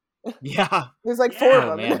 Yeah. There's like 4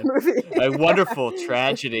 of them in that movie. A wonderful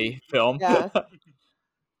tragedy film. Yeah.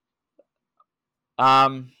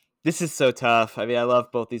 This is so tough. I mean, I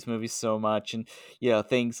love both these movies so much, and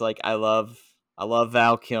things like I love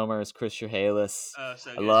Val Kilmer as Chris Halis.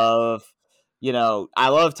 So I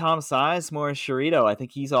love Tom Sizemore as Sharito. I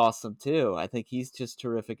think he's awesome too. I think he's just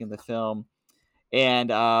terrific in the film. And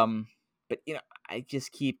but I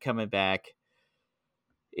just keep coming back.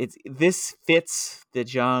 This fits the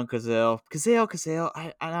John Cazale.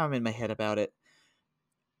 I know I'm in my head about it.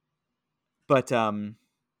 But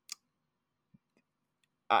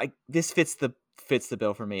this fits the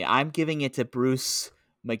bill for me. I'm giving it to Bruce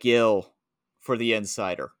McGill for The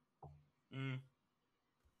Insider.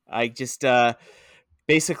 I just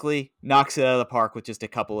basically knocks it out of the park with just a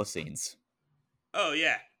couple of scenes. Oh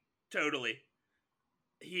yeah, totally.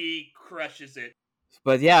 He crushes it.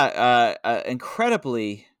 But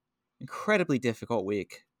incredibly difficult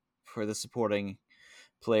week for the supporting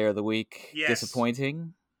player of the week. Yes.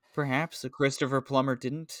 Disappointing, perhaps. Christopher Plummer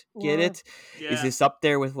didn't get it. Yeah. Is this up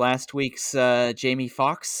there with last week's Jamie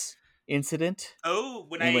Foxx incident? Oh,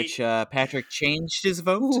 which Patrick changed his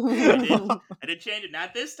vote. I did change it.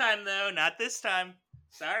 Not this time, though. Not this time.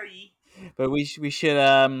 Sorry. But we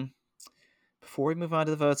should before we move on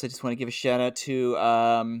to the votes, I just want to give a shout out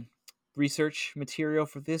to research material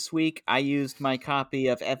for this week. I used my copy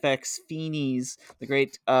of FX Feeney's, the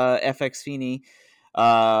great FX Feeney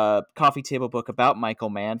coffee table book about Michael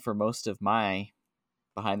Mann for most of my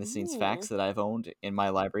behind the scenes facts that I've owned in my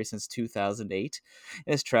library since 2008.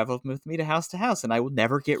 It has traveled with me to house, and I will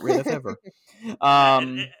never get rid of ever.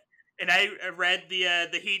 And I read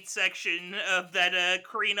the Heat section of that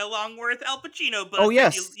Karina Longworth Al Pacino book Oh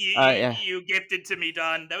yes, that yeah. you gifted to me,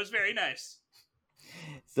 Don. That was very nice.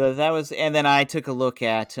 So that was, and then I took a look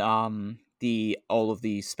at all of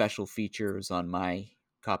the special features on my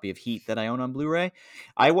copy of Heat that I own on Blu-ray.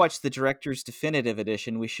 I watched the director's definitive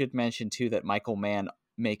edition. We should mention too that Michael Mann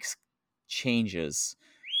makes changes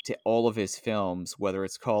to all of his films, whether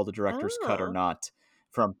it's called the director's cut or not,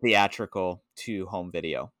 from theatrical to home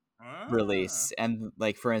video release. And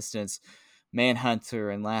like for instance,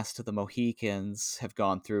 Manhunter and Last of the Mohicans have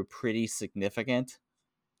gone through pretty significant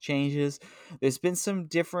changes. There's been some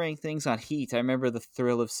differing things on Heat. I remember the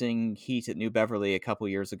thrill of seeing Heat at New Beverly a couple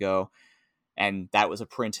years ago, and that was a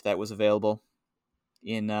print that was available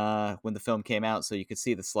in when the film came out, so you could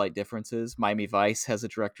see the slight differences. Miami Vice has a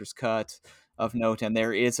director's cut of note, and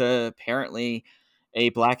there is apparently a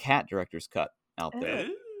Black Hat director's cut out there,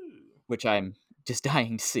 which I'm just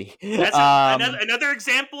dying to see. That's another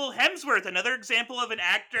example. Hemsworth, another example of an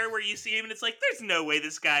actor where you see him and it's like, there's no way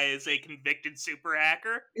this guy is a convicted super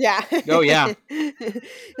hacker. Yeah. Oh yeah. You're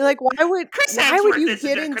like, why would you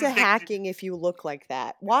get into convicted hacking if you look like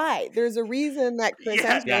that? Why? There's a reason that Chris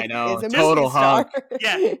Hemsworth Yeah, I know. is a Total movie star. hunk.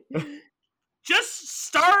 Yeah. Just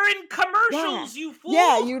star in commercials, you fool.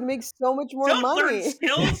 Yeah, you'd make so much more Don't money. learn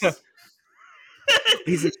skills.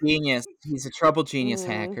 He's a genius. He's a trouble genius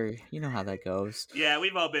hacker. You know how that goes. Yeah,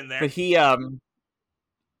 we've all been there. But he,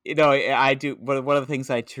 you know, I do. One of the things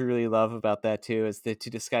I truly love about that too is that to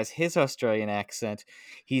disguise his Australian accent,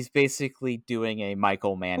 he's basically doing a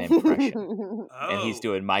Michael Mann impression, and he's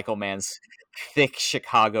doing Michael Mann's thick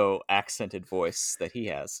Chicago accented voice that he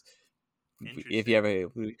has. If you ever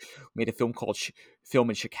made a film film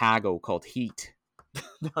in Chicago called Heat,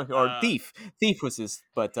 or Thief was his,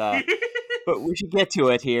 but we should get to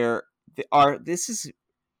it here. This is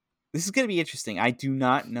going to be interesting. I do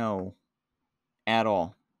not know at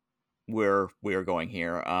all where we're going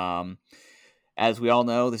here. As we all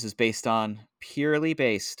know, this is purely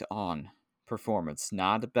based on performance,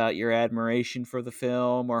 not about your admiration for the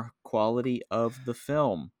film or quality of the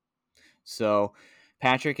film. So,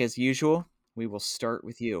 Patrick, as usual, we will start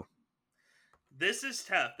with you. This is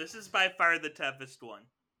tough. This is by far the toughest one.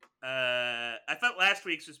 I thought last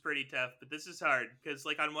week's was pretty tough, but this is hard because,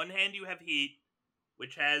 like, on one hand you have Heat,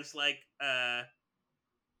 which has like a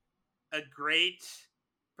great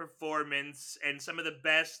performance and some of the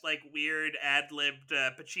best like weird ad-libbed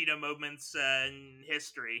Pacino moments in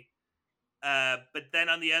history. But then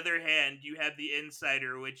on the other hand, you have The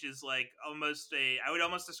Insider, which is like I would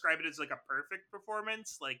almost describe it as like a perfect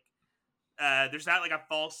performance. Like, there's not like a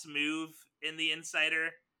false move in The Insider.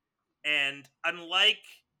 And unlike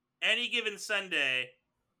Any Given Sunday,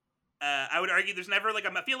 I would argue there's never like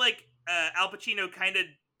I feel like Al Pacino kind of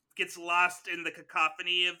gets lost in the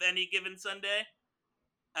cacophony of Any Given Sunday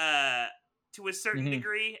to a certain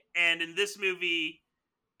degree. And in this movie,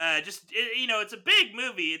 it's a big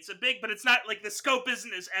movie. But it's not like the scope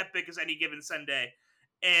isn't as epic as Any Given Sunday.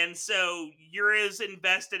 And so you're as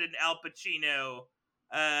invested in Al Pacino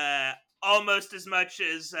almost as much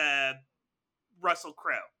as Russell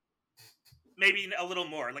Crowe. Maybe a little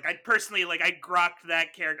more. Like I personally I grokked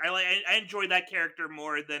that character. I enjoy that character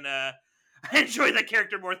more than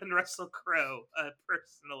Russell Crowe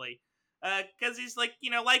personally. Because he's like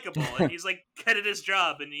likable and he's like good at his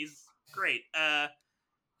job and he's great. Al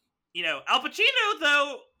Pacino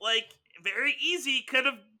though very easy could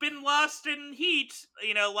have been lost in Heat.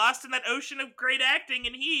 Lost in that ocean of great acting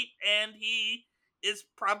in Heat, and he is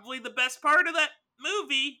probably the best part of that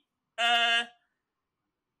movie.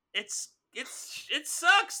 It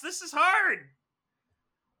sucks. This is hard.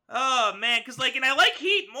 Oh man, because and I like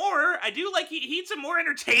Heat more. I do like Heat. Heat's a more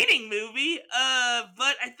entertaining movie.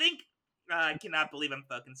 But I think I cannot believe I'm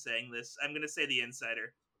fucking saying this. I'm gonna say The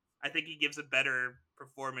Insider. I think he gives a better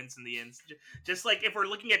performance in The Insider. Just like if we're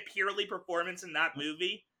looking at purely performance and not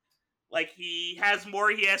movie, like he has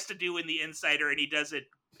more he has to do in The Insider, and he does it.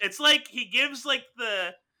 It's like he gives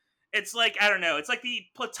it's like I don't know. It's like the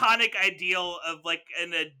platonic ideal of like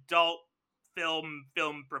an adult film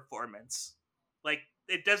performance. Like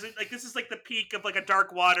it doesn't this is like the peak of like a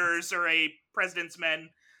Dark Waters or a President's Men.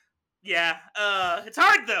 Yeah. It's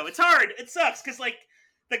hard though. It's hard. It sucks because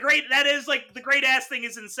that is like the great ass thing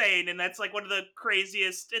is insane, and that's like one of the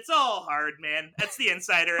craziest. It's all hard, man. That's the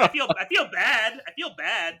Insider. I feel bad.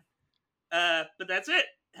 But that's it.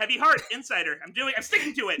 Heavy heart, Insider. I'm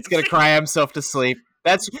sticking to it. He's gonna cry himself to sleep.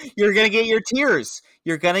 You're gonna get your tears.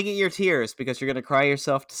 You're gonna get your tears because you're gonna cry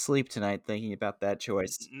yourself to sleep tonight thinking about that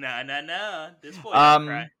choice. No. This boy don't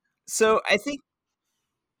cry. So I think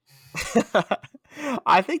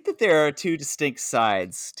I think that there are two distinct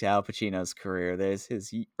sides to Al Pacino's career. There's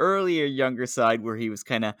his earlier, younger side where he was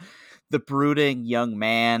kind of the brooding young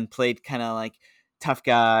man, played kind of like tough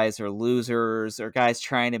guys or losers or guys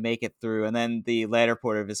trying to make it through. And then the latter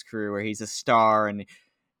part of his career where he's a star and,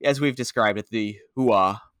 as we've described it, the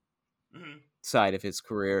hoo-ah side of his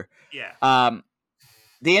career. Yeah.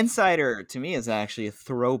 The Insider, to me, is actually a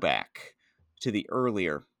throwback to the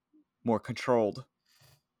earlier, more controlled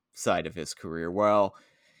side of his career. Well,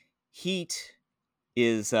 Heat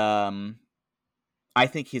is, I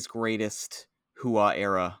think, his greatest hoo-ah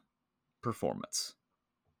era performance.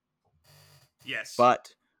 Yes.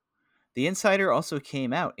 But The Insider also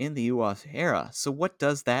came out in the hoo-ah era, so what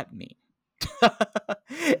does that mean?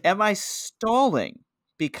 Am I stalling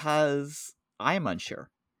because I'm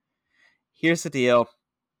unsure? Here's the deal.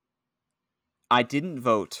 I didn't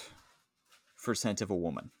vote for Scent of a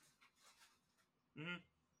Woman.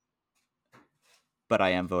 But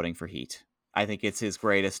I am voting for Heat. I think it's his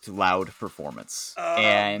greatest loud performance. Oh,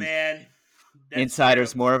 and man. That's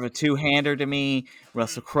Insider's true. more of a two-hander to me.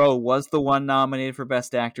 Russell Crowe was the one nominated for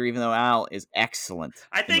Best Actor, even though Al is excellent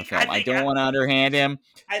in the film. I don't want to underhand him.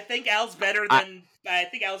 I think Al's better than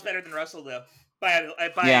Russell, though, by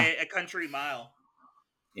a country mile.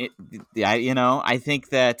 I think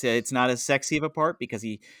that it's not as sexy of a part because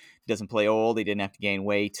he doesn't play old. He didn't have to gain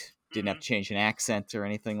weight, didn't have to change an accent or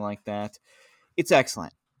anything like that. It's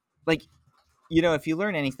excellent. Like, if you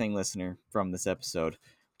learn anything, listener, from this episode,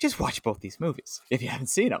 just watch both these movies if you haven't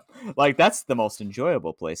seen them. Like, that's the most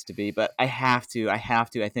enjoyable place to be. But I have to. I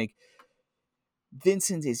think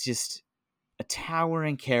Vincent is just a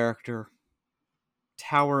towering character,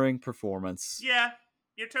 towering performance. Yeah,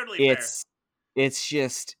 you're totally fair.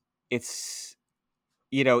 It's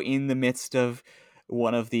in the midst of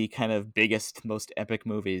one of the kind of biggest, most epic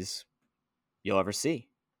movies you'll ever see.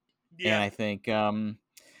 Yeah. And I think,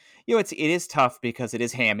 it is tough because it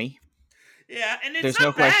is hammy. Yeah, and there's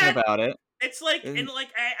no question about it. It's like, and like,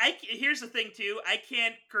 I here's the thing too. I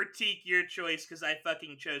can't critique your choice because I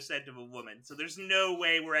fucking chose Scent of a Woman. So there's no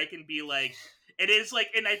way where I can be like, it is like,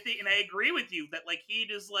 and I agree with you that like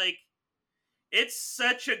Heat is like, it's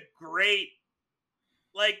such a great,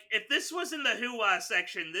 like, if this was in the hoo-ah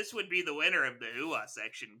section, this would be the winner of the hoo-ah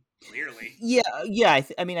section, clearly. Yeah. I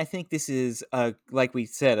think this is, like we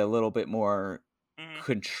said, a little bit more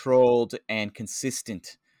controlled and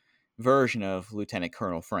consistent version of Lieutenant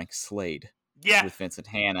Colonel Frank Slade with Vincent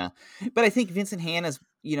Hanna. But I think Vincent Hanna's,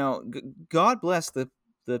 God bless the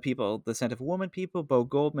people, the Scent of a Woman people, Bo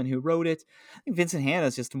Goldman, who wrote it. I think Vincent Hanna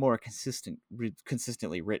is just a more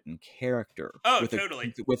consistently written character.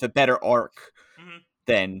 Totally. With a better arc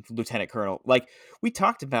than Lieutenant Colonel. Like, we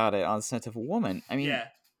talked about it on Scent of a Woman. I mean,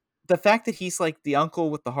 the fact that he's like the uncle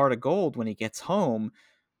with the heart of gold when he gets home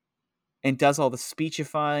and does all the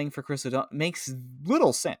speechifying for Chris O'Donnell makes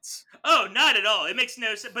little sense. Oh, not at all. It makes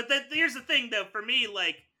no sense. But here's the thing, though. For me,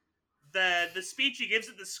 like, the speech he gives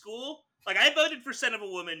at the school, like, I voted for Son of a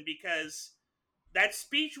Woman because that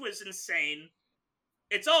speech was insane.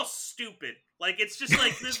 It's all stupid. Like, it's just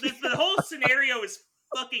like, the whole scenario is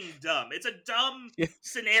fucking dumb. It's a dumb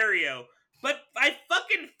scenario. But I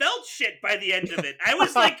fucking felt shit by the end of it. I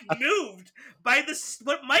was, like, moved by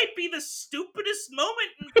what might be the stupidest moment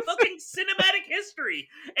in fucking cinematic history.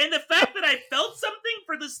 And the fact that I felt something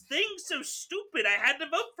for this thing so stupid, I had to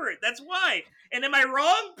vote for it. That's why. And am I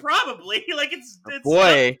wrong? Probably. Like, it's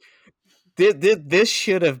boy, this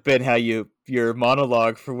should have been how your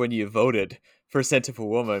monologue for when you voted for Scent of a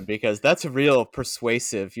Woman, because that's real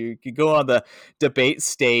persuasive. You go on the debate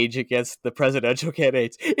stage against the presidential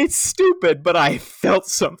candidates. It's stupid, but I felt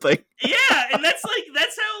something. Yeah, and that's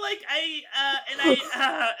how like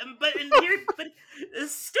but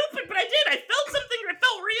it's stupid, but I did. I felt something. It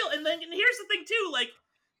felt real. And here's the thing too. Like,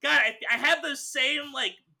 God, I have those same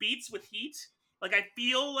like beats with Heat. Like, I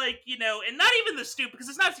feel like, and not even the stupid,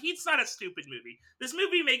 because Heat's not a stupid movie. This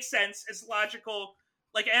movie makes sense. It's logical.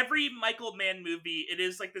 Like, every Michael Mann movie, it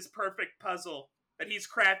is like this perfect puzzle that he's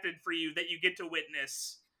crafted for you that you get to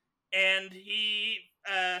witness. And he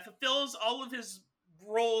fulfills all of his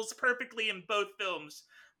roles perfectly in both films.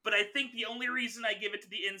 But I think the only reason I give it to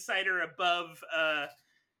The Insider above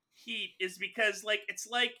Heat is because, like, it's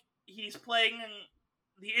like he's playing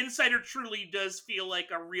the insider truly does feel like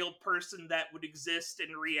a real person that would exist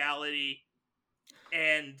in reality,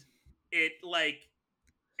 and it like,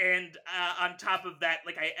 and on top of that,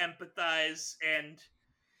 like I empathize, and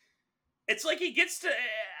it's like he gets to.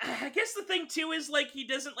 I guess the thing too is like he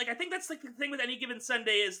doesn't like. I think that's like the thing with Any Given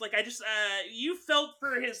Sunday is like I just you felt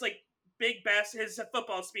for his like big bass his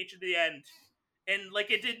football speech at the end, and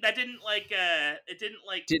like it didn't like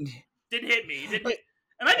Didn't didn't hit me. It didn't but hit.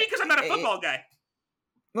 It might be because I'm not a eh, football guy.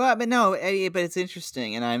 well, but no, but it's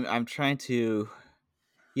interesting, and I'm trying to.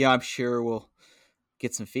 Yeah, I'm sure we'll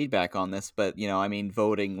get some feedback on this, but I mean,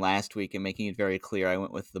 voting last week and making it very clear, I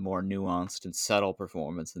went with the more nuanced and subtle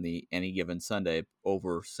performance in the Any Given Sunday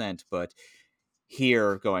over Scent, but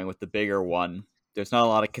here going with the bigger one, there's not a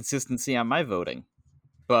lot of consistency on my voting,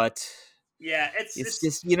 but Yeah, it's it's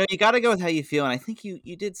just you got to go with how you feel, and I think you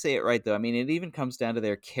did say it right though. I mean, it even comes down to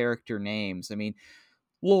their character names. I mean,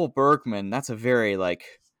 Lowell Bergman, that's a very like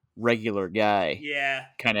regular guy yeah,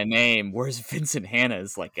 kind of name, whereas Vincent Hanna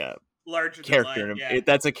is like a larger than life. character Yeah,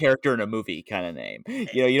 that's a character in a movie kind of name.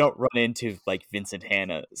 You don't run into like Vincent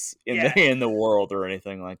Hanna's in yeah, the world or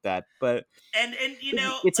anything like that. But and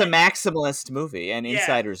it's a like maximalist movie, and yeah,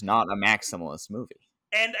 Insider's not a maximalist movie.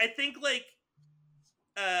 and I think like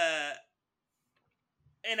uh,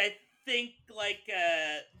 and I think like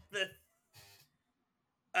the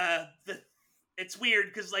it's weird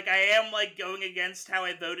because like I am like going against how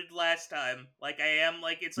I voted last time. Like I am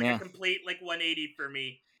like it's like a Yeah, complete like 180 for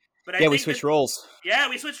me. But I yeah, we think that switched roles. yeah,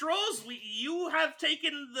 we switched roles. You have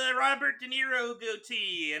taken the Robert De Niro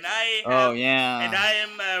goatee, and I Oh have, and yeah, I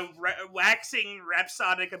am waxing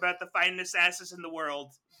rhapsodic about the finest asses in the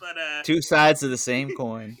world. But two sides of the same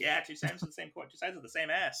coin. yeah, two sides of the same coin, two sides of the same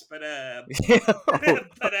ass. But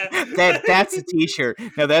but That's a t-shirt.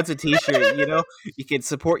 Now that's a t-shirt. You can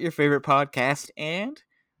support your favorite podcast, and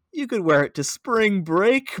you could wear it to spring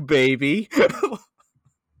break, baby.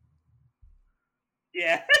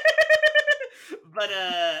 yeah. But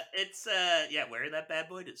it's yeah, wearing that bad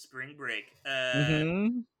boy to spring break.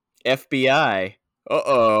 Mm-hmm. FBI.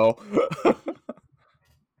 Uh-oh.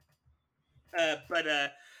 But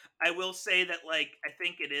I will say that like I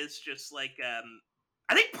think it is just like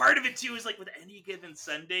I think part of it too is like with Any Given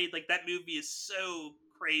Sunday, like that movie is so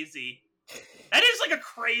crazy. That is like a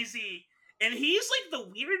crazy, and he's like the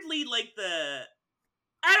weirdly like the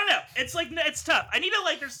I don't know. It's like it's tough. I need to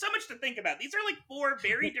like. There's so much to think about. These are like four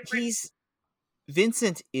very Well, different.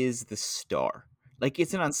 Vincent is the star. Like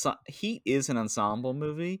it's he is an ensemble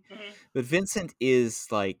movie, Mhm, but Vincent is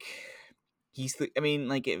like I mean,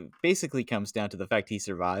 like it basically comes down to the fact he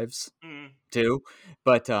survives mhm. too.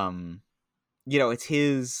 But it's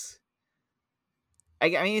his. I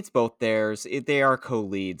mean, it's both theirs. They are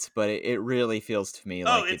co-leads, but it really feels to me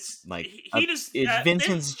Oh, like it's it's like he just it's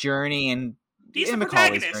Vincent's journey and he's the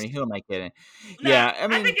McCauley's journey. protagonist. Who am I kidding? Nah, Yeah, I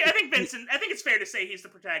mean, I think Vincent. I think it's fair to say he's the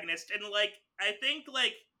protagonist, and like I think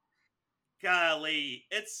like golly,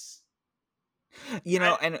 and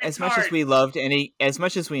it's as much as hard. as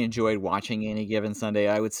much as we enjoyed watching Any Given Sunday,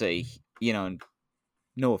 I would say,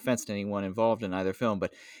 no offense to anyone involved in either film,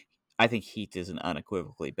 but I think Heat is an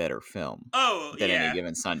unequivocally better film Oh than Any yeah.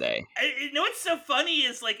 Given Sunday. You know what's so funny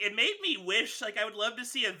is like it made me wish like I would love to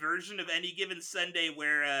see a version of Any Given Sunday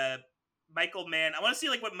where Michael Mann. I want to see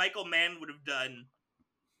like what Michael Mann would have done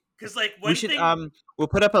because like We one should thing. we'll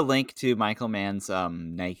put up a link to Michael Mann's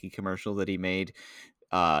Nike commercial that he made.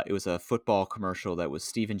 It was a football commercial that was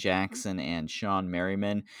Steven Jackson and Sean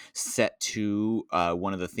Merriman set to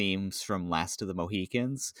one of the themes from Last of the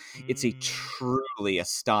Mohicans. It's a Mm. truly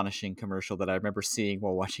astonishing commercial that I remember seeing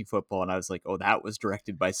while watching football, and I was like, "Oh, that was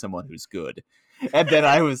directed by someone who's good." And then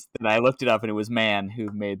I looked it up, and it was Mann who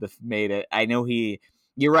made it. I know he.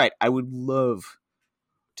 You're right. I would love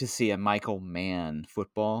to see a Michael Mann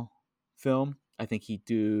football film. I think he'd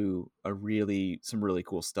do some really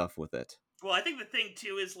cool stuff with it. Well, I think the thing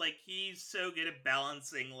too is like he's so good at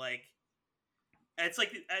balancing like it's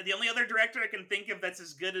like the only other director I can think of that's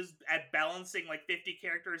as good as at balancing like 50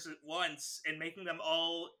 characters at once and making them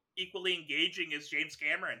all equally engaging is James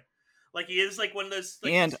Cameron. Like he is like one of those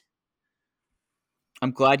like And he's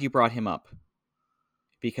I'm glad you brought him up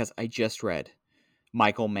because I just read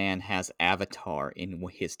Michael Mann has Avatar in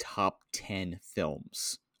his top 10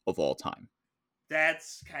 films of all time.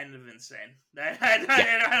 that's kind of insane. Yeah.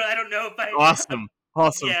 I don't know if Awesome.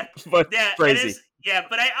 Awesome. yeah, But yeah, it crazy. is. Yeah,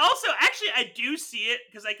 but I also actually I do see it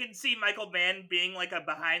because I can see Michael Mann being like a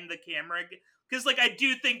behind the camera because like I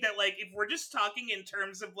do think that like if we're just talking in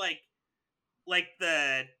terms of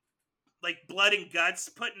the like blood and guts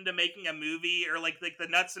put into making a movie or like the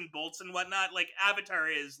nuts and bolts and whatnot, like Avatar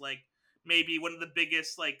is like maybe one of the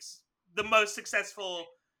biggest like the most successful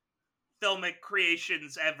filmic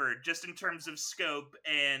creations ever, just in terms of scope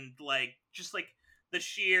and just the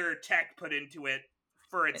sheer tech put into it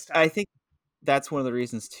for its time. I think that's one of the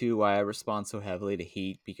reasons too why I respond so heavily to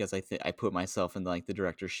Heat, because I think I put myself in like the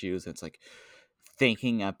director's shoes. And it's like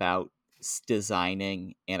thinking about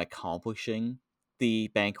designing and accomplishing the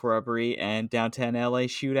bank robbery and downtown LA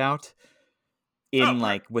shootout in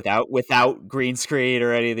like without green screen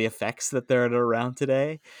or any of the effects that they're around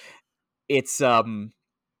today. It's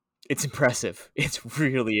impressive. It's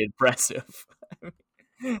really impressive.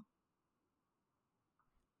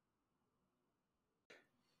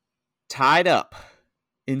 Tied up.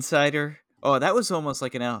 Insider. Oh, that was almost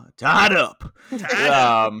like an L. Tied up.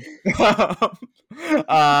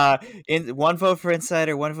 In one vote for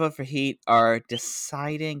Insider, one vote for Heat. Our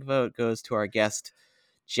deciding vote goes to our guest,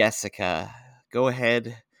 Jessica. Go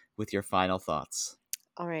ahead with your final thoughts.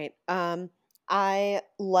 All right. I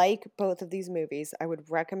like both of these movies. I would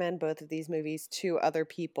recommend both of these movies to other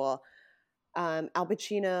people. Al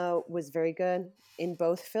Pacino was very good in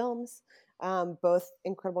both films. Both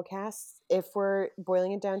incredible casts. If we're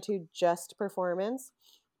boiling it down to just performance,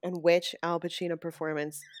 and which Al Pacino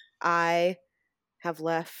performance I have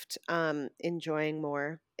left enjoying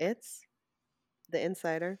more, it's The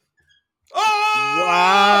Insider. Oh!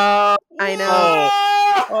 Wow! I know.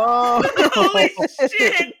 Oh! Holy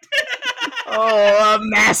shit! Oh, a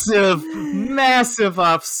massive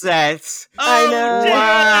upset. I know.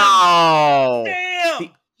 Wow. Damn!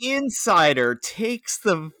 The Insider takes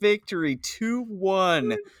the victory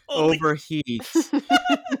 2-1 over Heat.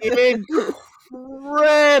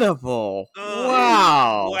 Incredible.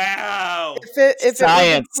 Wow. Wow. If it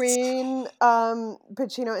Science. was between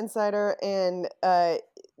Pacino Insider and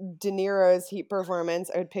De Niro's Heat performance,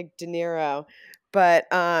 I would pick De Niro. But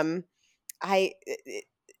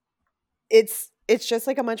it's just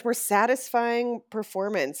like a much more satisfying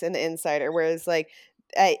performance in The Insider, whereas like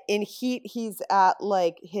in Heat he's at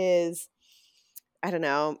like his, I don't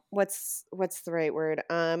know, what's the right word,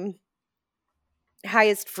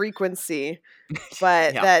 highest frequency,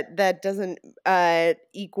 but Yeah. that doesn't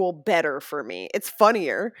equal better for me. It's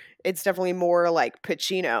funnier, it's definitely more like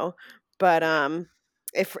Pacino, but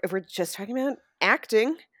if we're just talking about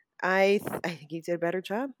acting, I think he did a better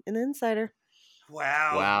job in The Insider.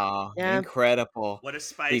 Wow. Yeah. Incredible. What a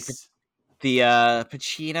spice. The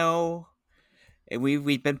Pacino, and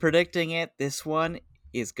we've been predicting it. This one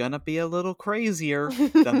is gonna be a little crazier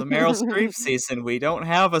than the Meryl Streep season. We don't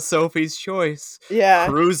have a Sophie's Choice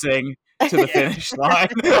cruising to the finish line.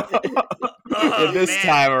 And this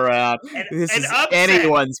time around, this is upset.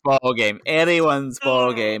 anyone's ball game. Anyone's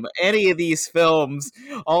ball game. Any of these films,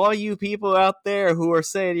 all you people out there who are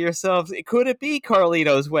saying to yourselves, could it be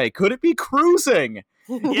Carlito's Way? Could it be Cruising?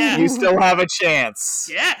 Yeah. You still have a chance.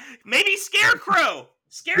 Yeah, maybe Scarecrow.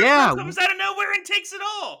 Scarecrow comes out of nowhere and takes it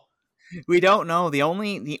all. We don't know. The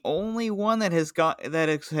only one that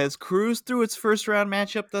has cruised through its first round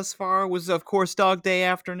matchup thus far was, of course, Dog Day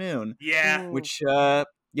Afternoon. Yeah, which a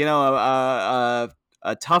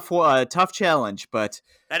tough challenge, but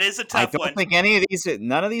that is a tough one. I don't think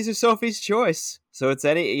none of these are Sophie's Choice. So it's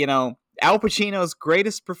Al Pacino's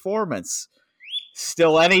greatest performance.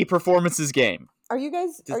 Still any performance's game. Are you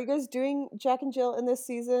guys doing Jack and Jill in this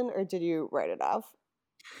season, or did you write it off?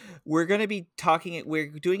 We're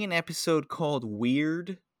doing an episode called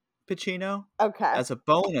Weird Pacino. Okay. As a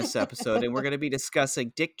bonus episode, and we're going to be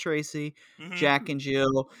discussing Dick Tracy, Jack and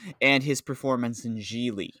Jill, and his performance in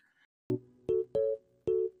Geely.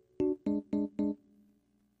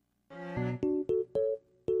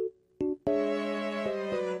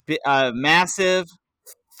 Massive,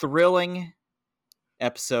 thrilling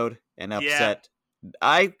episode and upset. Yeah.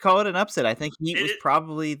 I call it an upset. I think Heat was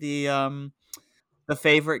probably the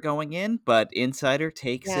favorite going in, but Insider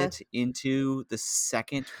takes it into the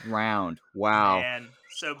second round. Wow. Man,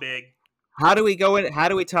 so big. How do we go in? How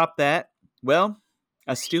do we top that? Well,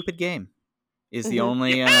 a stupid game is the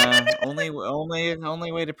only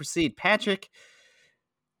way to proceed. Patrick,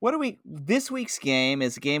 this week's game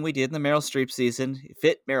is a game we did in the Meryl Streep season. It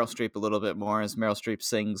fit Meryl Streep a little bit more, as Meryl Streep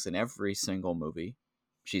sings in every single movie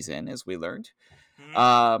she's in, as we learned.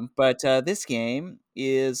 But this game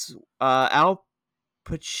is Al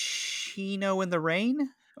Pacino in the Rain?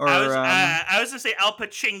 Or I was gonna say Al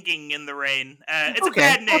Pacinging in the Rain. It's a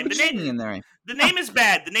bad name. The name is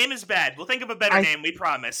bad. The name is bad. We'll think of a better name. We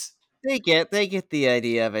promise. They get the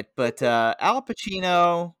idea of it, but Al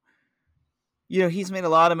Pacino, he's made a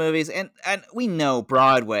lot of movies, and we know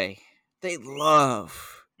Broadway. They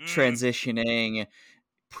love transitioning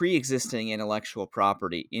pre-existing intellectual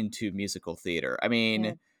property into musical theater. I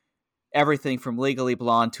mean, everything from Legally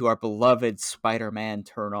Blonde to our beloved Spider-Man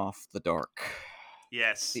Turn Off the Dark.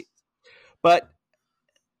 Yes. But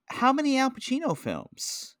how many Al Pacino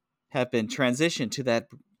films have been transitioned to that?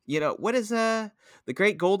 What is the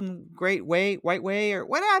Great White Way, or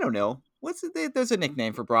what? I don't know. What's it? There's a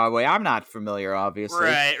nickname for Broadway. I'm not familiar, obviously.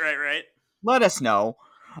 Right. Let us know.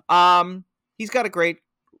 He's got a great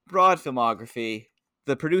broad filmography.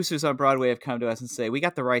 The producers on Broadway have come to us and say, we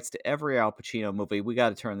got the rights to every Al Pacino movie. We got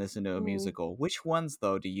to turn this into a musical. Which ones,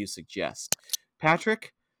 though, do you suggest?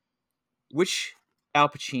 Patrick, which Al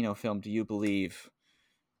Pacino film do you believe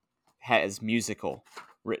has musical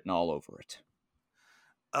written all over it?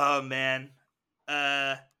 Oh, man.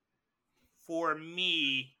 For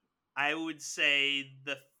me, I would say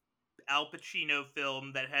the Al Pacino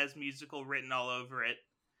film that has musical written all over it.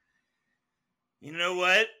 You know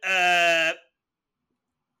what?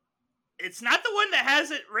 It's not the one that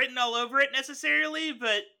has it written all over it necessarily,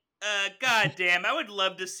 but goddamn, I would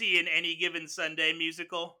love to see an Any Given Sunday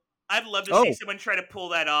musical. I'd love to see someone try to pull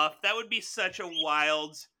that off. That would be such a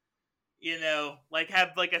wild, like have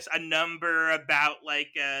like a number about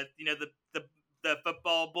like the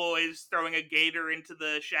football boys throwing a gator into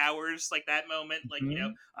the showers, like that moment, like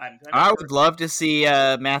I'm gonna. I would love to see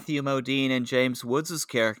Matthew Modine and James Woods'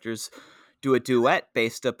 characters do a duet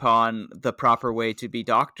based upon the proper way to be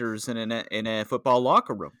doctors in a football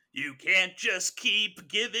locker room. You can't just keep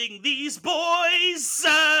giving these boys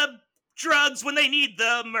drugs when they need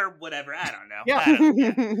them, or whatever. I don't know. Yeah,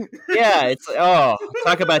 yeah. It's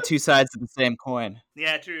talk about two sides of the same coin.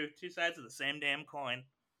 Yeah, true. Two sides of the same damn coin.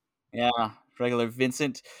 Yeah, regular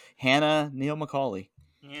Vincent Hanna, Neil McCauley.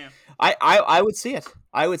 Yeah, I would see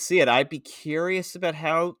it. I'd be curious about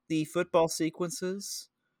how the football sequences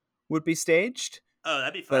would be staged. Oh,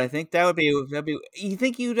 that'd be fun. But I think that'd be. You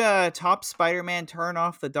think you'd top Spider-Man Turn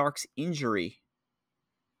Off the Dark's injury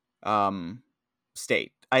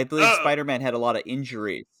state? I believe Spider-Man had a lot of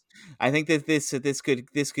injuries. I think that this could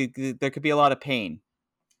there could be a lot of pain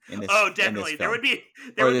in this. Oh, definitely. There would be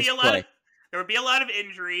a lot of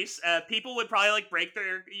injuries. People would probably like break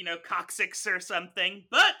their coccyx or something.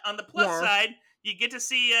 But on the plus side, you get to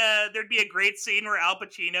see there'd be a great scene where Al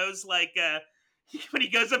Pacino's like when he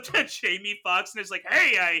goes up to Jamie Foxx and is like,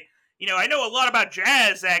 "Hey, I know a lot about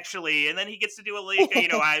jazz actually," and then he gets to do a like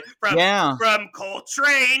from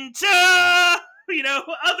Coltrane to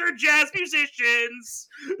other jazz musicians.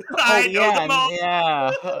 I know them all.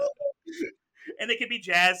 Yeah. And they could be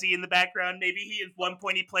jazzy in the background. Maybe at one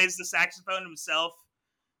point he plays the saxophone himself.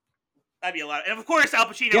 That'd be a lot. And of course, Al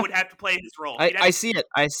Pacino would have to play his role. I see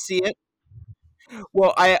it.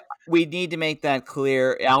 Well, we need to make that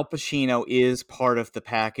clear. Al Pacino is part of the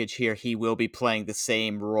package here. He will be playing the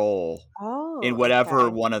same role in whatever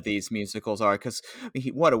one of these musicals are. Because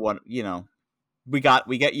you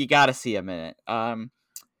got to see him in it.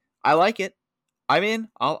 I like it. I mean,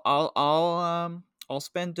 I'll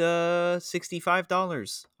spend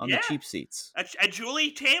 $65 on the cheap seats. A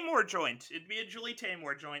Julie Taymor joint. It'd be a Julie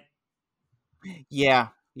Taymor joint. Yeah,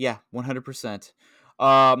 100%.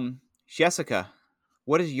 Jessica,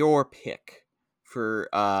 what is your pick for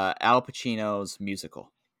Al Pacino's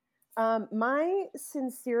musical? My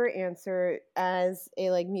sincere answer as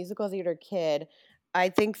a musical theater kid, I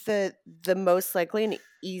think the most likely and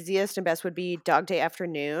easiest and best would be Dog Day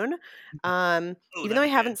Afternoon. Even though I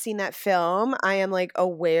haven't seen that film, I am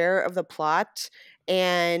aware of the plot,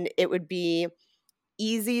 and it would be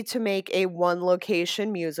easy to make a one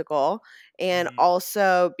location musical, and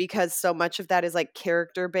also because so much of that is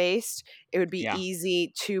character based, it would be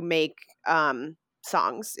easy to make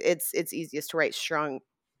songs. It's easiest to write strong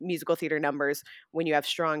musical theater numbers when you have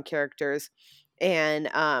strong characters, and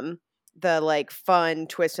the fun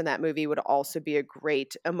twist in that movie would also be a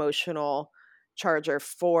great emotional charger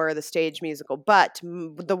for the stage musical. But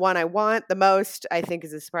the one I want the most, I think,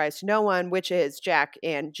 is a surprise to no one, which is Jack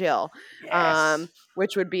and Jill,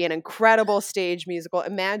 which would be an incredible stage musical.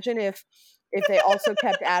 Imagine if they also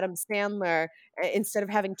kept Adam Sandler, instead of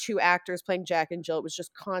having two actors playing Jack and Jill, it was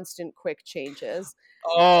just constant quick changes.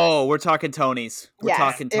 Oh, we're talking Tonys.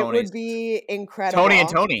 It would be incredible. Tony and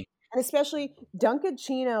Tony. And especially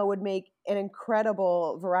Dunkachino would make an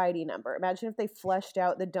incredible variety number. Imagine if they fleshed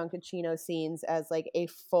out the Dunkachino scenes as a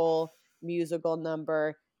full musical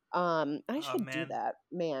number. I should do that,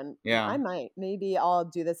 man. Yeah, I might. Maybe I'll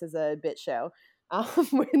do this as a bit show.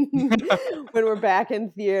 When we're back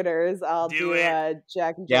in theaters, I'll do a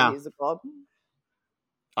Jack and Jill musical.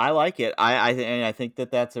 I like it. I think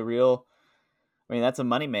that's a real. I mean, that's a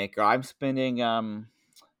moneymaker. I'm spending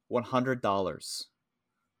 $100.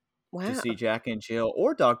 Wow. To see Jack and Jill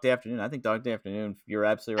or Dog Day Afternoon. I think Dog Day Afternoon, you're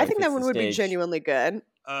absolutely right. I think that one would be genuinely good.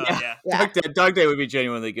 Yeah. Yeah. Dog Day would be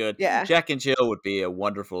genuinely good. Yeah. Jack and Jill would be a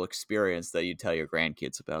wonderful experience that you'd tell your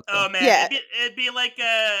grandkids about. Though. Oh man, Yeah. it'd be like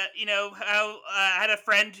how I had a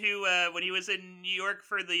friend who when he was in New York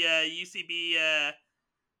for the UCB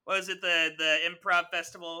what was it, the improv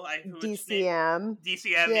festival? DCM.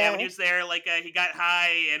 DCM. Yeah, when he was there, like he got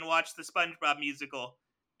high and watched the SpongeBob musical,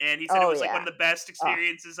 and he said it Oh, was like one yeah. of the best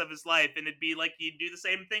experiences of his life, and it'd be like you'd do the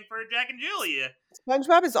same thing for Jack and Jill. Yeah.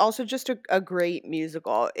 SpongeBob is also just a great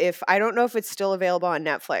musical. If I don't know if it's still available on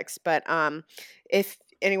Netflix, but if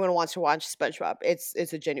anyone wants to watch SpongeBob, it's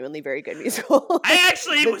a genuinely very good musical. I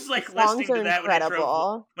actually The was like songs listening to are that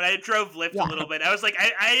incredible. when I drove Lyft a Yeah. little bit. I was like,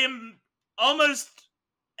 I am almost.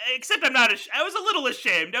 Except I'm not. I was a little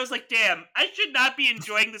ashamed. I was like, "Damn, I should not be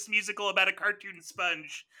enjoying this musical about a cartoon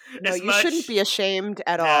sponge No, as you shouldn't much." be ashamed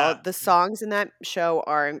at all. Yeah. The songs in that show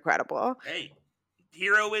are incredible. Hey,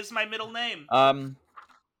 Hero is my middle name.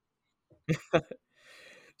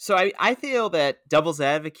 So I feel that Devil's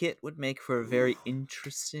Advocate would make for a very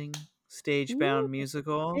interesting stage-bound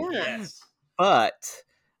musical. Yeah. Yes. But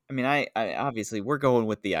I mean, I obviously we're going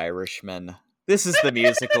with The Irishman. This is the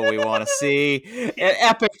musical we want to see. An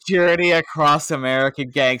epic journey across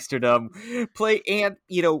American gangsterdom. And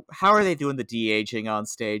how are they doing the de-aging on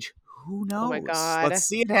stage? Who knows? Oh my God. Let's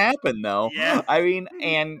see it happen, though. Yeah. I mean,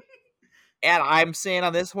 and I'm saying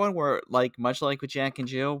on this one, we're like much like with Jack and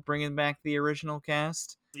Jill, bringing back the original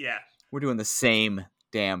cast. Yeah. We're doing the same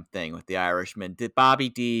damn thing with The Irishman. Did Bobby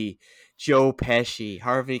D, Joe Pesci,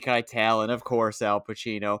 Harvey Keitel, and of course Al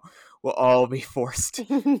Pacino will all be forced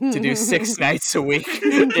to do 6 nights a week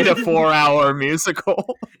in a 4-hour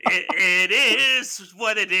musical. It is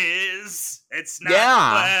what it is. It's not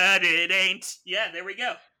what it ain't. Yeah, there we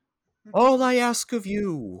go. All I ask of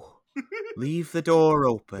you, leave the door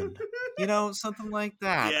open. Something like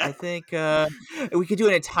that. Yeah. I think we could do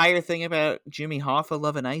an entire thing about Jimmy Hoffa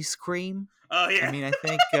loving ice cream. Oh yeah. I mean, I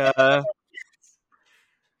think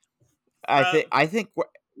I think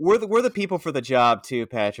we're the people for the job too,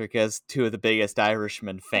 Patrick, as two of the biggest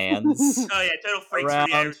Irishman fans. Oh yeah, total freaks for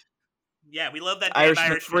the Irish. Yeah, we love that damn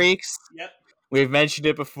Irishman Irishman. freaks. Yep. We've mentioned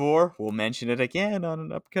it before. We'll mention it again on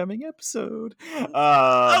an upcoming episode.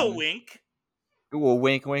 Oh, wink. Well,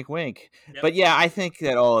 wink, wink, wink. Yep. But yeah, I think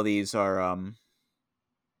that all of these are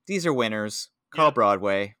winners. Call Yep.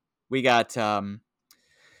 Broadway. We got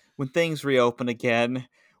when things reopen again.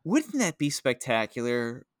 Wouldn't that be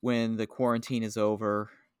spectacular when the quarantine is over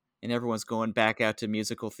and everyone's going back out to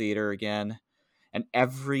musical theater again, and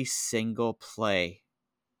every single play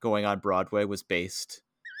going on Broadway was based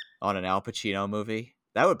on an Al Pacino movie?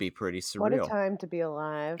 That would be pretty surreal. What a time to be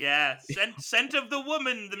alive. Yeah, Scent of the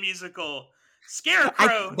Woman, the musical.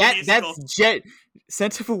 Scarecrow, the musical.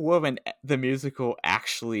 Scent of a Woman, the musical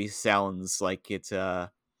actually sounds like it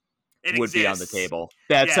would exists. be on the table.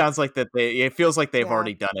 That sounds like that it feels like they've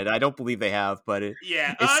already done it. I don't believe they have, but it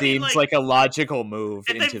seems like a logical move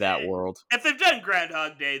into that world. If they've done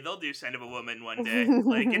Groundhog Day, they'll do Scent of a Woman one day.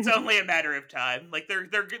 Like it's only a matter of time. Like they're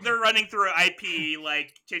running through IP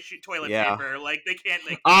like tissue toilet paper. Like they can't.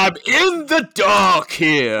 I'm in the dark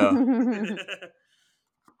here.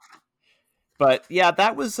 But yeah,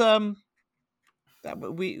 that was I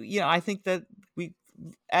think that we,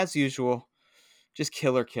 as usual, just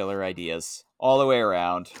killer ideas all the way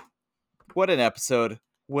around. What an episode.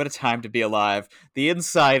 What a time to be alive. The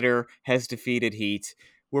Insider has defeated Heat.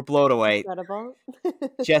 We're blown away. Incredible.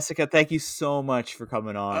 Jessica, thank you so much for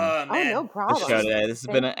coming on no problem. the show today. This has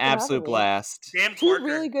been an absolute blast. Damn, two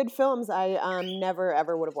really good films I never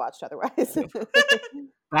ever would have watched otherwise.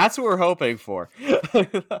 That's what we're hoping for. Do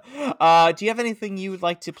you have anything you would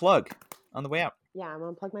like to plug on the way out? Yeah, I'm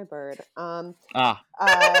gonna plug my bird.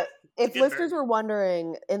 If listeners were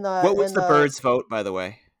wondering, what was the bird's vote, by the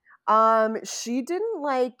way? She didn't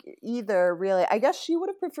like either, really. I guess she would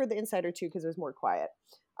have preferred the Insider too because it was more quiet.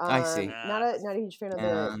 I see. Not a huge fan of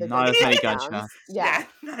the not as many gunshots. Yeah.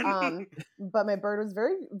 But my bird was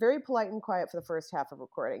very, very polite and quiet for the first half of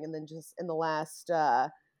recording, and then just in the last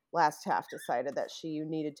half decided that she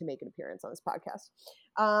needed to make an appearance on this podcast.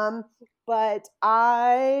 But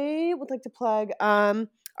I would like to plug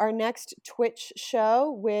our next Twitch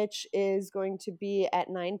show, which is going to be at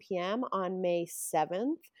 9 p.m. on May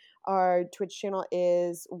 7th. Our Twitch channel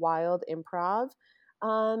is Wild Improv.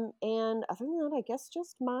 And other than that, I guess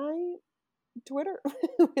just my Twitter,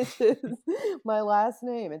 which is my last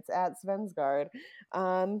name. It's at Svendsgaard.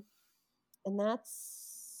 And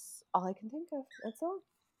that's all I can think of. That's all.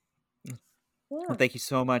 Yeah. Well, thank you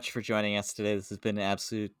so much for joining us today. This has been an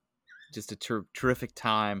absolute, just a terrific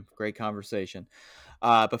time. Great conversation.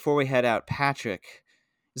 Before we head out, Patrick,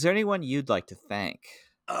 is there anyone you'd like to thank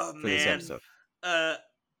for this episode?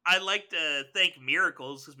 I'd like to thank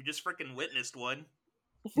Miracles because we just freaking witnessed one.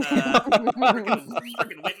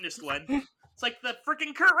 Freaking witnessed one. It's like the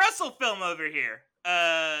freaking Kurt Russell film over here.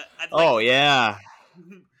 Oh yeah.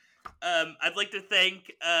 I'd like to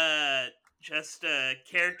thank just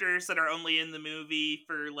characters that are only in the movie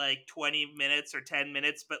for like 20 minutes or 10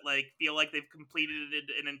 minutes, but like feel like they've completed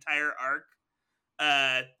an entire arc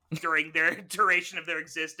during their duration of their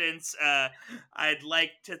existence. I'd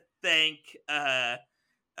like to thank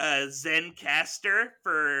Zencaster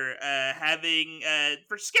for having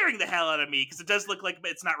for scaring the hell out of me, because it does look like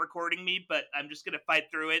it's not recording me, but I'm just gonna fight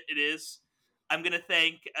through it. It is. I'm gonna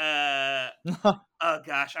thank oh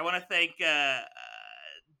gosh, I want to thank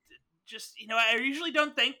just, I usually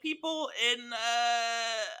don't thank people in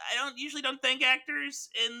I don't thank actors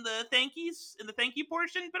in the thank you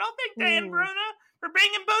portion, but I'll thank Diane Bruna for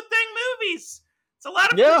being in both dang movies. It's a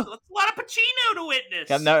lot of Pacino to witness.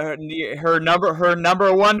 Her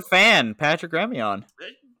number one fan, Patrick Remion.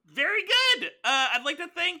 Very good. I'd like to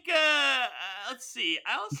thank let's see.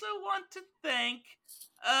 I also want to thank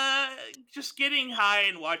just getting high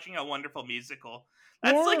and watching a wonderful musical.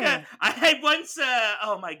 That's like I once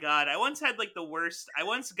oh my god, I once had like the worst. I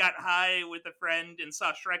once got high with a friend and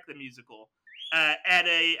saw Shrek the musical at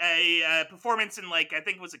a performance in, like, I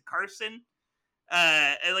think it was at Carson.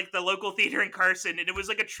 At like the local theater in Carson, and it was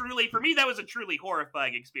like for me that was a truly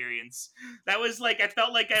horrifying experience. That was like, I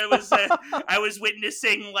felt like I was I was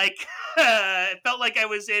witnessing like it felt like I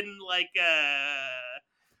was in like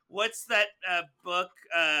what's that book?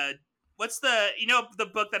 What's the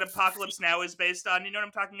book that Apocalypse Now is based on? You know what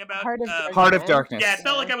I'm talking about? Heart of Darkness. Yeah, it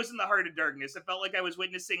felt like I was in the Heart of Darkness. It felt like I was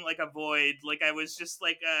witnessing like a void. Like I was just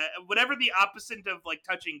like whatever the opposite of like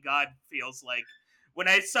touching God feels like. When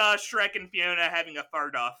I saw Shrek and Fiona having a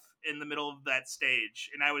fart off in the middle of that stage,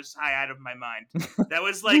 and I was high out of my mind. That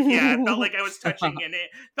was like, yeah, it felt like I was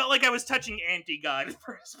touching anti-God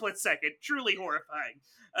for a split second. Truly horrifying.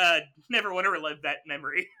 Never want to relive that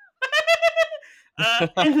memory.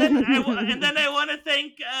 And then I want to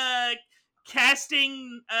thank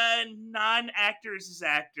casting non-actors as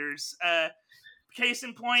actors. Case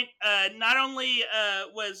in point, not only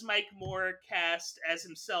was Mike Moore cast as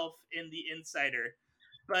himself in The Insider,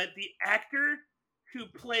 but the actor who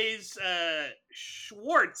plays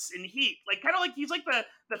Schwartz in Heat, like kind of like he's like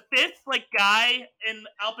the fifth like guy in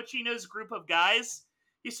Al Pacino's group of guys.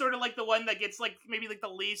 He's sort of like the one that gets like maybe like the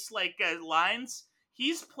least like lines.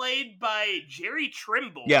 He's played by Jerry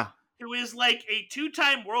Trimble, who is like a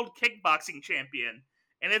 2-time world kickboxing champion,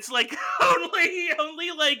 and it's like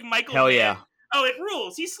only like Michael. Hell Mann. Yeah. Oh, it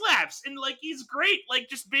rules. He slaps, and like he's great. Like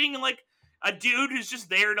just being like a dude who's just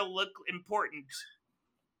there to look important.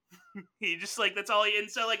 He just like that's all he. And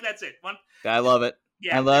so like that's it. I love it.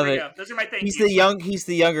 Yeah, I love it. Go. Those are my thank He's yous. He's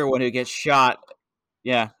the younger one who gets shot.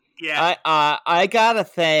 Yeah. Yeah. I gotta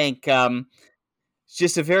thank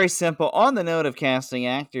just a very simple, on the note of casting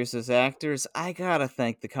actors as actors, I gotta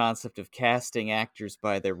thank the concept of casting actors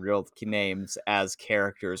by their real names as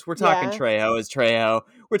characters. We're talking Trejo as Trejo.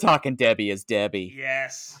 We're talking Debbie as Debbie.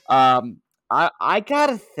 Yes. I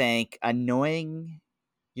gotta thank annoying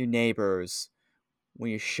your neighbors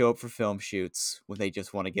when you show up for film shoots when they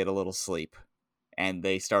just want to get a little sleep and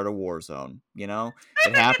they start a war zone. You know,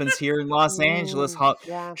 it happens here in Los Angeles.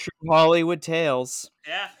 True Hollywood tales.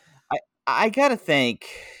 Yeah. I gotta think,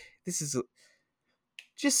 this is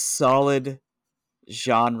just solid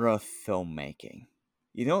genre filmmaking.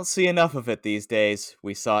 You don't see enough of it these days.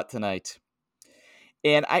 We saw it tonight.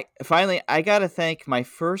 And I gotta thank my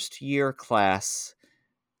first year class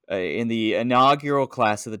in the inaugural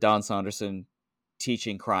class of the Don Saunderson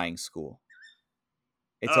Teaching Crying School.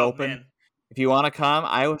 It's open. Man. If you want to come,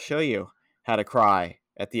 I will show you how to cry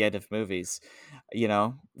at the end of movies. You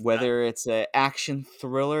know, whether it's an action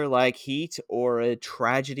thriller like Heat or a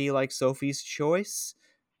tragedy like Sophie's Choice,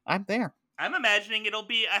 I'm there. I'm imagining it'll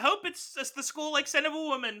be, I hope it's the school like Son of a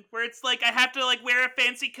Woman, where it's like I have to like wear a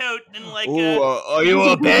fancy coat and like are you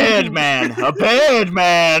a bad man? A bad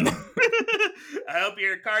man. I hope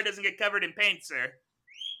your car doesn't get covered in paint, sir.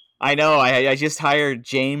 I know. I just hired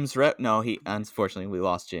James unfortunately we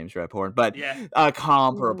lost James Rebhorn, but a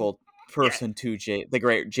comparable person to the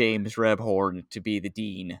great James Rebhorn to be the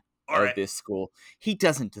dean of this school. He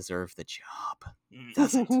doesn't deserve the job.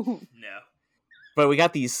 Doesn't. No. But we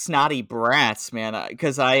got these snotty brats, man.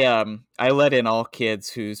 Because I let in all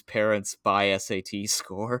kids whose parents buy SAT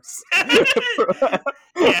scores.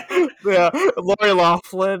 Yeah, Lori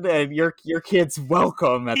Loughlin and your kids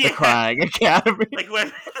welcome at the Crying Academy. Like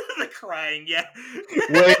when the crying,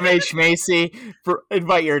 William H. Macy,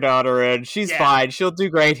 invite your daughter in. She's fine. She'll do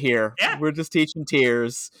great here. Yeah. We're just teaching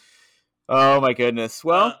tears. Oh my goodness. Uh,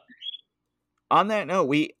 Well, on that note,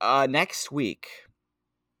 we next week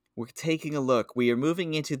we're taking a look. We are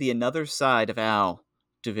moving into the another side of Al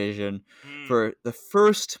division hmm. for the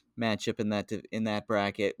first matchup in that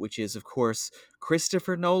bracket, which is of course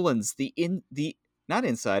Christopher Nolan's the not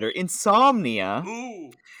Insider, Insomnia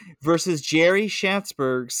Ooh. versus Jerry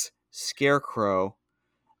Schatzberg's Scarecrow.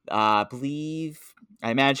 I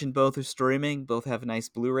imagine both are streaming. Both have nice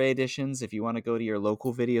Blu-ray editions. If you want to go to your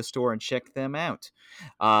local video store and check them out,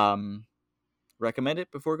 recommend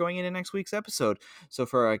it before going into next week's episode. So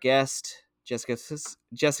for our guest Jessica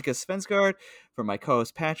Svendsgaard, for my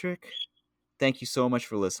co-host Patrick, thank you so much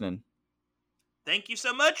for listening. Thank you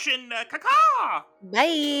so much, and caca!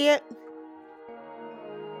 Bye.